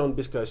sailed the John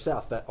Biscoe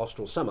south that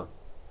austral summer,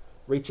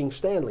 reaching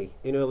Stanley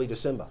in early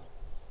December.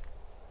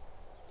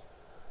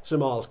 Sir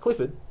Miles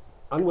Clifford,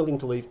 unwilling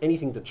to leave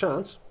anything to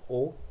chance,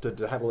 or to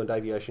de Havilland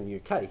Aviation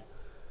UK,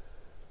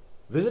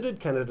 visited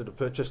Canada to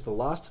purchase the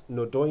last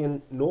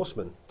Nordoyan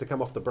Norseman to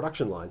come off the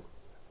production line,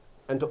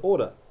 and to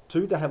order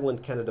 2 de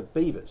Havilland Canada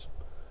Beavers,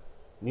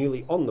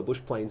 newly on the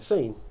bush plane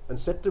scene and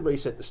set to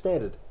reset the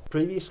standard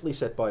previously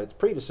set by its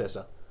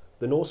predecessor,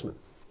 the Norseman.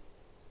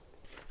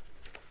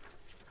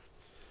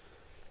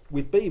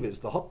 With Beavers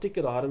the hot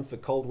ticket item for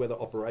cold weather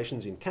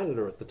operations in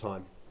Canada at the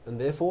time, and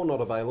therefore not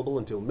available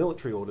until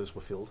military orders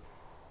were filled,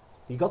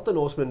 he got the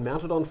Norseman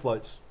mounted on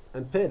floats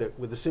and paired it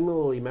with a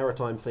similarly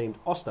maritime-themed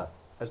Oster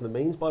as the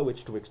means by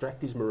which to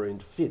extract his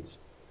marooned FIDs,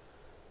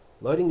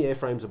 loading the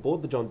airframes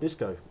aboard the John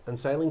Biscoe and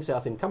sailing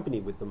south in company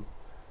with them,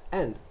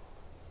 and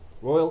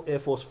Royal Air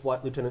Force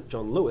Flight Lieutenant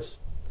John Lewis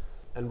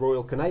and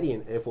Royal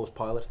Canadian Air Force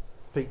pilot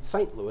Pete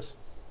St. Louis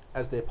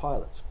as their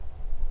pilots.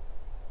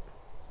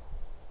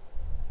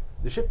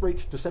 The ship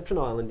reached Deception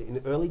Island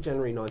in early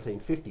January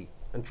 1950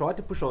 and tried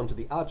to push on to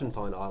the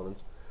Argentine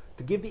Islands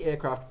to give the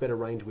aircraft better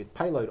range with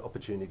payload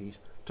opportunities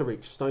to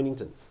reach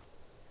Stonington.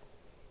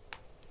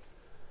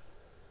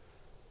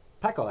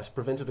 Pack ice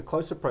prevented a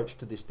close approach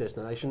to this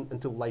destination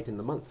until late in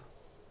the month,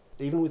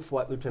 even with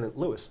Flight Lieutenant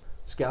Lewis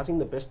scouting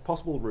the best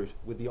possible route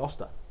with the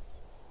Oster.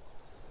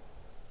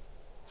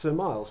 Sir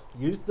Miles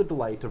used the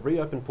delay to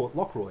reopen Port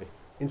Lockroy,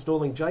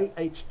 installing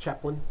J.H.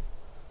 Chaplin,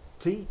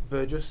 T.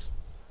 Burgess,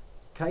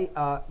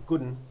 K.R.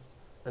 Gooden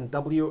and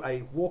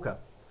W.A. Walker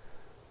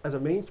as a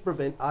means to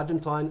prevent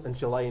Argentine and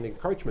Chilean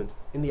encroachment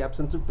in the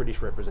absence of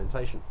British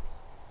representation.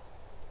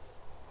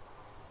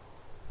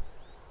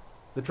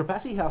 The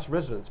Trepassey House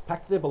residents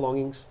packed their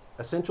belongings,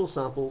 essential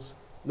samples,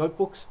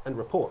 notebooks and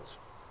reports,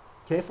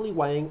 carefully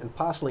weighing and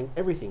parcelling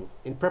everything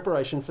in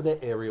preparation for their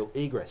aerial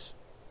egress.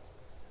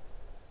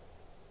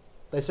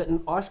 They set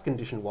an ice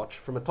condition watch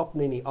from atop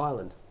Nini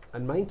Island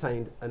and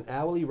maintained an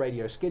hourly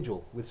radio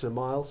schedule with Sir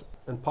Miles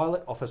and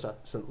Pilot Officer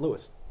St.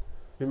 Louis,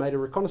 who made a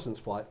reconnaissance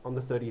flight on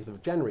the 30th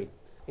of January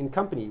in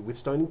company with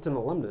Stonington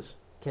alumnus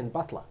Ken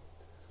Butler,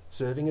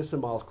 serving as Sir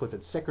Miles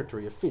Clifford's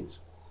Secretary of FIDS,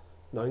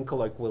 known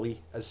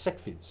colloquially as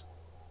SecFIDS.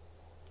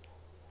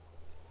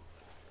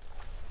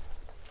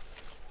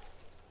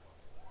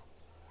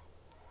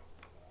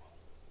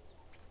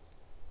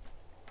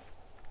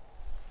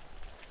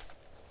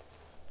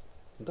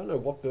 I don't know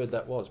what bird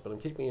that was, but I'm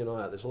keeping an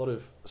eye out. There's a lot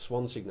of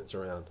swan cygnets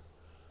around.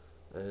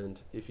 And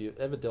if you've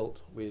ever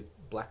dealt with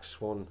black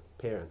swan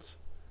parents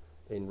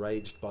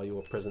enraged by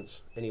your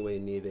presence anywhere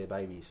near their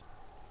babies,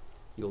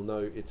 you'll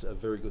know it's a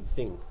very good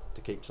thing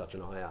to keep such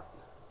an eye out.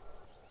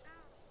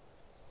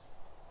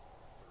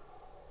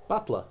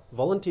 Butler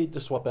volunteered to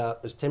swap out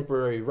as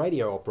temporary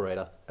radio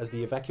operator as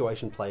the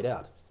evacuation played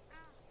out.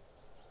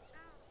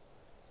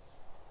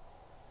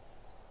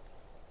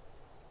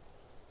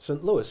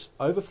 St. Louis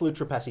overflew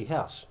Trepassey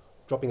House,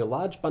 dropping a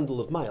large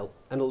bundle of mail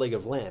and a leg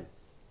of lamb.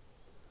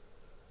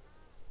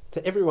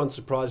 To everyone's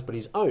surprise but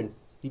his own,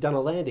 he done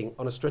a landing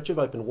on a stretch of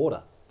open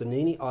water the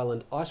Nini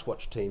Island Ice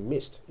Watch team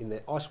missed in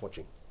their ice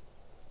watching.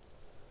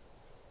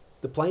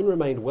 The plane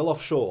remained well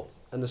offshore,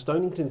 and the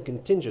Stonington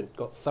contingent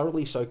got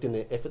thoroughly soaked in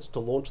their efforts to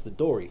launch the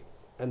dory,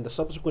 and the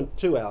subsequent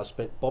 2 hours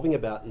spent bobbing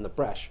about in the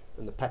brash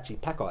and the patchy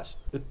pack ice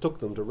it took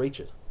them to reach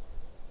it.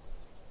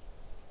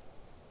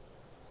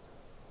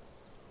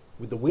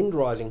 With the wind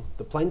rising,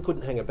 the plane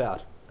couldn't hang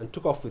about and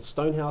took off with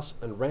Stonehouse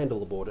and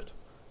Randall aboard it,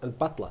 and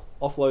Butler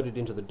offloaded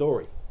into the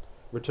dory,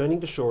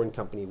 returning to shore in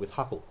company with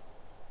Huckle.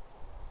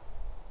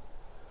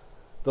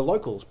 The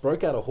locals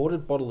broke out a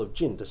hoarded bottle of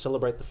gin to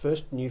celebrate the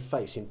first new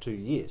face in 2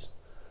 years,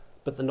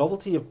 but the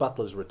novelty of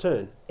Butler's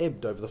return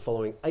ebbed over the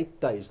following 8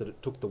 days that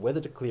it took the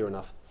weather to clear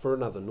enough for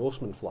another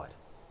Norseman flight.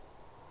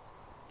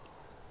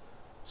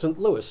 St.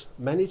 Louis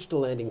managed a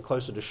landing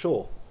closer to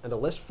shore and a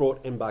less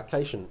fraught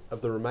embarkation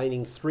of the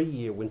remaining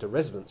 3-year winter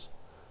residents,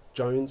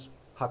 Jones,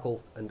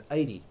 Huckle and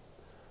Adie,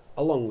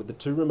 along with the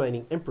 2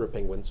 remaining emperor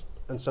penguins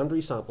and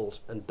sundry samples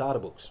and data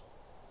books.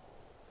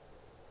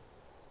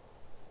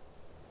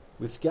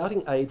 With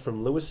scouting aid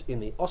from Lewis in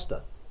the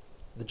Oster,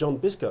 the John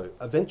Biscoe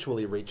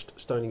eventually reached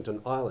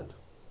Stonington Island.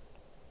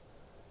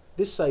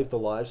 This saved the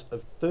lives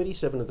of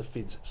 37 of the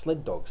FID's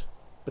sled dogs,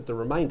 but the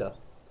remainder,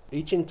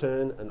 each in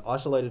turn and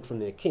isolated from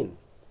their kin,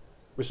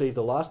 received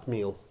a last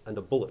meal and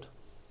a bullet.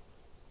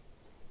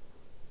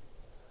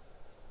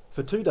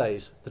 For 2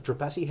 days, the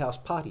Trepassey House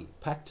party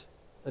packed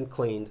and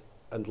cleaned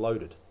and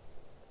loaded.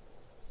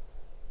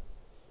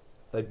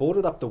 They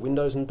boarded up the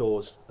windows and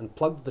doors and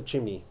plugged the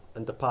chimney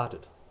and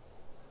departed,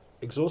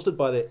 exhausted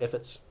by their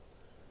efforts,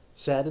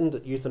 saddened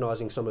at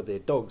euthanizing some of their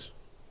dogs,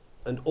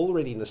 and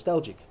already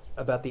nostalgic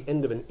about the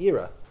end of an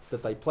era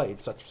that they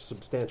played such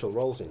substantial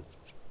roles in.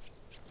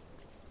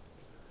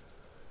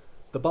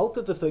 The bulk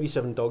of the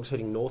 37 dogs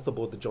heading north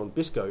aboard the John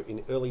Biscoe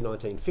in early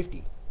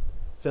 1950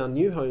 found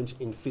new homes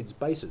in FID's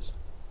bases,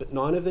 but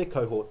 9 of their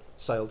cohort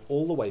sailed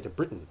all the way to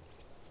Britain.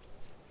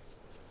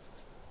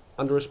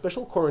 Under a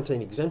special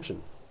quarantine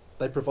exemption,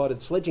 they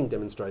provided sledging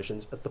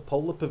demonstrations at the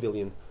Polar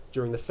Pavilion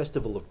during the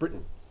Festival of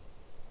Britain.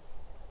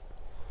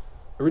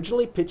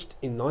 Originally pitched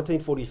in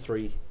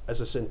 1943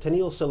 as a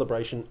centennial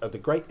celebration of the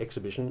Great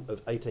Exhibition of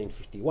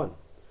 1851,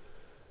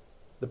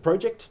 the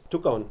project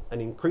took on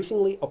an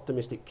increasingly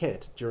optimistic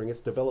cant during its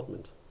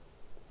development.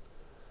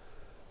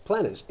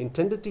 Planners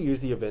intended to use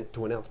the event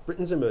to announce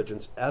Britain's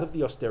emergence out of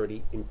the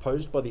austerity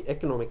imposed by the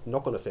economic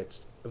knock-on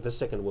effects of the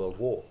Second World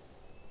War.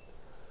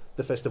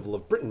 The Festival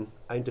of Britain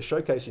aimed to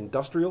showcase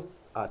industrial,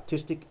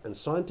 artistic and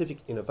scientific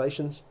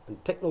innovations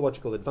and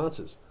technological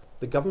advances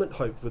the government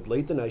hoped would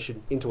lead the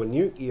nation into a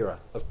new era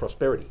of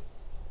prosperity.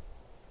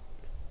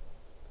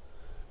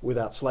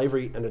 Without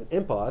slavery and an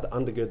empire to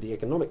undergird the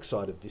economic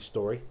side of this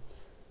story,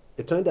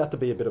 it turned out to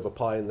be a bit of a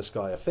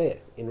pie-in-the-sky affair,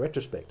 in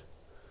retrospect.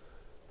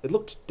 It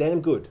looked damn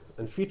good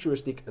and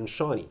futuristic and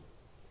shiny.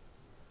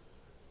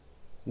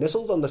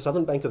 Nestled on the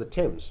southern bank of the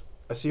Thames,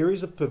 a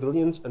series of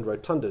pavilions and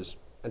rotundas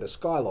and a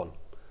skylon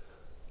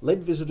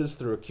led visitors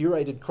through a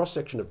curated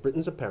cross-section of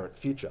Britain's apparent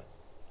future.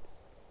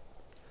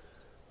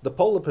 The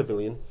Polar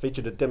Pavilion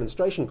featured a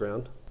demonstration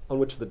ground on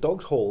which the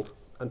dogs hauled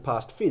and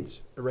past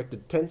FIDs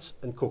erected tents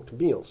and cooked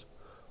meals,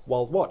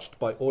 while watched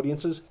by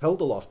audiences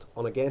held aloft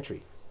on a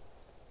gantry.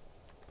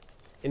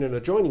 In an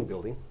adjoining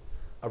building,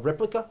 a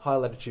replica High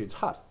Latitudes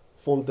hut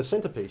formed the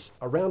centrepiece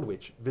around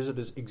which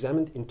visitors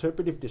examined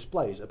interpretive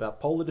displays about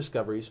polar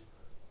discoveries,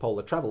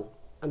 polar travel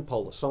and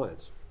polar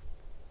science.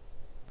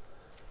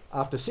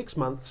 After 6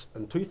 months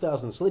and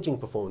 2,000 sledging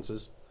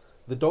performances,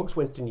 the dogs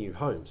went to new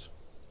homes.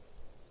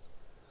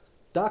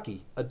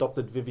 Darky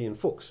adopted Vivian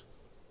Fuchs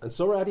and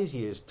saw out his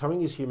years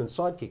towing his human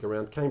sidekick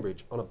around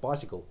Cambridge on a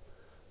bicycle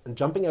and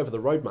jumping over the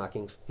road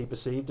markings he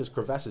perceived as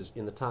crevasses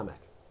in the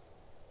tarmac.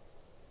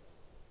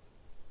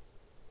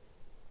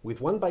 With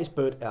one base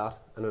burnt out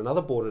and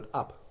another boarded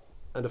up,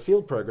 and a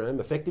field program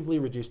effectively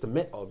reduced to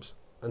Met Obs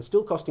and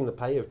still costing the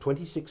pay of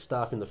 26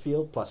 staff in the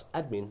field plus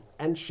admin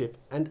and ship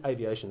and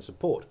aviation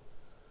support,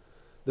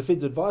 the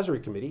FID's advisory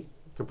committee,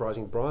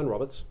 comprising Brian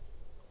Roberts,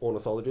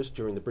 ornithologist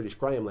during the British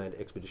Graham Land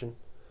expedition,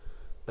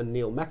 and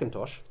Neil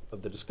McIntosh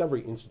of the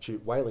Discovery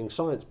Institute whaling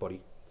science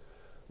body,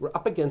 were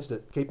up against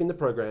it, keeping the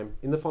program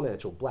in the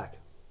financial black.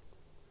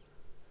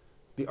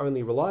 The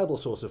only reliable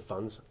source of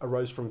funds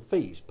arose from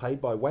fees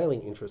paid by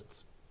whaling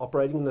interests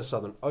operating in the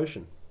Southern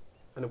Ocean,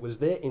 and it was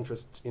their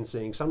interests in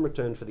seeing some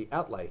return for the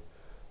outlay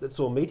that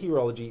saw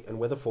meteorology and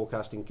weather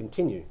forecasting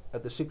continue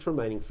at the 6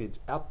 remaining FID's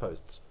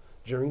outposts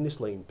during this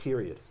lean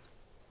period.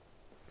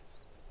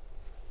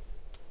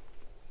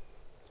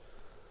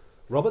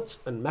 Roberts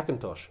and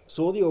McIntosh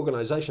saw the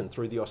organisation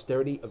through the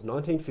austerity of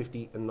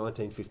 1950 and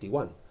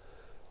 1951,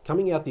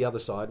 coming out the other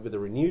side with a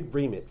renewed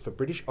remit for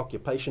British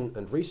occupation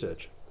and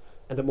research,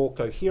 and a more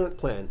coherent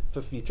plan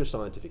for future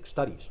scientific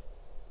studies.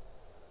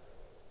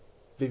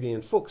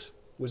 Vivian Fuchs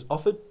was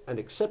offered and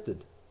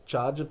accepted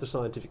charge of the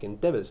scientific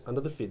endeavours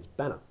under the FID's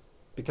banner,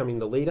 becoming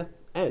the leader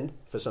and,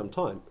 for some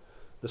time,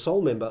 the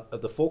sole member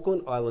of the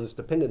Falkland Islands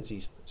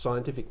Dependency's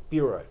Scientific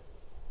Bureau,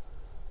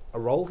 a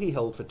role he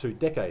held for 2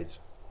 decades,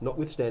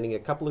 notwithstanding a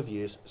couple of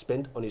years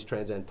spent on his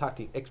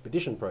Transantarctic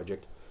expedition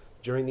project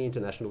during the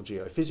International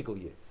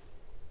Geophysical Year.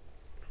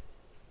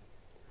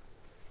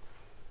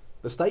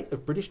 The state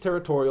of British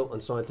territorial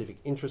and scientific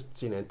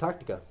interests in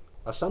Antarctica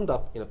are summed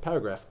up in a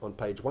paragraph on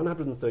page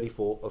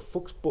 134 of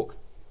Fuchs' book,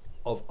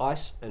 Of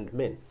Ice and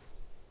Men.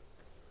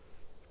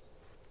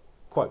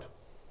 Quote,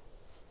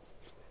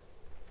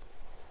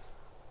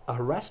 "A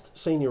harassed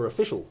senior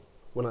official,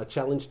 when I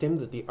challenged him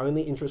that the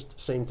only interest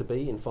seemed to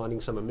be in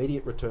finding some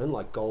immediate return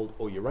like gold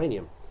or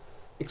uranium,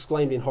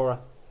 exclaimed in horror,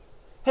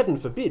 'Heaven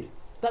forbid,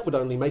 that would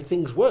only make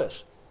things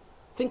worse.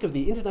 Think of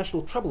the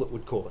international trouble it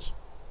would cause.'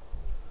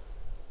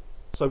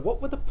 So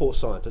what were the poor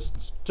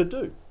scientists to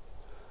do?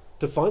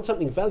 To find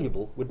something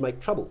valuable would make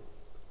trouble.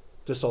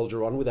 To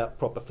soldier on without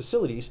proper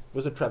facilities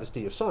was a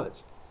travesty of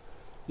science.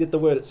 Yet the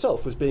word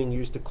itself was being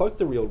used to cloak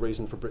the real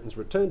reason for Britain's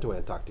return to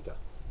Antarctica."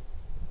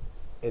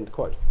 End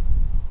quote.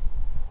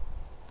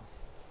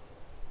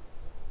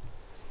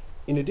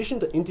 In addition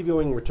to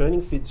interviewing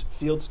returning FID's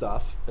field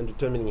staff and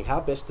determining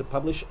how best to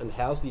publish and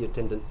house the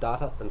attendant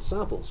data and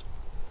samples,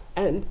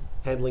 and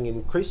handling an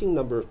increasing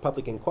number of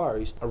public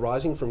inquiries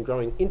arising from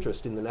growing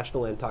interest in the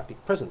national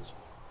Antarctic presence,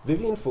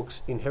 Vivian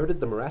Fuchs inherited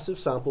the morass of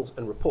samples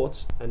and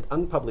reports and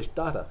unpublished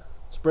data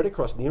spread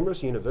across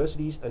numerous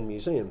universities and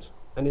museums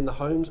and in the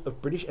homes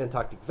of British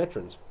Antarctic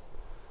veterans,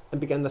 and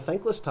began the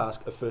thankless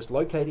task of first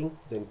locating,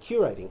 then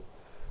curating,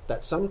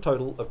 that sum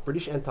total of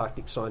British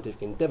Antarctic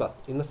scientific endeavour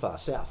in the far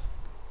south.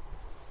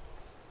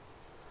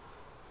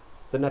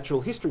 The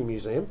Natural History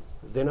Museum,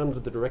 then under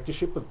the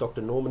directorship of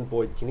Dr. Norman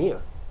Boyd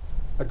Kinnear,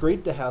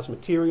 agreed to house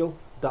material,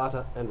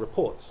 data and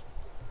reports,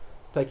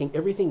 taking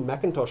everything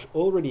Mackintosh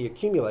already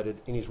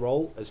accumulated in his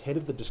role as head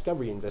of the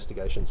Discovery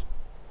investigations,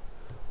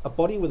 a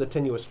body with a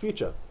tenuous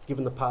future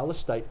given the parlous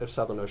state of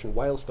Southern Ocean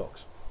whale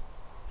stocks.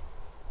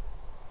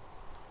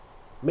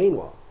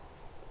 Meanwhile,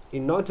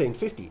 in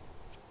 1950,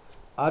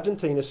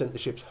 Argentina sent the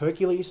ships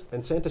Hercules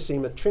and Santa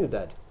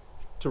Trinidad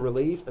to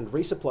relieve and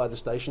resupply the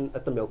station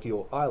at the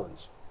Melchior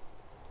Islands.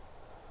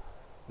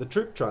 The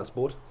troop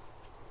transport,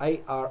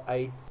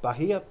 ARA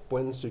Bahia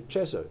Buen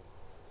Suceso,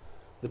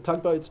 the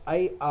tugboats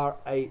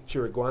ARA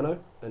Chiriguano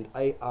and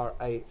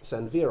ARA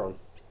San Viron,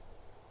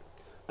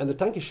 and the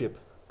tanker ship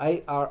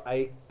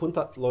ARA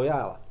Punta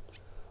Loyal,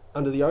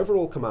 under the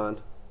overall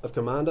command of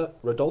Commander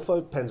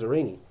Rodolfo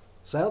Panzerini,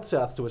 sailed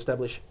south to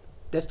establish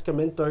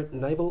Destacamento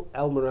Naval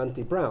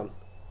Almirante Brown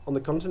on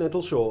the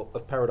continental shore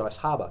of Paradise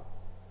Harbour,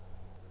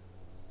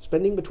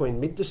 spending between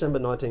mid-December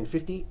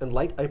 1950 and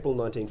late April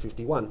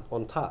 1951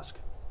 on task.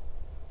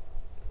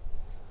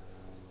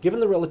 Given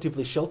the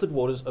relatively sheltered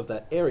waters of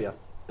that area,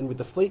 and with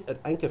the fleet at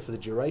anchor for the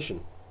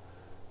duration,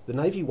 the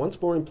Navy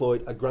once more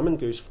employed a Grumman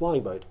Goose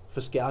flying boat for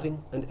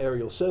scouting and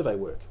aerial survey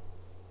work.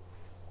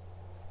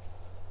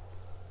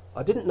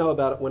 I didn't know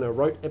about it when I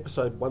wrote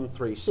episode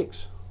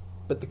 136,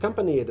 but the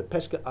Compañía de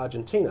Pesca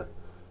Argentina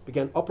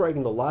began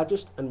operating the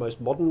largest and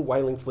most modern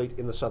whaling fleet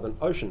in the Southern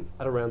Ocean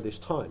at around this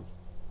time.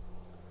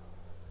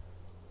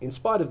 In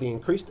spite of the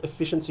increased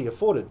efficiency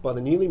afforded by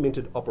the newly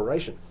minted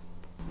operation,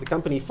 the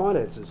company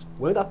finances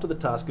weren't up to the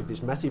task of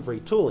this massive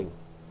retooling,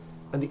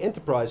 and the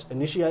enterprise,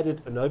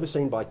 initiated and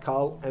overseen by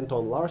Carl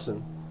Anton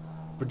Larsen,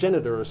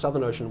 progenitor of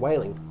Southern Ocean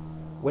whaling,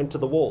 went to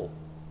the wall.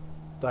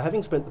 Though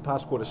having spent the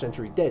past quarter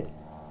century dead,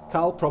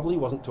 Carl probably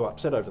wasn't too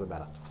upset over the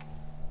matter.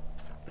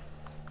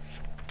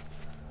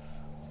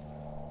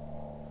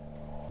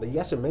 The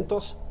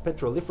Yacimientos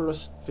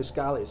Petrolíferos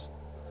Fiscales,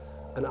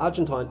 an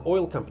Argentine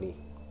oil company,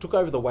 took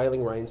over the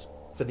whaling reins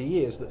for the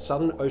years that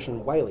Southern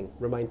Ocean whaling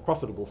remained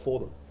profitable for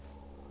them.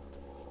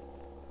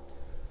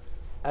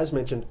 As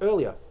mentioned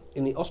earlier,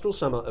 in the austral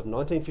summer of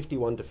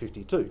 1951 to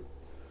 52,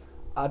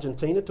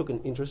 Argentina took an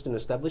interest in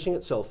establishing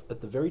itself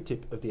at the very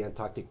tip of the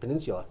Antarctic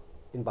Peninsula,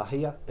 in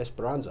Bahia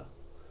Esperanza,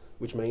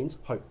 which means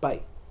Hope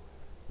Bay,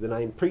 the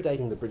name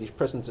predating the British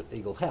presence at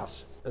Eagle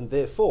House, and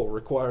therefore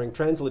requiring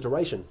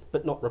transliteration,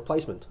 but not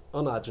replacement,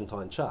 on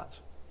Argentine charts.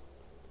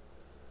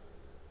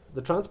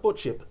 The transport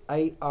ship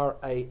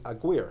ARA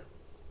Aguirre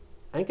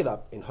anchored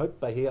up in Hope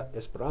Bayhia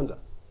Esperanza.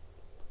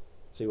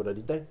 See what I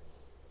did there?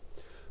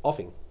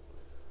 Offing,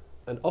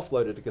 and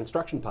offloaded a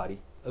construction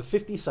party of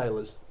 50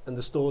 sailors and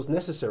the stores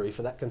necessary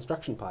for that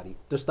construction party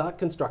to start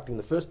constructing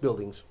the first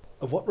buildings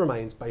of what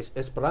remains Base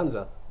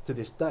Esperanza to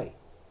this day.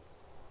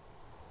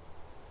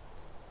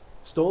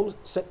 Storms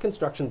set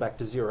construction back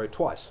to zero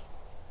twice,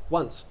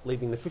 once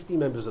leaving the 50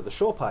 members of the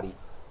shore party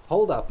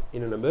holed up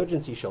in an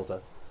emergency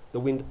shelter. The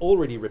wind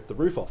already ripped the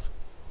roof off,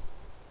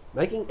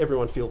 making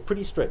everyone feel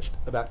pretty stretched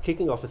about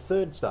kicking off a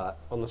third start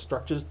on the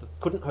structures that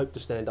couldn't hope to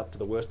stand up to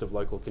the worst of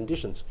local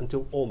conditions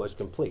until almost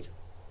complete.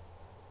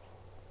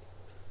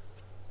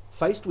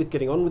 Faced with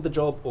getting on with the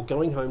job or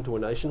going home to a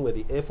nation where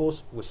the Air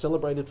Force was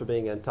celebrated for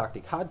being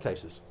Antarctic hard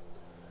cases,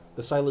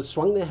 the sailors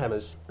swung their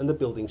hammers and the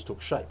buildings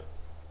took shape.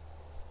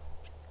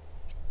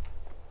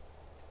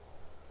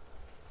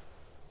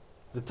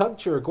 The tug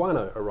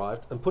Chiriguano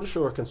arrived and put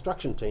ashore a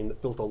construction team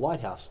that built a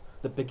lighthouse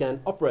that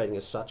began operating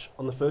as such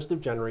on the 1st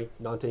of January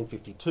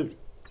 1952.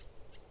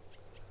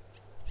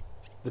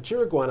 The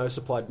Chiriguano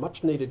supplied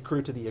much needed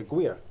crew to the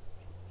Aguirre.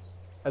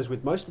 As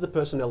with most of the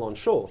personnel on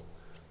shore,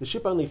 the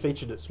ship only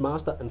featured its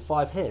master and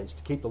 5 hands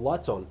to keep the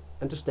lights on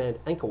and to stand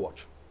anchor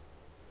watch.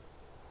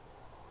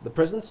 The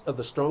presence of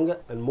the stronger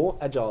and more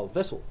agile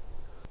vessel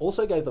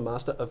also gave the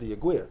master of the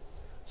Aguirre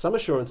some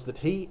assurance that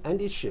he and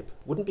his ship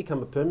wouldn't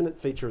become a permanent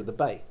feature of the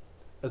bay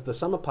as the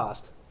summer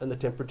passed and the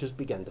temperatures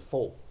began to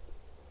fall.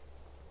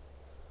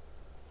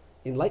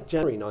 In late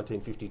January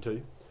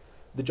 1952,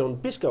 the John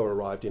Biscoe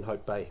arrived in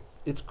Hope Bay,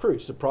 its crew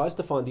surprised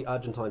to find the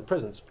Argentine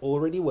presence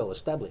already well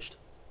established.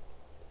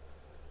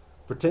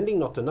 Pretending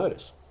not to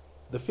notice,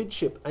 the FID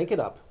ship anchored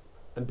up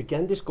and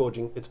began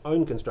disgorging its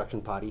own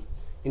construction party,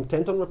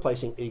 intent on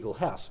replacing Eagle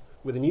House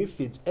with a new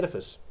FID's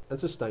edifice and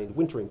sustained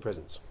wintering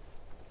presence.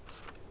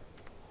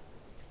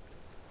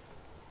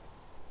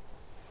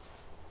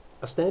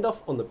 A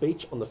standoff on the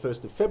beach on the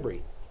 1st of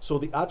February saw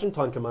the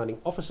Argentine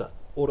commanding officer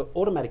order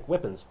automatic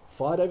weapons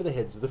fired over the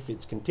heads of the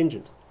FID's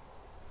contingent.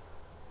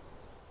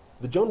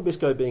 The John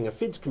Biscoe being a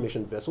FID's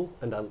commissioned vessel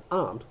and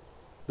unarmed,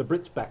 the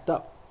Brits backed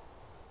up.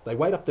 They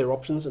weighed up their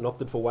options and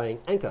opted for weighing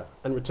anchor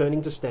and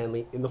returning to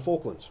Stanley in the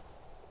Falklands.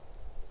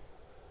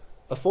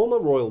 A former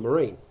Royal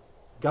Marine,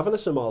 Governor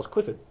Sir Miles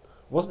Clifford,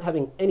 wasn't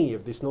having any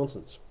of this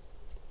nonsense.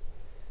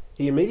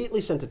 He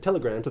immediately sent a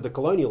telegram to the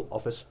Colonial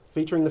Office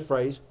featuring the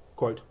phrase,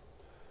 quote,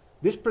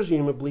 "This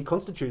presumably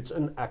constitutes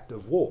an act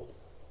of war,"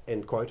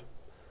 end quote,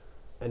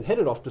 and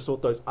headed off to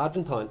sort those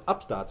Argentine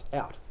upstarts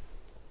out.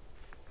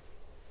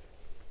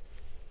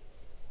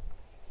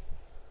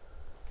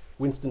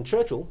 Winston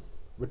Churchill,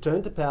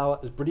 returned to power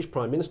as British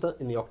Prime Minister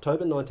in the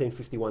October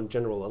 1951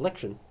 general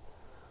election,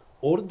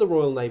 ordered the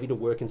Royal Navy to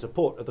work in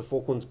support of the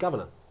Falklands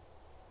Governor.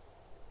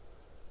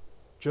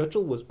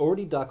 Churchill was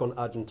already dark on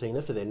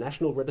Argentina for their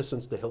national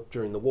reticence to help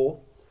during the war,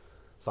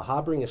 for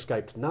harbouring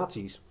escaped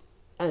Nazis,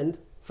 and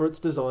for its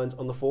designs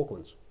on the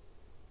Falklands.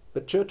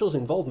 But Churchill's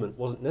involvement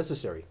wasn't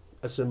necessary,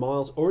 as Sir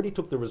Miles already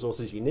took the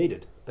resources he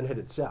needed and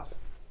headed south.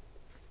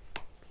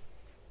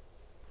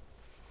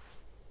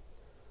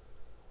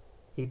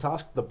 He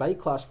tasked the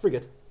Bay-class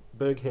frigate,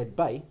 Berghead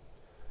Bay,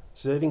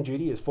 serving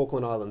duty as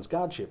Falkland Islands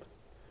guard ship,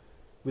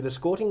 with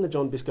escorting the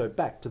John Biscoe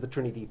back to the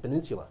Trinity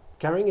Peninsula,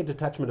 carrying a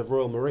detachment of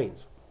Royal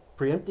Marines,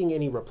 preempting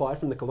any reply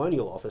from the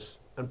Colonial Office,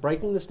 and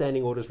breaking the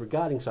standing orders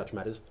regarding such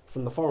matters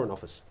from the Foreign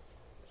Office.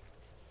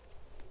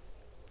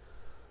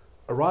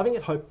 Arriving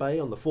at Hope Bay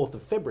on the 4th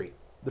of February,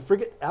 the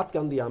frigate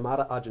outgunned the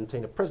Armada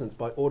Argentina presence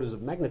by orders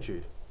of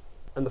magnitude,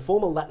 and the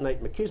former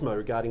Latinate machismo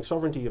regarding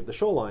sovereignty of the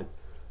shoreline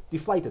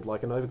deflated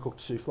like an overcooked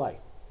souffle.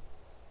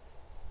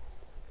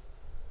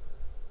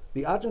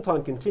 The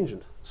Argentine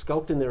contingent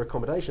skulked in their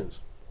accommodations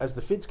as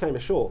the FIDs came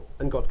ashore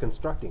and got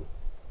constructing.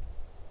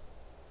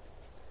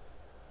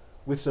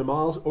 With Sir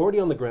Miles already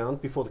on the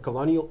ground before the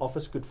Colonial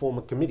Office could form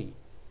a committee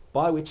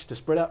by which to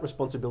spread out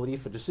responsibility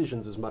for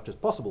decisions as much as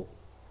possible,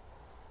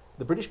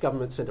 the British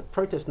government sent a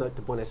protest note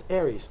to Buenos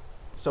Aires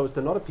so as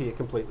to not appear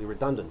completely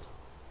redundant.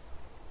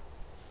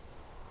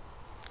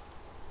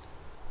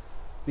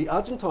 The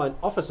Argentine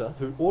officer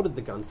who ordered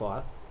the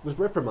gunfire was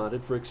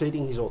reprimanded for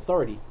exceeding his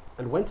authority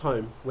and went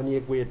home when the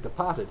Aguirre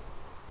departed,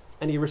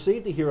 and he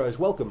received a hero's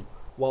welcome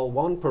while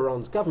Juan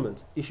Perón's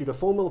government issued a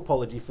formal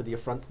apology for the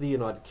affront to the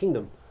United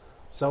Kingdom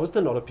so as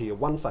to not appear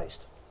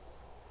one-faced.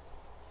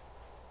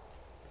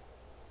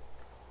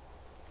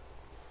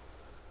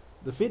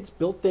 The FIDs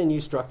built their new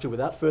structure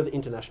without further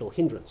international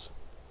hindrance,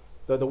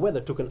 though the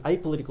weather took an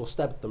apolitical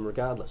stab at them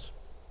regardless.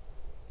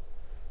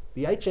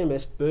 The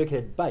HMS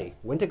Berghead Bay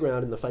went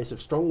aground in the face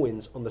of strong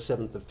winds on the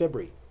 7th of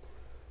February,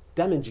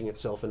 damaging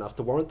itself enough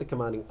to warrant the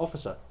commanding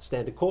officer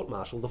stand a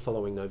court-martial the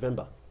following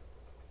November.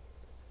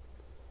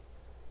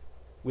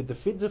 With the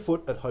FIDs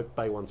afoot at Hope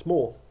Bay once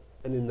more,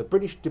 and in the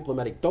British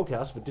diplomatic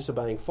doghouse for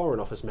disobeying Foreign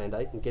Office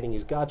mandate and getting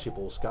his guardship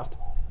all scuffed,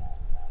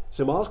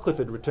 Sir Miles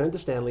Clifford returned to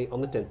Stanley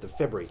on the 10th of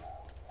February.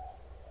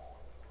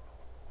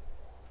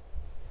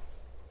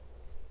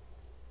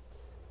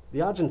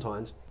 The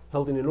Argentines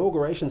held an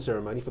inauguration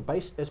ceremony for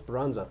Base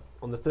Esperanza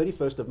on the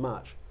 31st of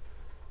March,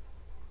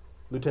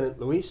 Lieutenant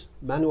Luis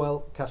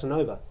Manuel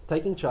Casanova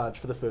taking charge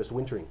for the first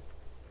wintering.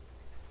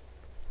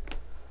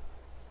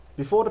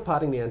 Before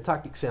departing the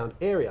Antarctic Sound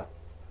area,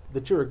 the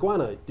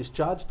Chiriguano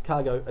discharged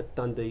cargo at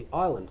Dundee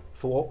Island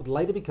for what would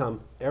later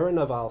become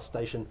Aeronaval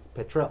Station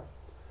Petrel,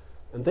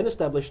 and then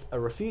established a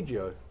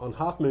refugio on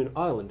Half Moon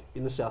Island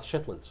in the South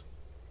Shetlands.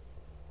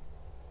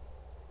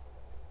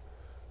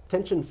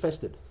 Tension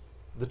festered,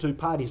 the two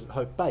parties at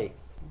Hope Bay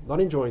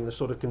not enjoying the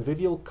sort of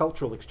convivial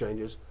cultural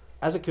exchanges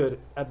as occurred at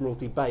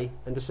Admiralty Bay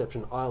and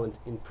Deception Island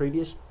in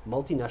previous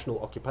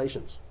multinational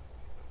occupations.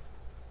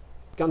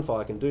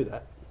 Gunfire can do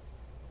that.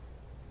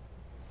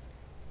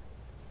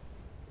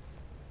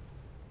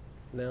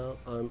 Now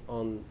I'm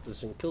on the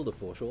St Kilda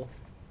foreshore,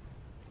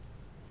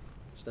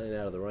 staying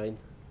out of the rain,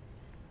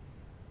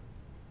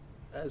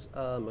 as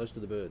are most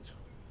of the birds.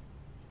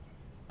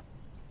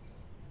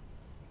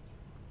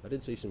 I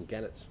did see some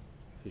gannets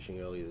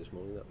fishing earlier this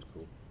morning, that was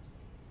cool.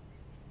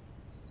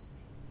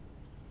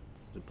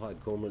 There's a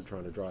pied cormorant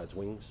trying to dry its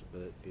wings,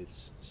 but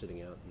it's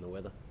sitting out in the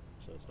weather,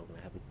 so it's not going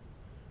to happen.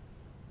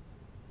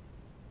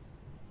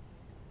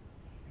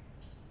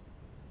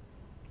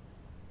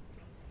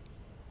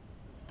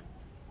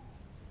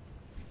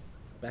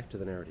 Back to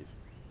the narrative.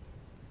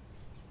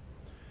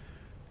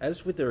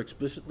 As with their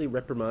explicitly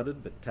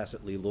reprimanded but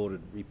tacitly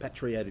lauded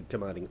repatriated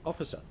commanding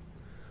officer,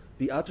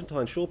 the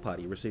Argentine shore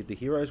party received a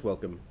hero's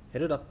welcome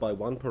headed up by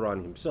Juan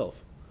Perón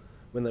himself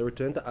when they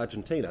returned to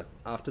Argentina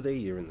after their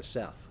year in the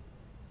south.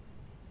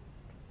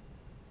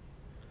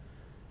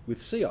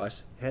 With sea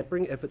ice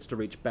hampering efforts to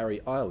reach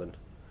Barry Island,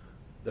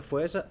 the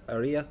Fuerza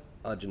Aérea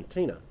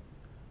Argentina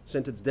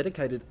sent its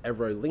dedicated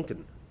Avro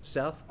Lincoln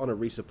south on a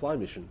resupply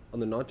mission on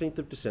the 19th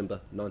of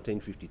December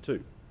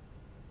 1952.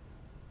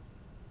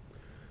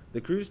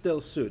 The Cruz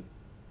del Sud,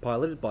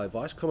 piloted by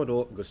Vice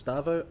Commodore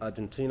Gustavo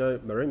Argentino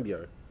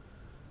Marimbio,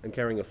 and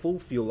carrying a full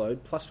fuel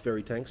load plus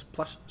ferry tanks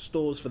plus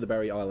stores for the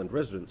Barry Island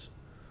residents,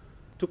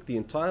 took the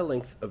entire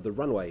length of the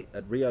runway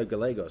at Rio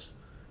Gallegos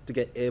to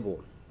get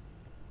airborne.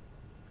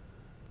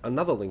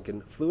 Another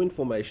Lincoln flew in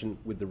formation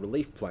with the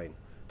relief plane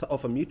to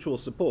offer mutual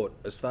support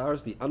as far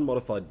as the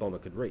unmodified bomber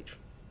could reach.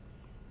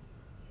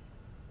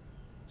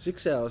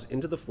 6 hours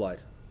into the flight,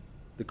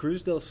 the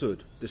Cruz del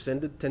Sud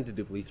descended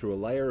tentatively through a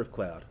layer of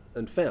cloud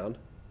and found,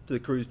 to the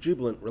crew's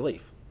jubilant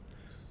relief,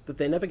 that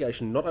their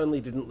navigation not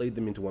only didn't lead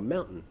them into a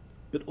mountain,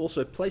 but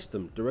also placed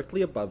them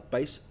directly above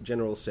Base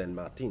General San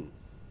Martin.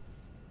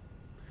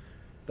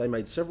 They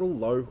made several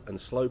low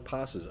and slow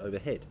passes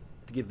overhead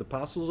to give the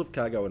parcels of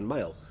cargo and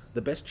mail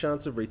the best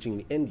chance of reaching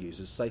the end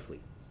users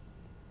safely.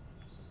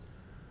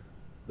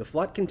 The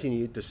flight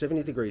continued to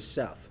 70 degrees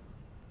south,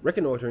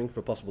 reconnoitring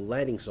for possible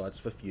landing sites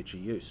for future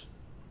use.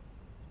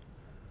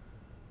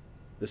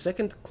 The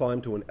second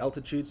climb to an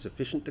altitude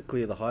sufficient to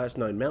clear the highest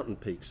known mountain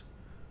peaks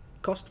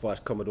cost Vice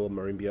Commodore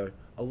Marimbio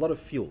a lot of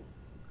fuel,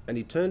 and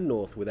he turned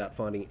north without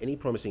finding any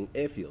promising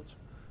airfields,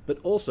 but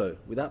also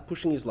without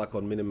pushing his luck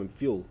on minimum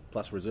fuel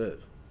plus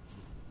reserve.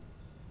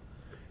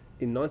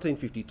 In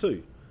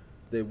 1952,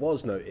 there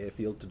was no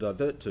airfield to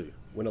divert to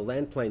when a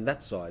land plane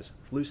that size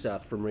flew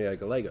south from Rio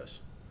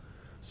Gallegos,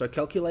 so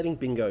calculating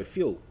bingo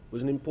fuel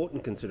was an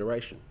important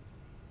consideration.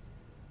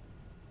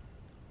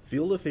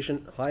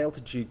 Fuel-efficient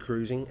high-altitude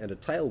cruising and a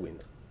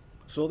tailwind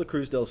saw the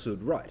Cruz del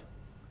Sud right,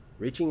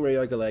 reaching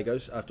Rio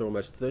Gallegos after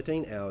almost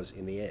 13 hours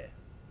in the air.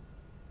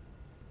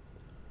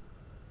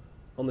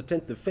 On the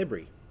 10th of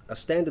February, a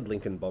standard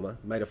Lincoln bomber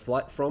made a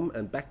flight from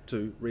and back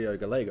to Rio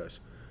Gallegos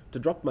to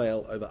drop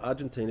mail over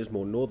Argentina's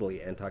more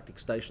northerly Antarctic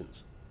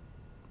stations.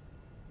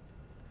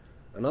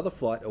 Another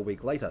flight a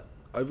week later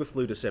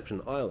overflew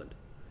Deception Island,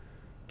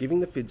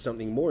 giving the FID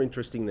something more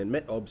interesting than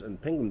Met-Obs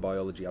and penguin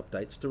biology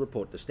updates to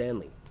report to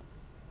Stanley.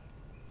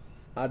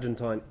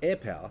 Argentine air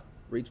power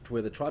reached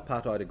where the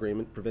tripartite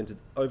agreement prevented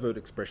overt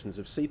expressions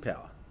of sea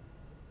power.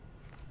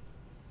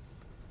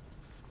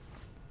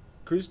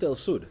 Cruz del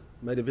Sud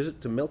made a visit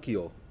to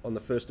Melchior on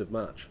the 1st of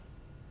March.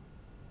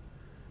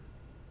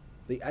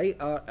 The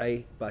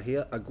ARA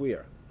Bahia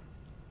Aguirre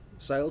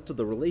sailed to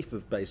the relief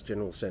of Base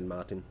General San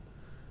Martin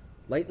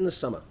late in the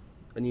summer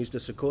and used a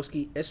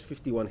Sikorsky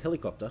S-51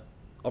 helicopter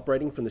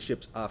operating from the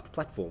ship's aft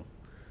platform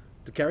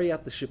to carry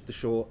out the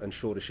ship-to-shore and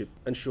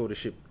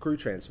shore-to-ship crew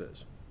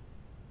transfers.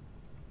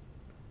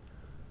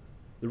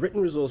 The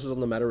written resources on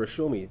the matter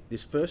assure me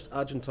this first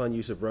Argentine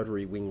use of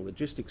rotary wing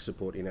logistics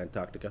support in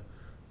Antarctica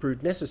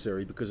proved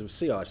necessary because of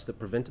sea ice that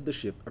prevented the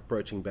ship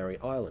approaching Barry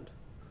Island.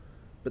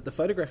 But the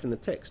photograph in the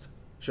text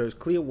shows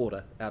clear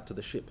water out to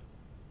the ship.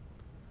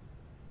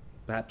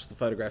 Perhaps the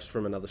photograph's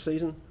from another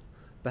season,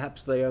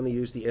 perhaps they only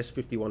used the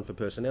S-51 for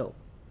personnel.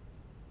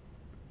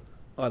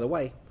 Either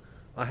way,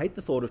 I hate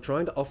the thought of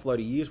trying to offload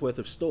a year's worth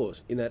of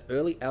stores in that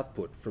early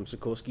output from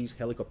Sikorsky's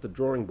helicopter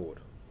drawing board.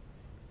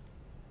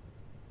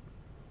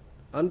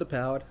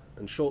 Underpowered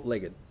and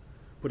short-legged,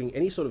 putting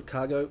any sort of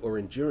cargo or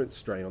endurance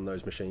strain on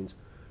those machines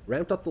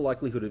ramped up the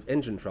likelihood of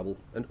engine trouble,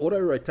 and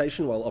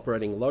auto-rotation while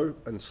operating low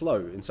and slow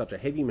in such a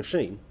heavy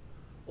machine,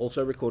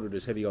 also recorded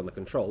as heavy on the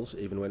controls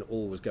even when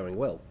all was going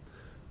well,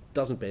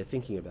 doesn't bear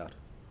thinking about.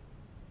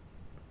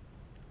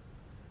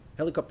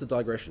 Helicopter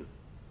digression.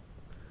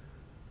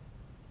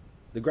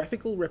 The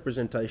graphical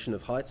representation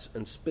of heights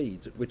and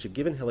speeds at which a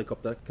given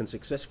helicopter can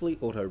successfully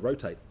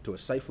auto-rotate to a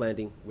safe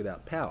landing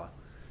without power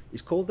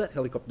is called that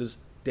helicopter's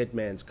dead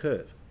man's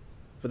curve,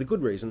 for the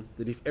good reason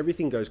that if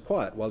everything goes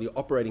quiet while you're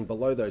operating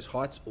below those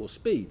heights or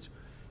speeds,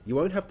 you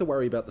won't have to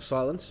worry about the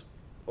silence,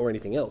 or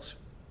anything else,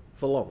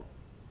 for long.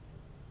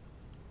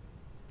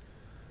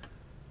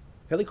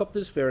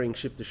 Helicopters ferrying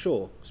ship to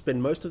shore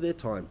spend most of their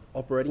time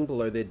operating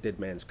below their dead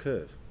man's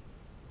curve.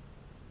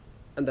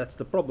 And that's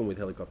the problem with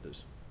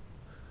helicopters.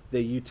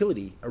 Their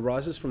utility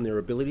arises from their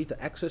ability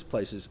to access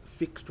places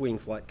fixed-wing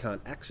flight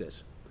can't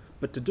access,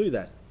 but to do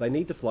that, they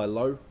need to fly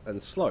low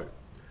and slow,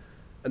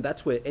 and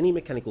that's where any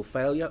mechanical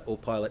failure or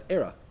pilot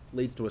error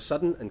leads to a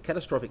sudden and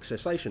catastrophic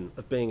cessation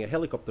of being a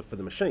helicopter for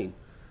the machine,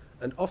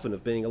 and often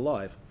of being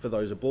alive for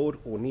those aboard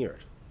or near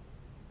it.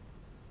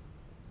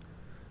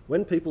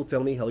 When people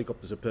tell me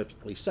helicopters are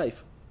perfectly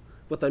safe,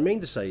 what they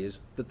mean to say is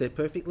that they're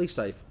perfectly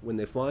safe when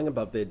they're flying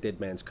above their dead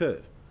man's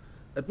curve,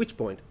 at which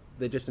point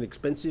they're just an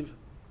expensive,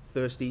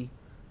 thirsty,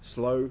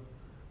 slow,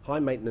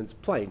 high-maintenance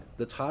plane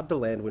that's hard to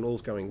land when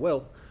all's going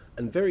well,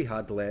 and very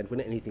hard to land when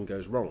anything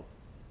goes wrong.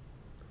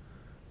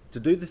 To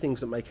do the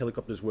things that make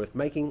helicopters worth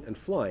making and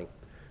flying,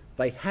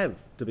 they have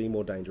to be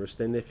more dangerous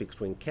than their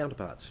fixed-wing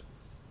counterparts.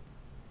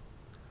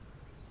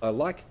 I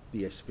like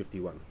the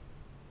S-51.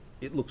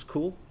 It looks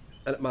cool,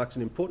 and it marks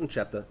an important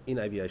chapter in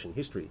aviation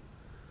history.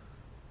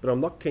 But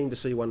I'm not keen to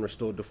see one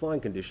restored to flying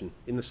condition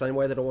in the same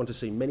way that I want to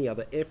see many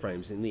other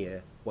airframes in the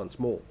air once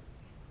more.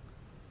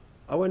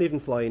 I won't even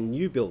fly in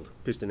new-build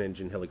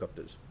piston-engine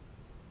helicopters.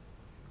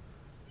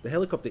 The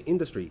helicopter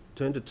industry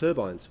turned to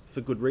turbines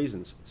for good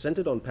reasons,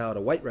 centred on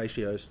power-to-weight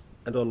ratios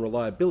and on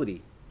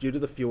reliability due to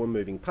the fewer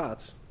moving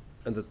parts,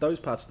 and that those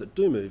parts that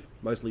do move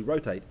mostly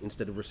rotate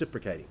instead of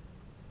reciprocating.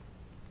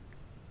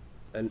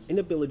 An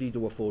inability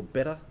to afford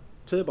better,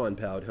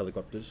 turbine-powered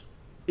helicopters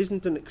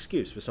isn't an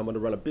excuse for someone to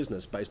run a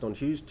business based on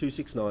Hughes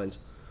 269s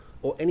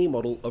or any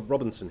model of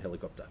Robinson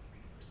helicopter.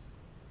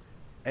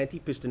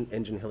 Anti-piston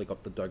engine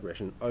helicopter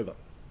digression over.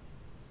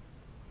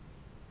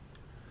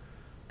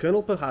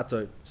 Colonel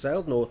Pujato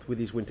sailed north with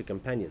his winter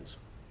companions,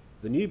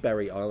 the new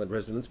Barry Island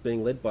residents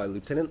being led by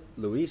Lieutenant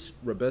Luis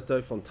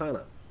Roberto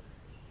Fontana,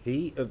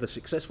 he of the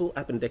successful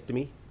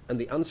appendectomy and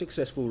the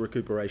unsuccessful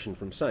recuperation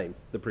from same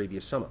the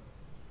previous summer.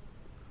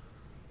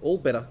 All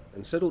better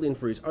and settled in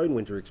for his own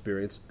winter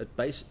experience at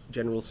Base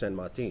General San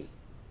Martin.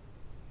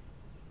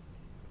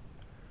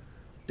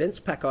 Dense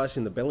pack ice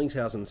in the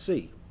Bellingshausen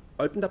Sea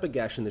opened up a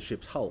gash in the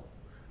ship's hull,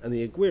 and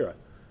the Aguirre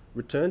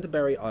returned to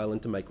Barry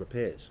Island to make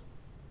repairs.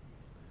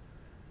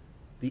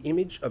 The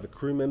image of a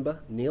crew member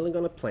kneeling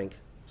on a plank,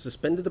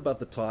 suspended above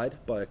the tide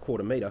by a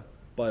quarter metre,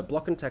 by a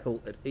block and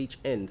tackle at each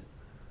end,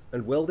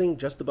 and welding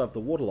just above the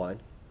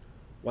waterline,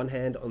 one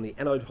hand on the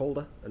anode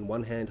holder and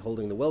one hand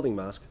holding the welding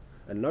mask,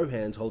 and no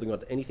hands holding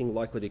onto anything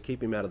likely to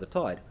keep him out of the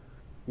tide,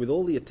 with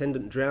all the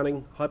attendant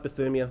drowning,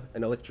 hypothermia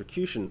and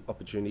electrocution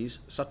opportunities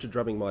such a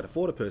drubbing might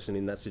afford a person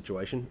in that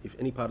situation if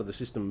any part of the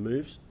system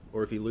moves,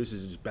 or if he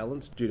loses his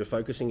balance due to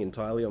focusing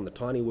entirely on the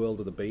tiny world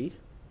of the bead,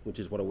 which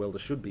is what a welder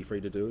should be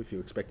free to do if you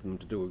expect them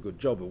to do a good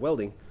job of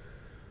welding,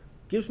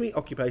 gives me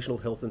occupational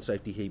health and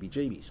safety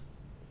heebie-jeebies.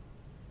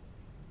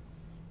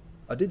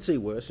 I did see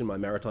worse in my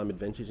maritime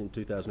adventures in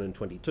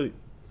 2022,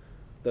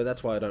 though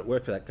that's why I don't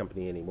work for that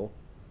company anymore.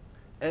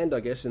 And I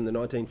guess in the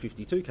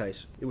 1952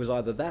 case, it was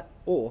either that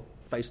or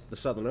faced the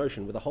Southern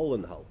Ocean with a hole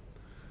in the hull.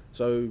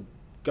 So,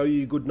 go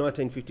you good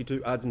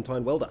 1952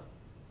 Argentine welder.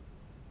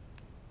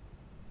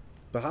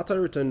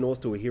 Pujato returned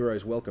north to a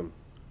hero's welcome,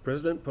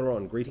 President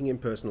Perón greeting him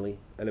personally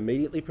and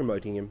immediately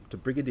promoting him to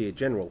Brigadier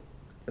General,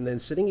 and then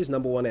setting his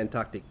number one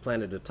Antarctic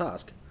planner to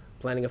task,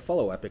 planning a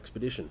follow-up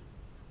expedition.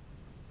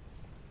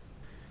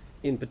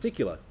 In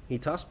particular, he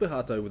tasked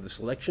Pujato with the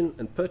selection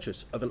and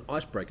purchase of an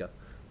icebreaker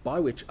by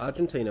which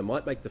Argentina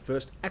might make the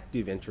first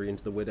active entry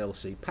into the Weddell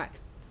Sea pack,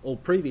 all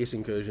previous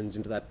incursions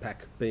into that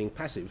pack being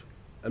passive,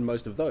 and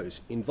most of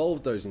those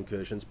involved those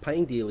incursions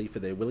paying dearly for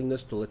their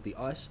willingness to let the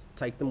ice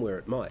take them where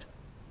it might.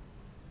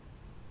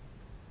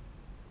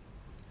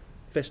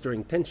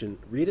 Festering tension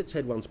reared its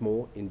head once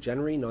more in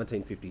January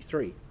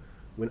 1953,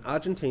 when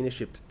Argentina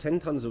shipped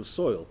 10 tons of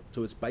soil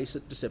to its base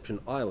at Deception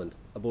Island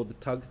aboard the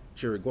tug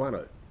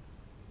Chiriguano.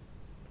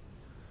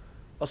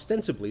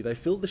 Ostensibly, they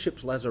filled the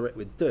ship's lazarette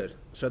with dirt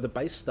so the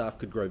base staff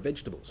could grow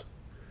vegetables,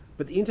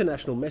 but the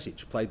international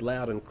message played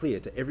loud and clear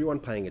to everyone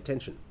paying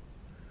attention.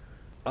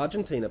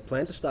 Argentina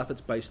planned to staff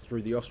its base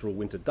through the austral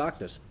winter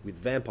darkness with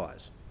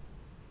vampires.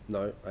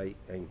 No,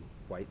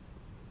 wait,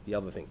 the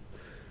other thing.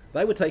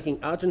 They were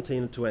taking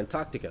Argentina to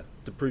Antarctica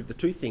to prove the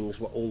two things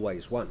were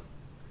always one,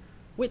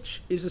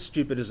 which is as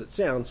stupid as it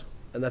sounds,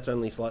 and that's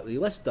only slightly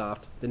less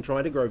daft than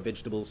trying to grow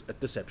vegetables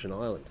at Deception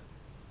Island.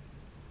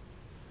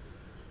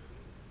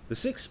 The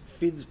 6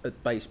 FIDs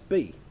at Base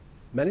B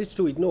managed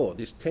to ignore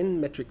this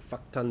 10 metric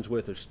fuck tons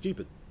worth of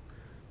stupid,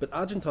 but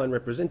Argentine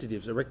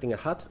representatives erecting a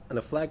hut and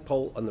a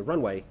flagpole on the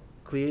runway,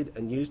 cleared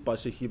and used by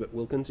Sir Hubert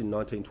Wilkins in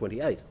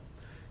 1928,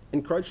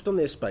 encroached on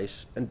their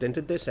space and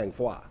dented their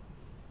sang-froid.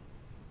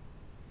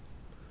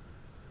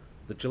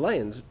 The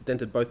Chileans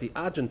dented both the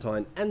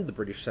Argentine and the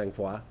British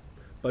sang-froid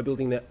by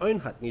building their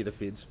own hut near the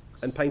FIDs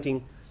and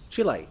painting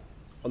Chile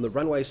on the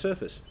runway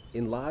surface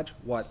in large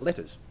white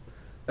letters,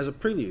 as a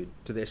prelude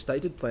to their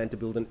stated plan to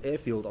build an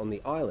airfield on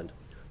the island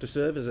to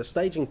serve as a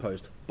staging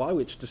post by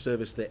which to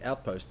service their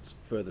outposts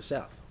further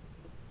south.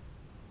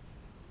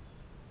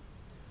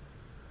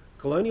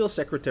 Colonial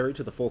Secretary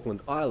to the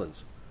Falkland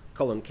Islands,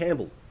 Colin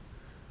Campbell,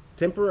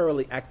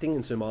 temporarily acting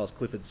in Sir Miles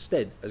Clifford's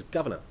stead as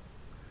governor,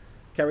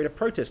 carried a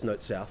protest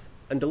note south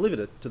and delivered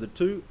it to the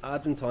 2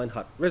 Argentine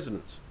hut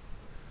residents.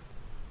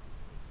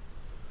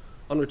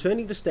 On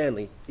returning to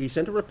Stanley, he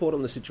sent a report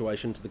on the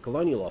situation to the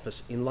Colonial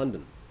Office in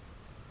London.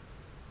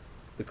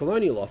 The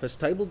Colonial Office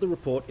tabled the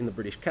report in the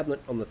British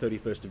Cabinet on the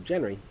 31st of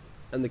January,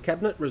 and the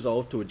Cabinet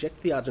resolved to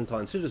eject the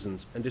Argentine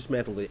citizens and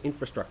dismantle their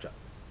infrastructure.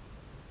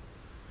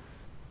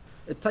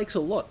 It takes a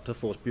lot to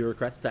force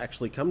bureaucrats to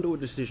actually come to a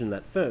decision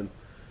that firm,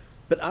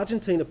 but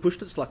Argentina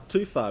pushed its luck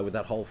too far with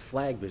that whole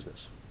flag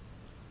business.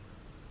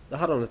 The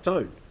hut on its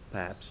own,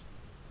 perhaps.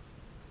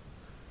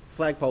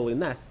 Flagpole in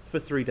that for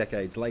 3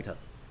 decades later.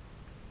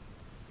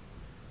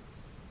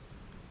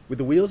 With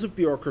the wheels of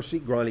bureaucracy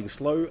grinding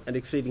slow and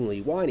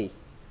exceedingly whiny,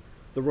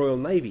 the Royal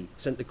Navy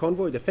sent the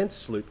convoy defence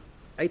sloop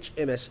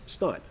HMS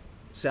Snipe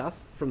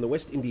south from the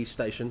West Indies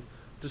station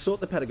to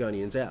sort the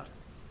Patagonians out.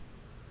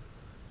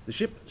 The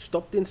ship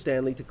stopped in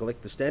Stanley to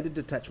collect the standard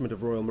detachment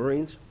of Royal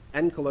Marines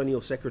and Colonial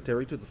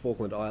Secretary to the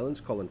Falkland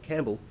Islands, Colin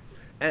Campbell,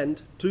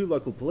 and 2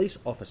 local police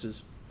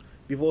officers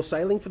before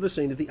sailing for the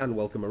scene of the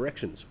unwelcome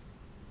erections.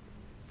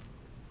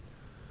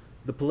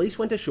 The police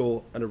went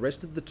ashore and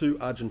arrested the 2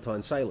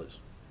 Argentine sailors,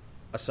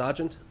 a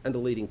sergeant and a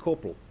leading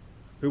corporal,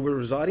 who were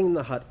residing in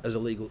the hut as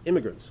illegal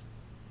immigrants,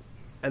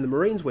 and the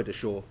Marines went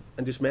ashore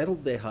and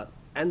dismantled their hut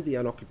and the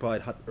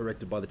unoccupied hut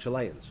erected by the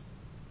Chileans.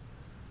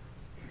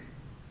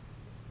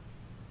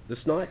 The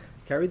Snipe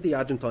carried the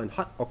Argentine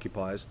hut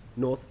occupiers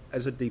north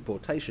as a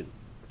deportation,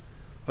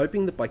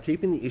 hoping that by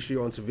keeping the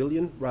issue on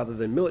civilian rather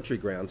than military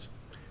grounds,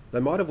 they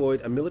might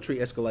avoid a military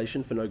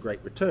escalation for no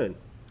great return,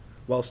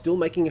 while still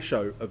making a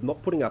show of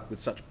not putting up with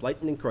such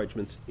blatant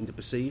encroachments into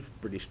perceived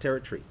British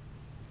territory.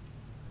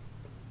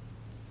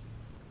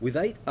 With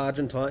 8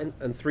 Argentine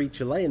and 3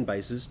 Chilean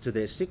bases to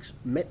their 6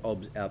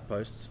 METOBS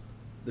outposts,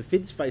 the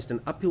FIDS faced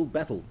an uphill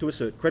battle to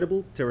assert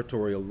credible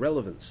territorial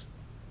relevance.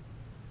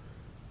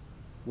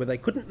 Where they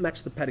couldn't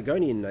match the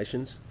Patagonian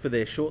nations for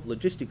their short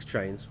logistics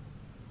chains,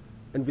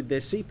 and with their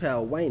sea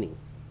power waning,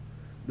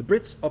 the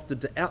Brits opted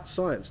to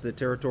out-science their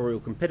territorial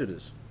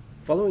competitors,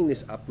 following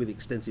this up with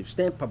extensive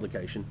stamp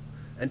publication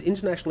and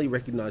internationally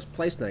recognised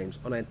place names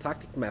on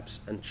Antarctic maps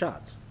and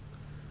charts.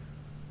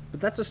 But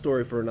that's a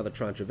story for another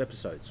tranche of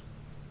episodes.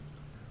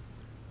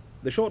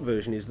 The short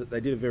version is that they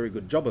did a very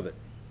good job of it,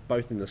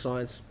 both in the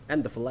science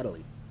and the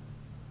philately.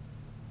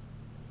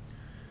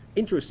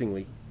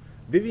 Interestingly,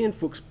 Vivian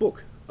Fuchs'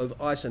 book of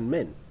Ice and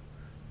Men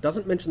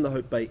doesn't mention the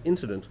Hope Bay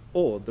incident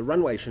or the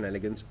runway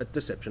shenanigans at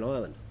Deception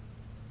Island.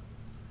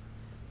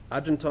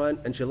 Argentine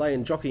and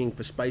Chilean jockeying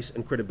for space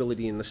and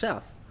credibility in the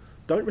south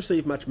don't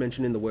receive much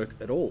mention in the work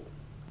at all,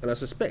 and I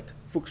suspect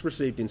Fuchs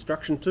received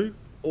instruction to,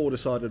 or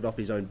decided off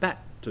his own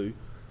bat to,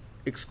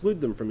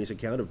 exclude them from his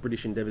account of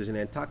British endeavours in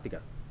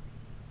Antarctica.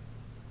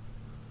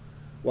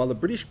 While the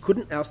British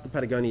couldn't oust the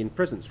Patagonian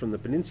presence from the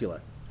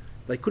peninsula,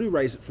 they could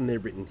erase it from their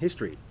written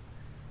history,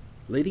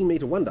 leading me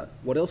to wonder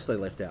what else they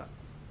left out,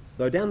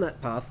 though down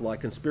that path lie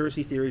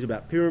conspiracy theories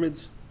about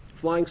pyramids,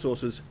 flying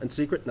saucers and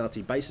secret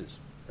Nazi bases,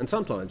 and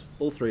sometimes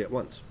all 3 at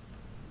once.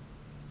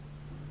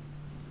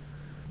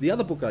 The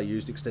other book I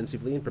used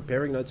extensively in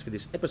preparing notes for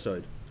this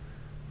episode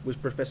was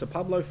Professor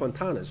Pablo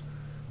Fontana's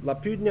La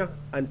Pugna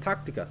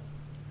Antarctica,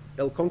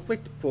 El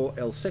Conflicto por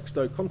el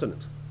Sexto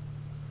Continente.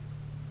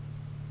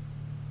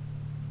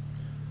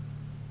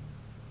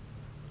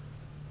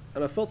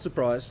 And I felt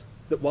surprised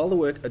that while the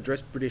work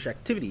addressed British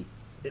activity,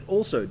 it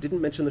also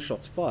didn't mention the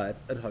shots fired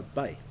at Hope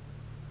Bay.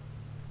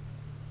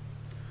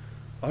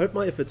 I hope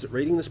my efforts at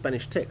reading the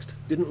Spanish text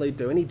didn't lead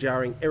to any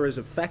jarring errors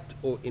of fact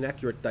or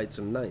inaccurate dates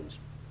and names.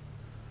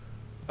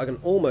 I can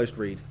almost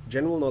read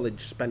general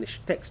knowledge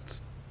Spanish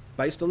texts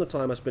based on the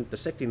time I spent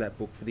dissecting that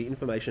book for the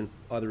information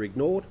either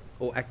ignored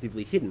or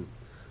actively hidden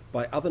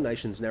by other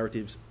nations'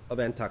 narratives of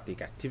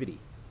Antarctic activity.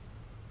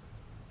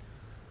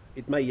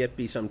 It may yet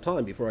be some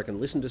time before I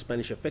can listen to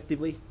Spanish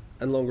effectively,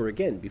 and longer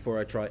again before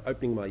I try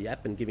opening my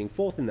yap and giving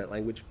forth in that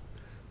language,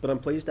 but I'm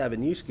pleased to have a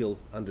new skill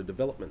under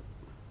development.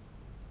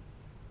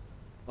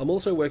 I'm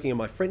also working on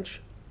my French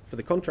for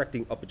the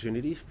contracting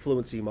opportunities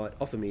fluency might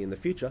offer me in the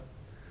future,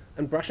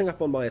 and brushing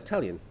up on my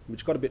Italian,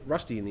 which got a bit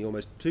rusty in the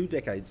almost 2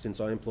 decades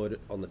since I employed it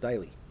on the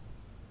daily.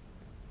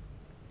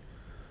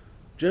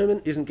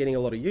 German isn't getting a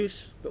lot of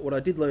use, but what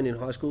I did learn in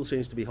high school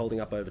seems to be holding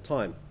up over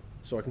time,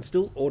 so I can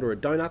still order a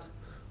donut,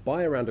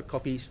 buy a round of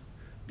coffees,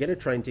 get a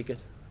train ticket,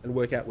 and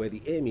work out where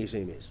the Air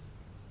Museum is.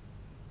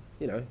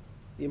 You know,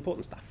 the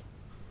important stuff.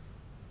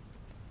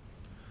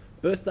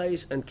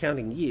 Birthdays and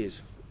counting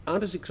years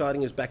aren't as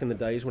exciting as back in the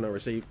days when I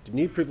received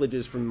new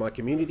privileges from my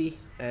community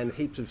and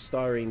heaps of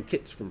styrene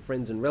kits from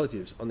friends and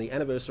relatives on the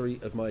anniversary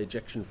of my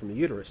ejection from a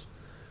uterus,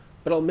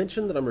 but I'll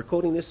mention that I'm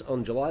recording this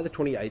on July the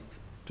 28th,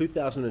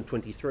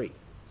 2023,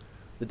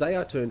 the day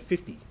I turned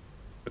 50,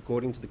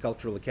 according to the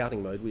cultural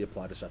accounting mode we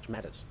apply to such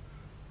matters.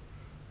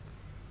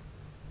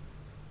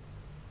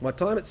 My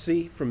time at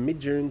sea from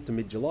mid-June to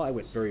mid-July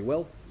went very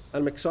well,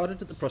 and I'm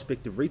excited at the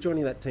prospect of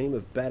rejoining that team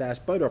of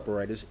badass boat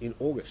operators in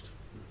August.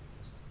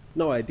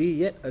 No idea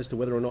yet as to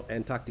whether or not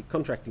Antarctic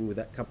contracting with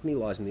that company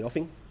lies in the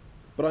offing,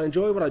 but I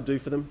enjoy what I do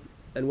for them,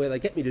 and where they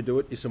get me to do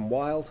it is some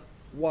wild,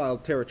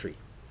 wild territory,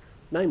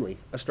 namely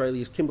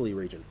Australia's Kimberley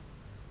region.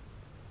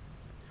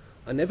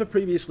 I never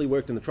previously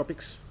worked in the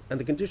tropics, and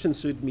the conditions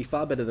suited me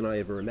far better than I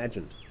ever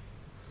imagined.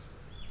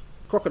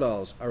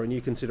 Crocodiles are a new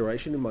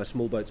consideration in my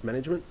small boats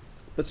management,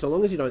 but so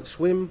long as you don't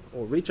swim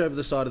or reach over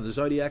the side of the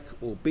Zodiac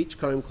or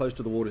beachcomb close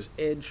to the water's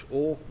edge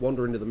or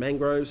wander into the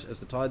mangroves as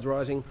the tide's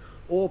rising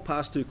or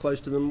pass too close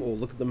to them or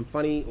look at them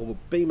funny or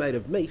be made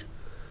of meat,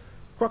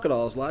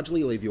 crocodiles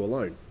largely leave you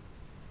alone.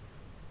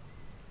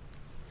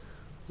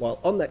 While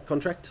on that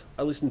contract,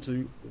 I listened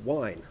to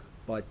Wine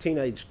by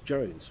Teenage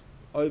Jones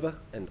over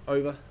and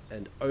over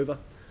and over,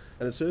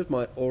 and it served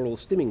my oral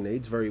stimming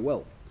needs very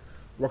well,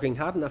 rocking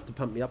hard enough to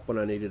pump me up when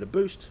I needed a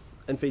boost,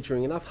 and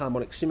featuring enough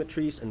harmonic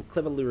symmetries and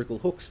clever lyrical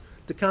hooks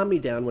to calm me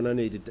down when I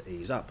needed to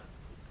ease up.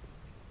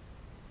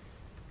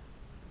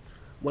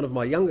 One of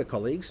my younger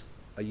colleagues,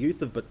 a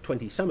youth of but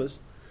 20 summers,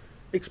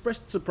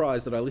 expressed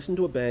surprise that I listened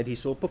to a band he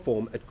saw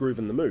perform at Groove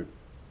in the Moo,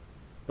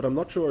 but I'm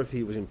not sure if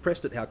he was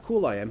impressed at how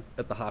cool I am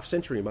at the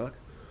half-century mark,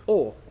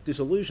 or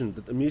disillusioned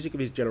that the music of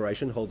his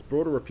generation holds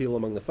broader appeal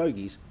among the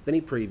fogies than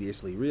he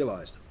previously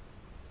realised.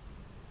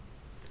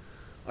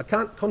 I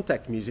can't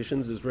contact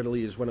musicians as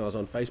readily as when I was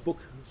on Facebook,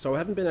 so I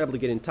haven't been able to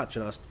get in touch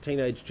and ask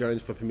Teenage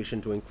Jones for permission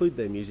to include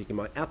their music in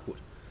my output.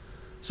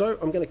 So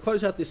I'm going to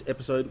close out this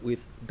episode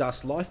with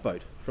Das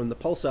Lifeboat from the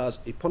Pulsar's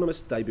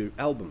eponymous debut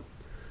album,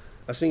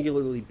 a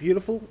singularly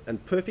beautiful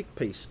and perfect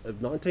piece of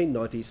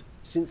 1990s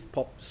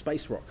synth-pop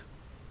space rock.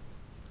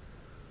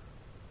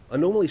 I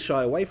normally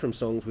shy away from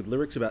songs with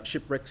lyrics about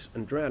shipwrecks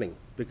and drowning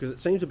because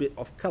it seems a bit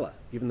off-colour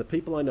given the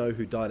people I know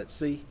who died at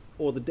sea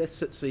or the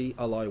deaths at sea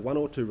I lie one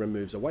or two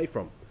removes away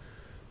from.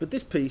 But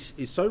this piece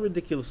is so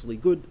ridiculously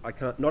good I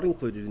can't not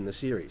include it in the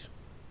series.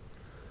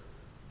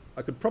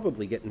 I could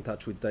probably get in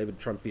touch with David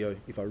Trumpio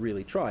if I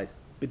really tried,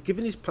 but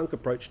given his punk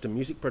approach to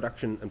music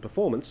production and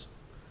performance,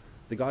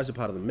 the guys are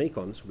part of the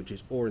Mekons, which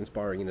is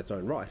awe-inspiring in its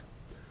own right,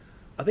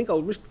 I think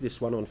I'll risk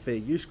this one on fair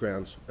use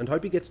grounds and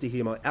hope he gets to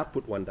hear my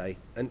output one day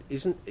and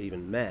isn't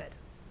even mad.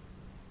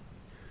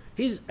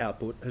 His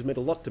output has meant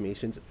a lot to me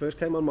since it first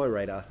came on my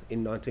radar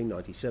in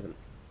 1997.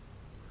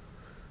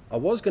 I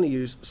was going to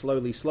use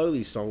Slowly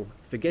Slowly's song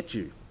Forget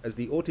You as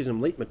the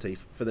autism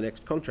leitmotif for the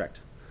next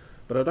contract,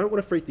 but I don't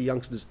want to freak the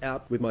youngsters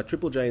out with my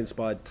Triple J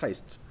inspired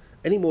tastes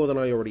any more than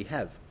I already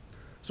have,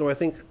 so I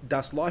think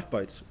Das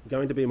Lifeboat's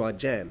going to be my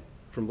jam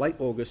from late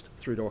August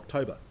through to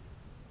October.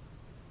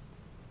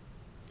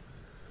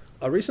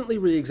 I recently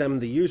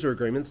re-examined the user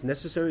agreements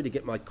necessary to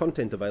get my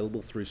content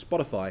available through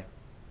Spotify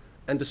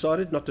and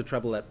decided not to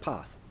travel that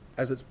path,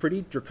 as it's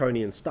pretty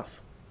draconian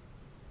stuff.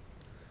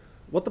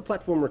 What the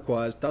platform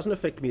requires doesn't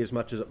affect me as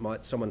much as it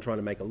might someone trying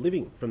to make a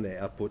living from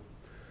their output,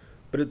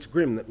 but it's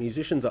grim that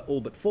musicians are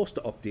all but forced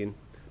to opt in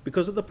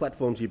because of the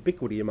platform's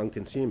ubiquity among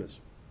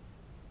consumers.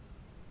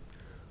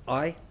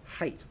 I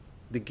hate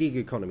the gig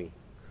economy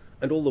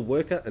and all the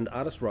worker and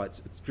artist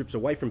rights it strips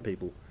away from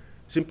people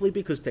simply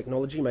because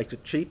technology makes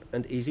it cheap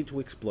and easy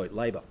to exploit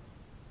labour.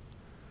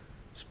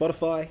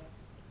 Spotify,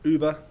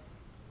 Uber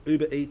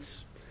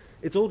Eats,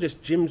 it's all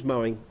just gyms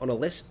mowing on a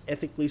less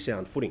ethically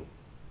sound footing.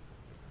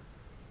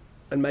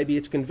 And maybe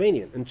it's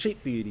convenient and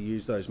cheap for you to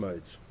use those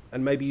modes,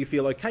 and maybe you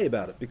feel okay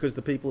about it because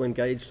the people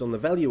engaged on the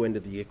value end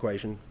of the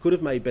equation could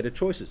have made better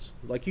choices,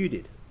 like you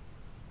did.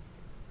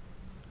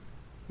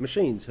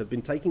 Machines have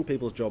been taking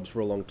people's jobs for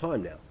a long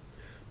time now,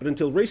 but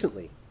until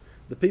recently,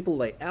 the people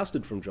they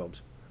ousted from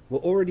jobs were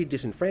already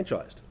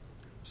disenfranchised,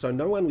 so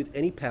no one with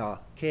any power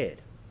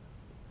cared.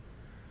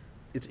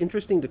 It's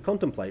interesting to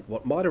contemplate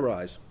what might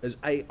arise as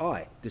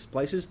AI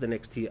displaces the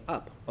next tier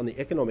up on the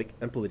economic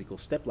and political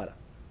stepladder.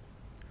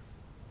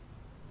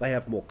 They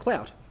have more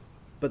clout,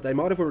 but they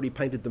might have already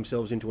painted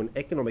themselves into an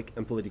economic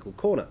and political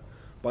corner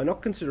by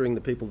not considering the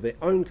people their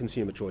own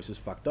consumer choices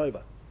fucked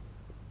over.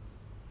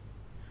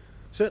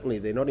 Certainly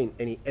they're not in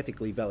any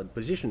ethically valid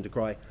position to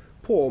cry,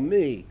 "Poor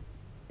me,"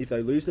 if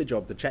they lose their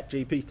job to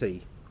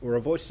ChatGPT or a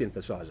voice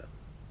synthesizer.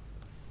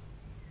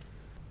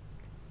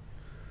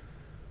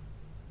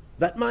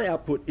 That my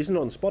output isn't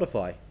on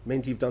Spotify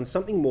means you've done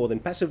something more than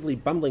passively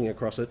bumbling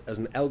across it as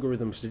an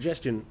algorithm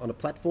suggestion on a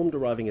platform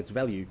deriving its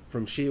value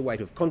from sheer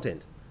weight of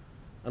content.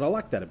 And I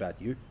like that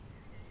about you.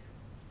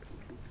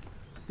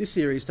 This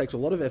series takes a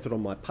lot of effort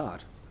on my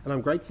part, and I'm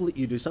grateful that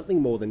you do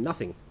something more than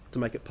nothing to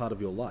make it part of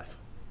your life.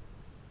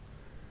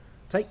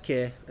 Take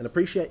care and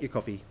appreciate your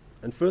coffee,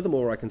 and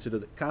furthermore I consider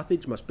that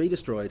Carthage must be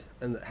destroyed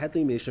and that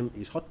Hadley Measham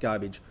is hot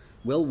garbage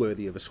well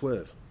worthy of a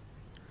swerve.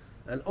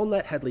 And on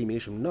that Hadley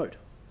Measham note,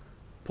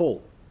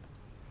 Paul,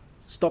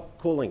 stop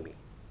calling me.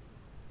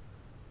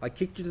 I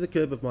kicked you to the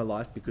curb of my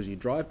life because you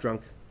drive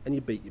drunk and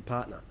you beat your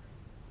partner.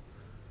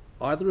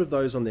 Either of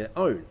those on their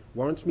own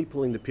warrants me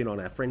pulling the pin on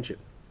our friendship,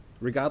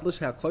 regardless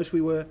how close we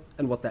were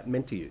and what that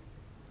meant to you.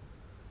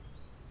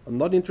 I'm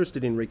not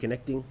interested in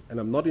reconnecting, and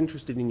I'm not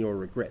interested in your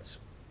regrets.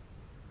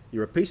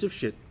 You're a piece of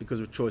shit because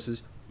of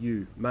choices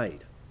you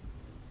made.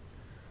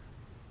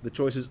 The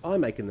choices I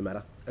make in the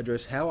matter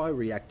address how I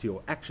react to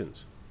your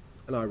actions,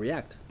 and I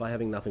react by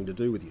having nothing to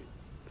do with you.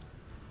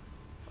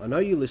 I know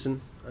you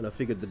listen, and I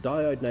figured the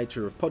diode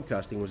nature of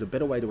podcasting was a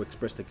better way to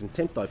express the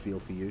contempt I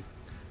feel for you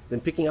than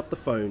picking up the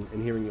phone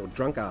and hearing your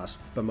drunk ass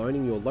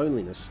bemoaning your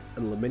loneliness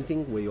and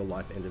lamenting where your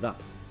life ended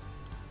up.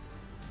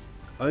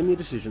 Own your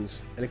decisions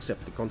and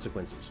accept the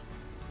consequences.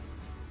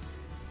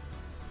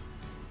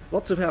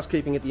 Lots of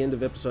housekeeping at the end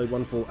of episode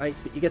 148,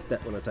 but you get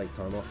that when I take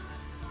time off.